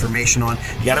little information on,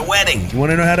 you got a wedding, you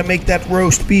want to know how to make that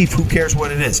roast beef, who cares what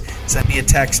it is? Send me a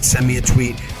text, send me a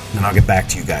tweet, and I'll get back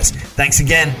to you guys. Thanks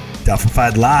again.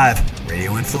 Duffified Live,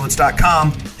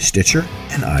 RadioInfluence.com, Stitcher,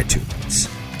 and iTunes.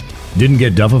 Didn't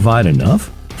get Duffified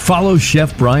enough? Follow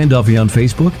Chef Brian Duffy on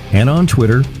Facebook and on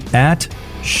Twitter at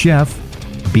Chef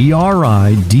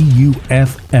BRIDUFF.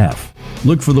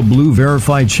 Look for the blue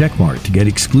verified checkmark to get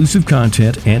exclusive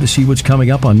content and to see what's coming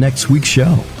up on next week's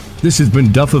show. This has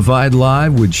been Duffified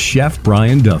Live with Chef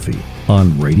Brian Duffy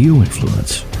on Radio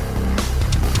Influence.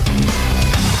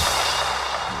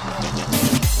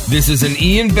 This is an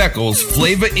Ian Beckles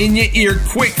Flavor in Your Ear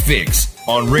quick fix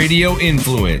on Radio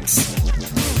Influence.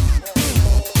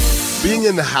 Being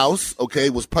in the house, okay,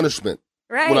 was punishment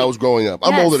right. when I was growing up.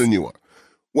 I'm older than you are.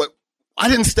 I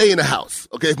didn't stay in the house,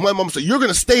 okay? If my mom said, you're going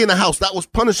to stay in the house, that was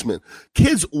punishment.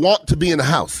 Kids want to be in the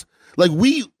house. Like,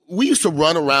 we used to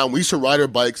run around. We used to ride our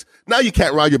bikes. Now you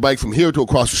can't ride your bike from here to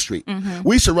across the street. Mm-hmm.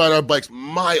 We used to ride our bikes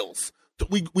miles.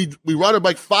 We ride our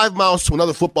bike 5 miles to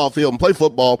another football field and play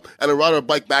football, and then ride our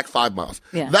bike back 5 miles.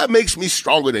 Yeah. That makes me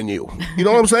stronger than you. You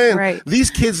know what I'm saying? Right. These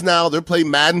kids now, they're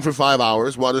playing Madden for 5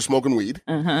 hours while they're smoking weed.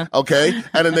 Okay?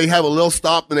 And then they have a little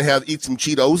stop and they have eat some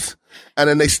Cheetos. And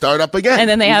then they start up again. And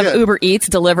then they have Uber Eats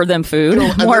deliver them food.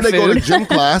 And more then they food. go to gym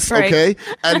class, right. okay?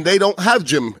 And they don't have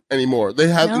gym anymore. They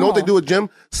have, you know what they do at gym?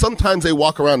 Sometimes they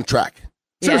walk around the track.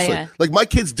 Seriously. Yeah. Like, my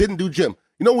kids didn't do gym.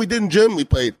 You know what we did in gym? We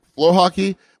played floor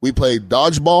hockey. We played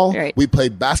dodgeball. Right. We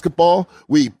played basketball.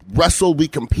 We wrestled. We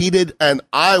competed. And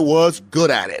I was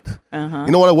good at it. You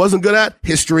know what I wasn't good at?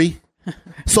 History.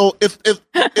 So if they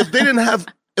didn't have,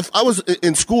 if I was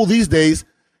in school these days,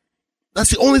 that's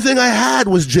the only thing I had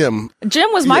was gym. Gym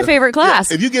was my favorite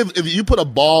class. Yeah. If you put a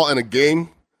ball in a game,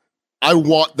 I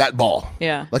want that ball.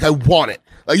 Yeah. Like, I want it.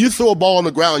 Like, you throw a ball on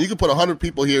the ground, you can put 100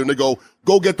 people here and they go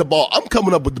get the ball. I'm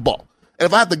coming up with the ball. And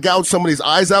if I have to gouge somebody's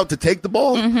eyes out to take the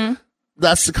ball,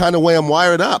 that's the kind of way I'm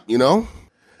wired up, you know?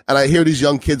 And I hear these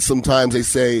young kids sometimes, they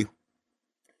say,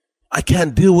 I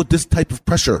can't deal with this type of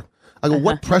pressure. I go,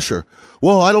 what pressure?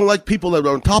 Well, I don't like people that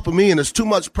are on top of me and there's too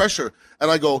much pressure. And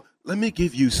I go, let me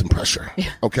give you some pressure,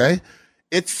 okay?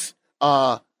 It's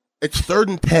 3rd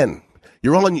and 10.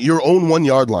 You're on your own 1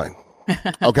 yard line,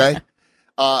 okay?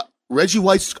 Reggie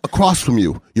White's across from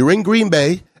you. You're in Green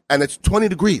Bay, and it's 20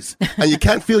 degrees, and you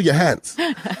can't feel your hands.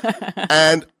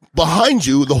 And behind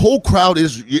you, the whole crowd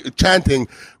is chanting,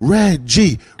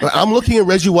 Reggie. I'm looking at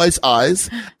Reggie White's eyes,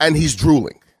 and he's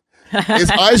drooling.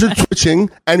 His eyes are twitching,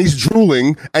 and he's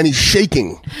drooling, and he's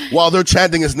shaking while they're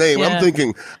chanting his name. Yeah. I'm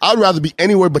thinking, I'd rather be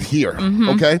anywhere but here,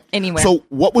 okay? Anywhere. So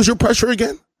what was your pressure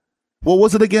again? What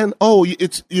was it again? Oh,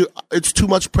 it's too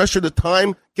much pressure to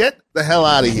time. Get the hell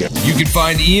out of here. You can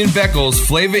find Ian Beckles'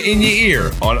 Flavor in Your Ear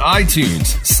on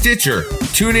iTunes, Stitcher,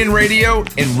 TuneIn Radio,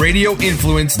 and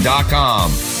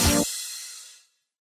RadioInfluence.com.